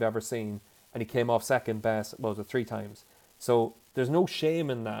rider we've ever seen, and he came off second best, 3 times. So there's no shame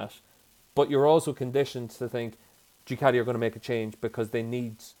in that, but you're also conditioned to think Ducati are going to make a change because they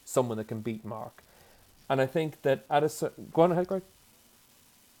need someone that can beat Marc. And I think that go on ahead, Greg.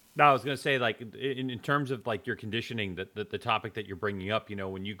 No, I was going to say, like, in terms of like your conditioning, the topic that you're bringing up,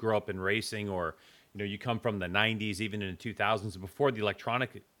 when you grow up in racing, or you come from the 90s, even in the 2000s, before the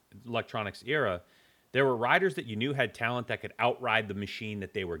electronics era, there were riders that you knew had talent that could outride the machine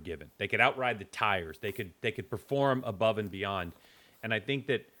that they were given. They could outride the tires. They could perform above and beyond. And I think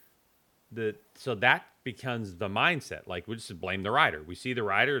that so that becomes the mindset. Like, we just blame the rider. We see the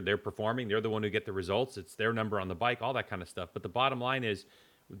rider, they're performing, they're the one who get the results. It's their number on the bike, all that kind of stuff. But the bottom line is,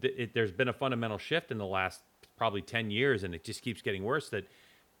 there's been a fundamental shift in the last probably 10 years, and it just keeps getting worse. That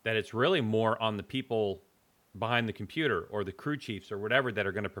it's really more on the people behind the computer or the crew chiefs or whatever that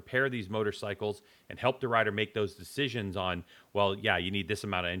are going to prepare these motorcycles and help the rider make those decisions on, well, yeah, you need this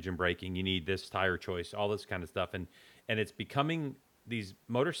amount of engine braking, you need this tire choice, all this kind of stuff. And it's becoming these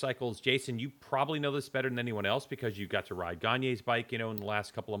motorcycles. Jason, you probably know this better than anyone else because you got to ride Gagne's bike, in the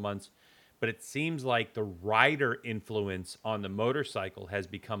last couple of months. But it seems like the rider influence on the motorcycle has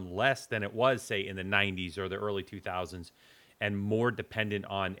become less than it was, say, in the 90s or the early 2000s, and more dependent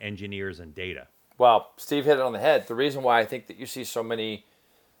on engineers and data. Well, Steve hit it on the head. The reason why I think that you see so many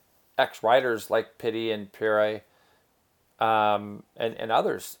ex-riders like Pitti and Pierre and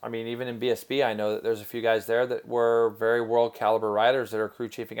others. I mean, even in BSB, I know that there's a few guys there that were very world caliber riders that are crew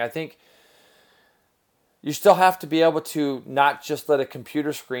chiefing. I think you still have to be able to not just let a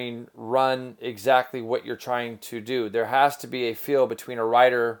computer screen run exactly what you're trying to do. There has to be a feel between a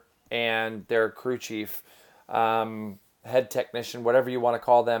rider and their crew chief, head technician, whatever you want to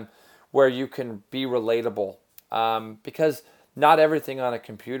call them, where you can be relatable, because not everything on a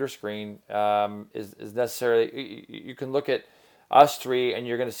computer screen is necessarily. You can look at us three, and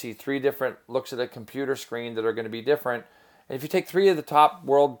you're going to see three different looks at a computer screen that are going to be different. And if you take three of the top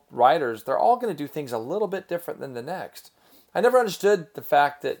world riders, they're all going to do things a little bit different than the next. I never understood the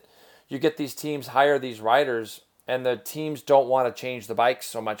fact that you get these teams hire these riders, and the teams don't want to change the bikes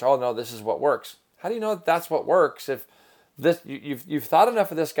so much. Oh no, this is what works. How do you know that that's what works if you've thought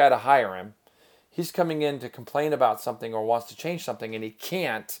enough of this guy to hire him? He's coming in to complain about something or wants to change something, and he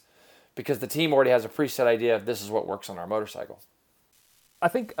can't because the team already has a preset idea of this is what works on our motorcycle. I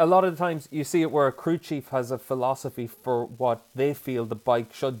think a lot of the times you see it where a crew chief has a philosophy for what they feel the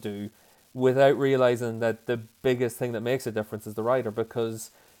bike should do without realizing that the biggest thing that makes a difference is the rider, because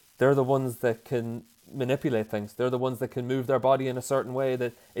they're the ones that can manipulate things. They're the ones that can move their body in a certain way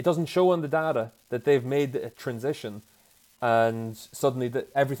that it doesn't show on the data that they've made a transition. And suddenly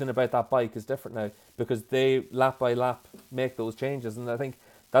everything about that bike is different now because they, lap by lap, make those changes. And I think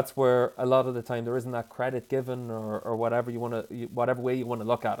that's where a lot of the time there isn't that credit given or whatever whatever way you want to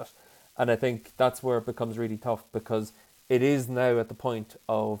look at it. And I think that's where it becomes really tough because it is now at the point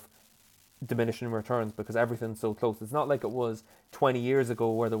of diminishing returns because everything's so close. It's not like it was 20 years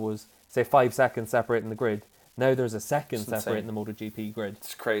ago where there was, say, 5 seconds separating the grid. Now there's a second separating the MotoGP grid.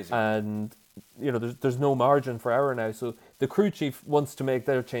 It's crazy. And there's no margin for error now. So the crew chief wants to make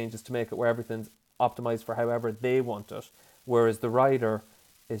their changes to make it where everything's optimized for however they want it, whereas the rider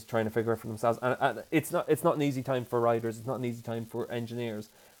is trying to figure it for themselves. And it's not an easy time for riders. It's not an easy time for engineers,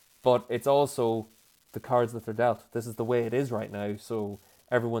 but it's also the cards that they're dealt. This is the way it is right now. So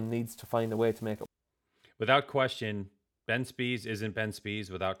everyone needs to find a way to make it. Without question, Ben Spies isn't Ben Spies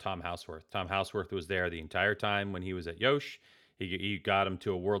without Tom Houseworth. Tom Houseworth was there the entire time when he was at Yosh. He got him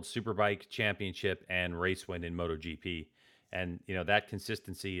to a World Superbike Championship and race win in MotoGP. And, that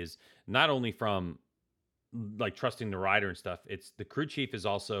consistency is not only from, like, trusting the rider and stuff. It's the crew chief is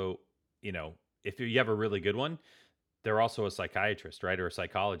also, if you have a really good one, they're also a psychiatrist, right, or a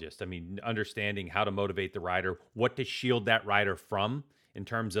psychologist. I mean, understanding how to motivate the rider, what to shield that rider from in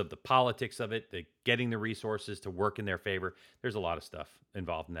terms of the politics of it, the getting the resources to work in their favor. There's a lot of stuff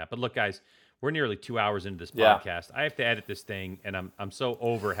involved in that. But look, guys, we're nearly 2 hours into this podcast. I have to edit this thing, and I'm so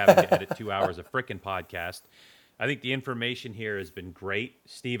over having to edit 2 hours of frickin' podcast. I think the information here has been great.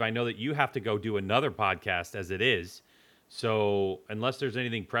 Steve, I know that you have to go do another podcast as it is. So unless there's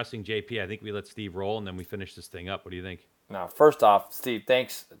anything pressing, JP, I think we let Steve roll, and then we finish this thing up. What do you think? Now, first off, Steve,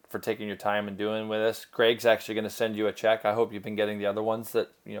 thanks for taking your time and doing with us. Greg's actually going to send you a check. I hope you've been getting the other ones that,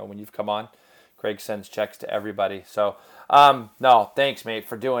 when you've come on. Greg sends checks to everybody. So, no, thanks, mate,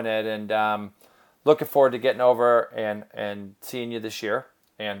 for doing it. And looking forward to getting over and seeing you this year.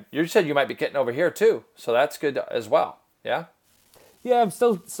 And you said you might be getting over here, too. So that's good as well. Yeah? Yeah, I'm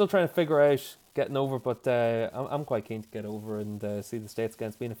still trying to figure out getting over, but I'm quite keen to get over and see the States again.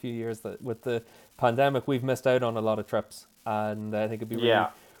 It's been a few years that with the pandemic, we've missed out on a lot of trips. And I think it'd be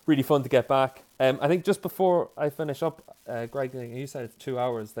really fun to get back. I think just before I finish up, Greg, you said it's 2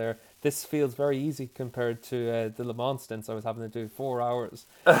 hours there. This feels very easy compared to the Le Mans stints I was having to do 4 hours.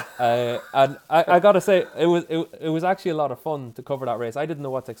 And I got to say, it was actually a lot of fun to cover that race. I didn't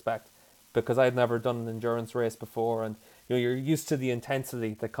know what to expect because I'd never done an endurance race before. And you're used to the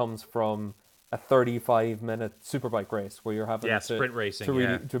intensity that comes from a 35-minute superbike race where you're having sprint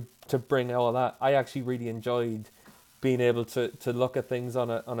racing, to bring all of that. I actually really enjoyed being able to look at things on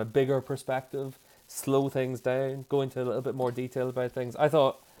a bigger perspective, slow things down, go into a little bit more detail about things. I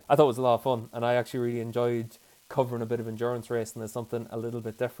thought I thought it was a lot of fun, and I actually really enjoyed covering a bit of endurance racing as something a little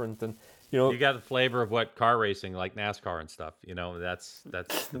bit different. And You got the flavor of what car racing, like NASCAR and stuff. That's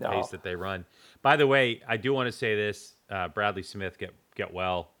the No. pace that they run. By the way, I do want to say this: Bradley Smith, get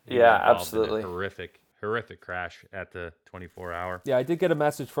well. He Yeah, got involved absolutely. In a horrific crash at the 24-hour. Yeah, I did get a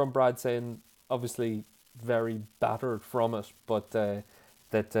message from Brad saying, obviously very battered from it, but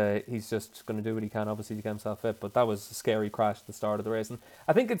that he's just going to do what he can, obviously, to get himself fit. But that was a scary crash at the start of the race, and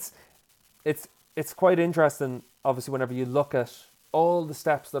I think it's quite interesting. Obviously, whenever you look at all the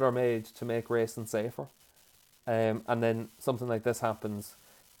steps that are made to make racing safer, and then something like this happens,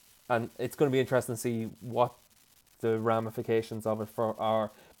 and it's going to be interesting to see what the ramifications of it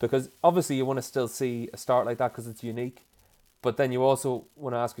are, because obviously you want to still see a start like that because it's unique, but then you also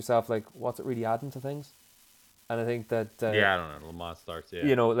want to ask yourself, like, what's it really adding to things? And I think that I don't know. Le Mans starts.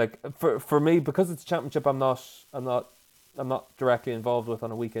 Yeah, like for me, because it's a championship, I'm not directly involved with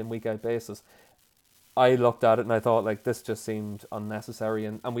on a week in week out basis. I looked at it and I thought, like, this just seemed unnecessary,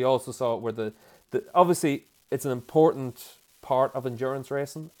 and we also saw it where the obviously it's an important part of endurance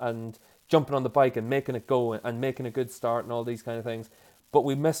racing and jumping on the bike and making it go and making a good start and all these kind of things. But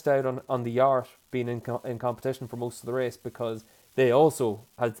we missed out on the Yacht being in competition for most of the race because they also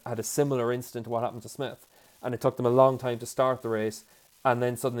had a similar incident to what happened to Smith. And it took them a long time to start the race. And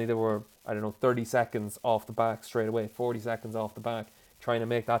then suddenly they were, 30 seconds off the back straight away, 40 seconds off the back, trying to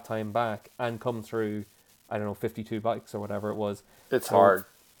make that time back and come through, 52 bikes or whatever it was. It's hard.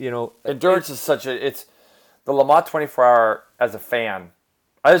 Endurance is it's the Le Mans 24-hour as a fan.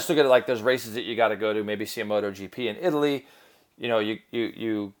 I just look at it like there's races that you got to go to, maybe see a MotoGP in Italy.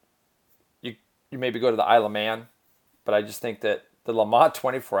 You maybe go to the Isle of Man, but I just think that the Le Mans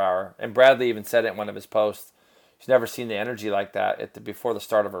 24-hour, and Bradley even said it in one of his posts, he's never seen the energy like that before the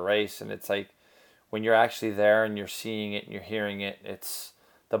start of a race, and it's like when you're actually there and you're seeing it and you're hearing it, it's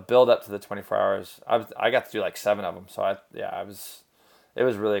the build up to the 24 hours. I got to do like 7 of them, so it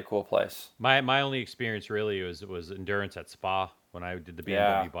was really a cool place. My only experience really was endurance at Spa when I did the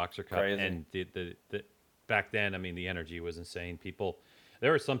BMW Boxer Cup, crazy. and the back then, I mean, the energy was insane.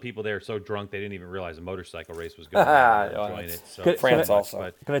 There were some people there so drunk they didn't even realize a motorcycle race was going on. Enjoying it. So France much, also.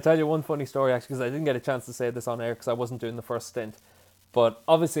 but Can I tell you one funny story, actually, because I didn't get a chance to say this on air because I wasn't doing the first stint. But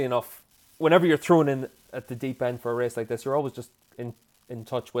obviously enough, whenever you're thrown in at the deep end for a race like this, you're always just in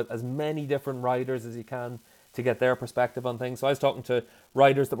touch with as many different riders as you can to get their perspective on things. So I was talking to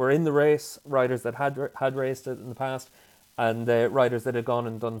riders that were in the race, riders that had raced it in the past, and riders that had gone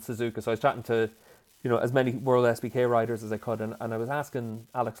and done Suzuka. So I was chatting to as many World SBK riders as I could, and I was asking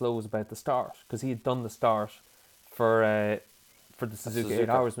Alex Lowes about the start, because he had done the start for the Suzuka 8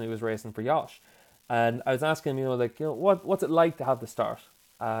 Hours when he was racing for Yosh. And I was asking him, what's it like to have the start?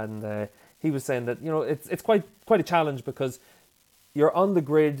 And he was saying that, it's quite a challenge because you're on the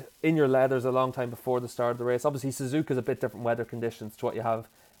grid in your leathers a long time before the start of the race. Obviously, Suzuka is a bit different weather conditions to what you have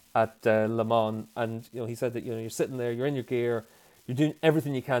at Le Mans. And, he said that, you're sitting there, you're in your gear, you're doing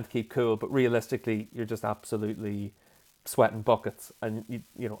everything you can to keep cool, but realistically, you're just absolutely sweating buckets. And,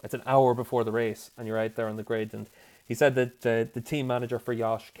 it's an hour before the race, and you're out there on the grid. And he said that the team manager for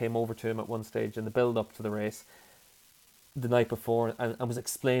Yosh came over to him at one stage in the build-up to the race the night before and was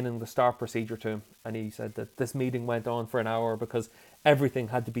explaining the start procedure to him. And he said that this meeting went on for an hour because everything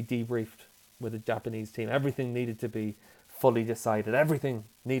had to be debriefed with the Japanese team. Everything needed to be fully decided. Everything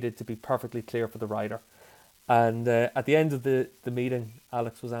needed to be perfectly clear for the rider. And at the end of the meeting,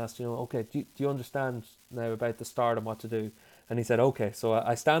 Alex was asked, okay, do you understand now about the start and what to do? And he said, okay, so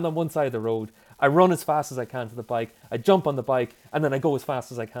I stand on one side of the road, I run as fast as I can to the bike, I jump on the bike, and then I go as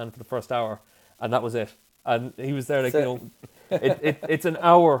fast as I can for the first hour. And that was it. And he was there like, it's an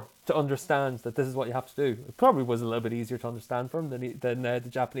hour to understand that this is what you have to do. It probably was a little bit easier to understand for him than the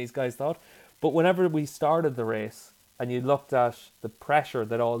Japanese guys thought. But whenever we started the race and you looked at the pressure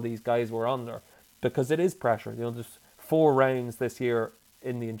that all these guys were under, because it is pressure. There's 4 rounds this year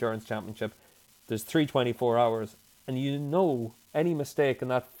in the Endurance Championship. There's 324 hours. And any mistake in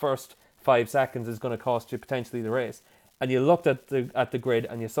that first 5 seconds is going to cost you potentially the race. And you looked at the grid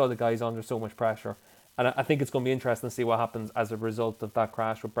and you saw the guys under so much pressure. And I think it's going to be interesting to see what happens as a result of that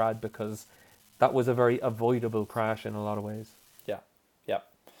crash with Brad, because that was a very avoidable crash in a lot of ways.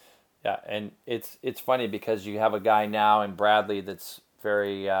 Yeah, and it's funny because you have a guy now in Bradley that's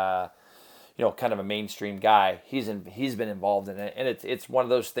very, kind of a mainstream guy. He's been involved in it, and it's one of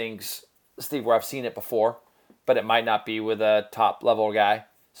those things, Steve, where I've seen it before, but it might not be with a top level guy,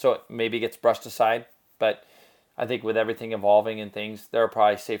 so it maybe gets brushed aside. But I think with everything evolving and things, there are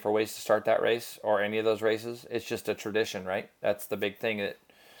probably safer ways to start that race or any of those races. It's just a tradition, right? That's the big thing that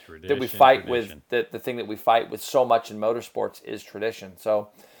we fight with. The thing that we fight with so much in motorsports is tradition. So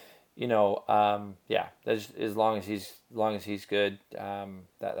yeah, as long as he's good,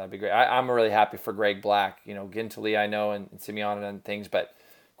 that'd be great. I'm really happy for Greg Black. Gintuli I know and Simeon and things, but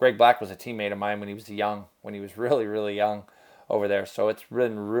Greg Black was a teammate of mine when he was really, really young over there. So it's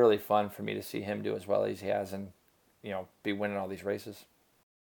been really fun for me to see him do as well as he has and, be winning all these races.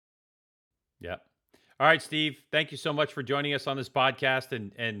 Yeah. All right, Steve, thank you so much for joining us on this podcast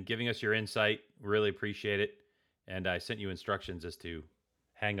and giving us your insight. Really appreciate it. And I sent you instructions as to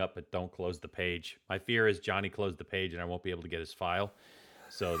hang up, but don't close the page. My fear is Johnny closed the page and I won't be able to get his file.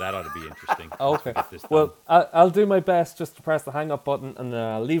 So that ought to be interesting. Okay. Get this done. Well, I'll do my best just to press the hang up button, and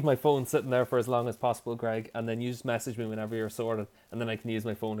I'll leave my phone sitting there for as long as possible, Greg, and then you just message me whenever you're sorted, and then I can use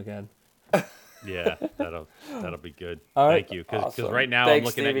my phone again. Yeah, that'll be good. All right. Thank you. Because Awesome. right now Thanks, I'm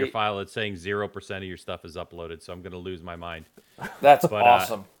looking at your Stevie. file. It's saying 0% of your stuff is uploaded, so I'm going to lose my mind. That's But,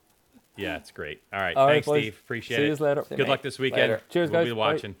 awesome. Yeah, it's great. All right. All right, Thanks, boys. Steve. Appreciate See it. you later. See you, Good mate. luck this weekend. Later. Cheers, we'll guys. be Bye.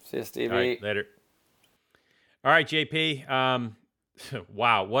 watching. See you, Stevie. All right, later. All right, JP.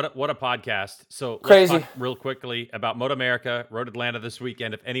 Wow, what a podcast. So let's Crazy. talk real quickly about Moto America, Road Atlanta this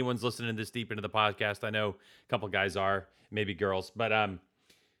weekend. If anyone's listening this deep into the podcast, I know a couple guys are, maybe girls, but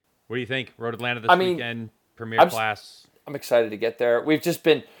what do you think? Road Atlanta this weekend, Premier Class. I'm excited to get there. We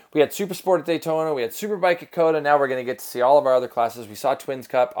had Super Sport at Daytona, we had Superbike at Coda. Now we're going to get to see all of our other classes. We saw Twins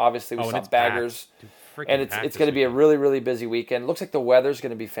Cup, obviously we and saw it's Baggers. packed. Dude, freaking And packed it's this going to be a weekend. really, really busy weekend. Looks like the weather's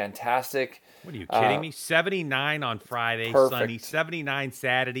going to be fantastic. What are you kidding me? 79 on Friday, Perfect. Sunday, 79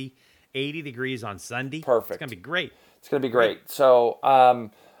 Saturday, 80 degrees on Sunday. Perfect. It's going to be great. It's going to be great. So,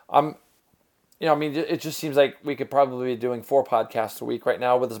 it just seems like we could probably be doing 4 podcasts a week right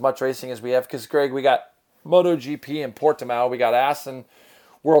now with as much racing as we have. Because, Greg, we got MotoGP in Portimao. We got Assen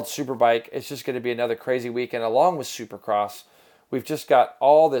World Superbike. It's just going to be another crazy weekend along with Supercross. We've just got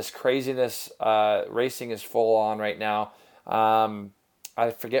all this craziness. Racing is full on right now. I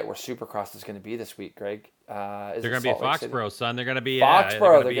forget where Supercross is going to be this week, Greg. They're going to be at Foxborough, son. They're going to be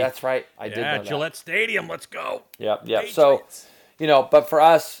Foxborough. That's right. I did know that. Gillette Stadium. Let's go. Yep. Patriots. So, but for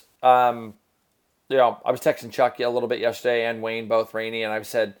us, I was texting Chuck a little bit yesterday and Wayne, both Rainey, and I've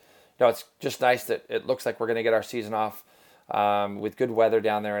said, it's just nice that it looks like we're going to get our season off with good weather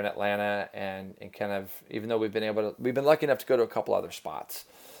down there in Atlanta, and kind of, even though we've been lucky enough to go to a couple other spots.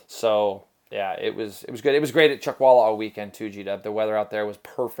 So yeah, it was good. It was great at Chuckwalla all weekend too, G-Dub. The weather out there was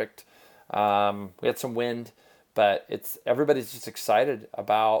perfect. We had some wind, but everybody's just excited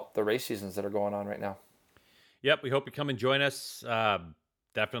about the race seasons that are going on right now. Yep, we hope you come and join us.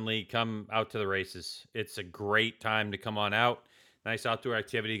 Definitely come out to the races. It's a great time to come on out. Nice outdoor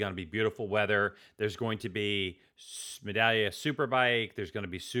activity. Going to be beautiful weather. There's going to be Medallia Superbike. There's going to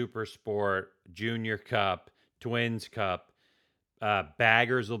be Super Sport, Junior Cup, Twins Cup.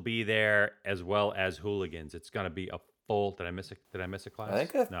 Baggers will be there, as well as Hooligans. It's going to be a full. Did I miss a class? I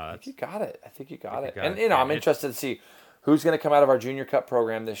think you got it. And I'm interested to see who's going to come out of our Junior Cup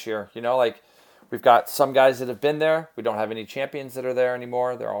program this year. We've got some guys that have been there. We don't have any champions that are there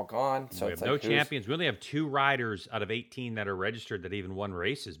anymore. They're all gone. So we have no champions. We only have 2 riders out of 18 that are registered that even won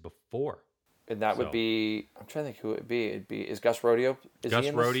races before. And that would be, I'm trying to think who it would be. Is Gus Rodeo?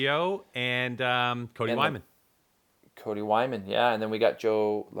 Gus Rodeo and Cody Wyman. Cody Wyman, yeah. And then we got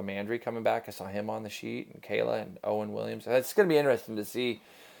Joe Lamandry coming back. I saw him on the sheet, and Kayla and Owen Williams. And it's going to be interesting to see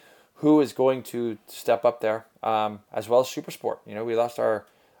who is going to step up there, as well as Supersport. We lost our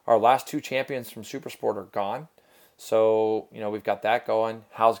last 2 champions from Supersport are gone. So, we've got that going.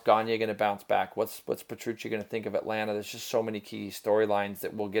 How's Gagne going to bounce back? What's Petrucci going to think of Atlanta? There's just so many key storylines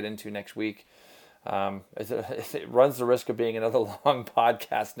that we'll get into next week. It runs the risk of being another long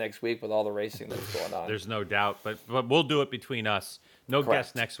podcast next week with all the racing that's going on. There's no doubt, but we'll do it between us. No Correct.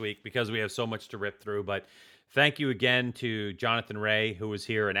 guests next week because we have so much to rip through. But thank you again to Jonathan Ray, who was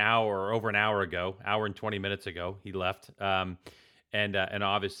here over an hour ago, hour and 20 minutes ago. He left. And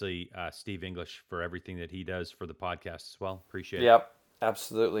obviously Steve English for everything that he does for the podcast as well. Appreciate it. Yep,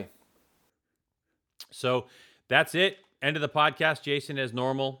 absolutely. So that's it. End of the podcast. Jason, as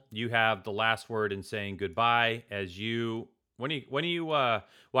normal, you have the last word in saying goodbye. I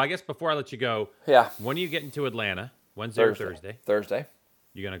guess before I let you go, when are you getting to Atlanta? Wednesday or Thursday? Thursday.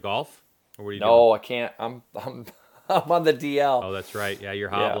 You gonna golf? Or what are you doing? No, I can't. I'm on the DL. Oh, that's right. Yeah, you're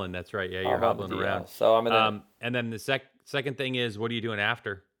hobbling. That's right. Yeah, you're I'm on hobbling the DL. around. So I'm in and then the second thing is, what are you doing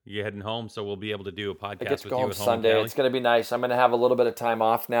after? You're heading home, so we'll be able to do a podcast I get to with go you home at home. Sunday. Cali. It's going to be nice. I'm going to have a little bit of time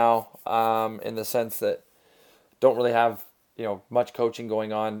off now, in the sense that don't really have much coaching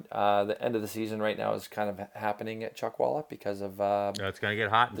going on. The end of the season right now is kind of happening at Chuckwalla because of It's going to get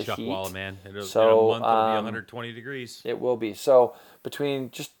hot in the Chuckwalla, heat. man. In a So, month it'll be 120 degrees. It will be. So between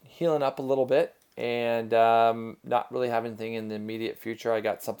just healing up a little bit and not really have anything in the immediate future. I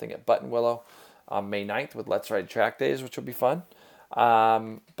got something at Buttonwillow on May 9th with Let's Ride Track Days, which will be fun.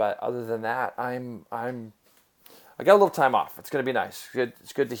 But other than that, I got a little time off. It's going to be nice.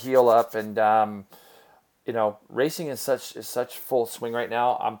 It's good to heal up, and racing is such full swing right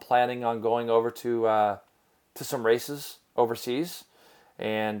now. I'm planning on going over to some races overseas,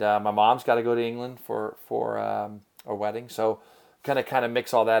 and my mom's got to go to England for a wedding, so kind of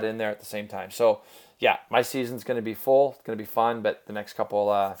mix all that in there at the same time. So yeah, my season's going to be full. It's going to be fun, but the next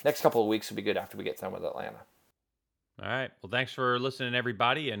couple of weeks will be good after we get done with Atlanta. All right. Well, thanks for listening,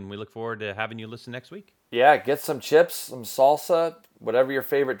 everybody, and we look forward to having you listen next week. Yeah, get some chips, some salsa, whatever your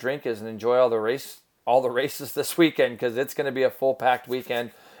favorite drink is, and enjoy all the races this weekend, because it's going to be a full packed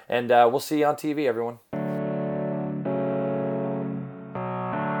weekend. And we'll see you on TV, everyone.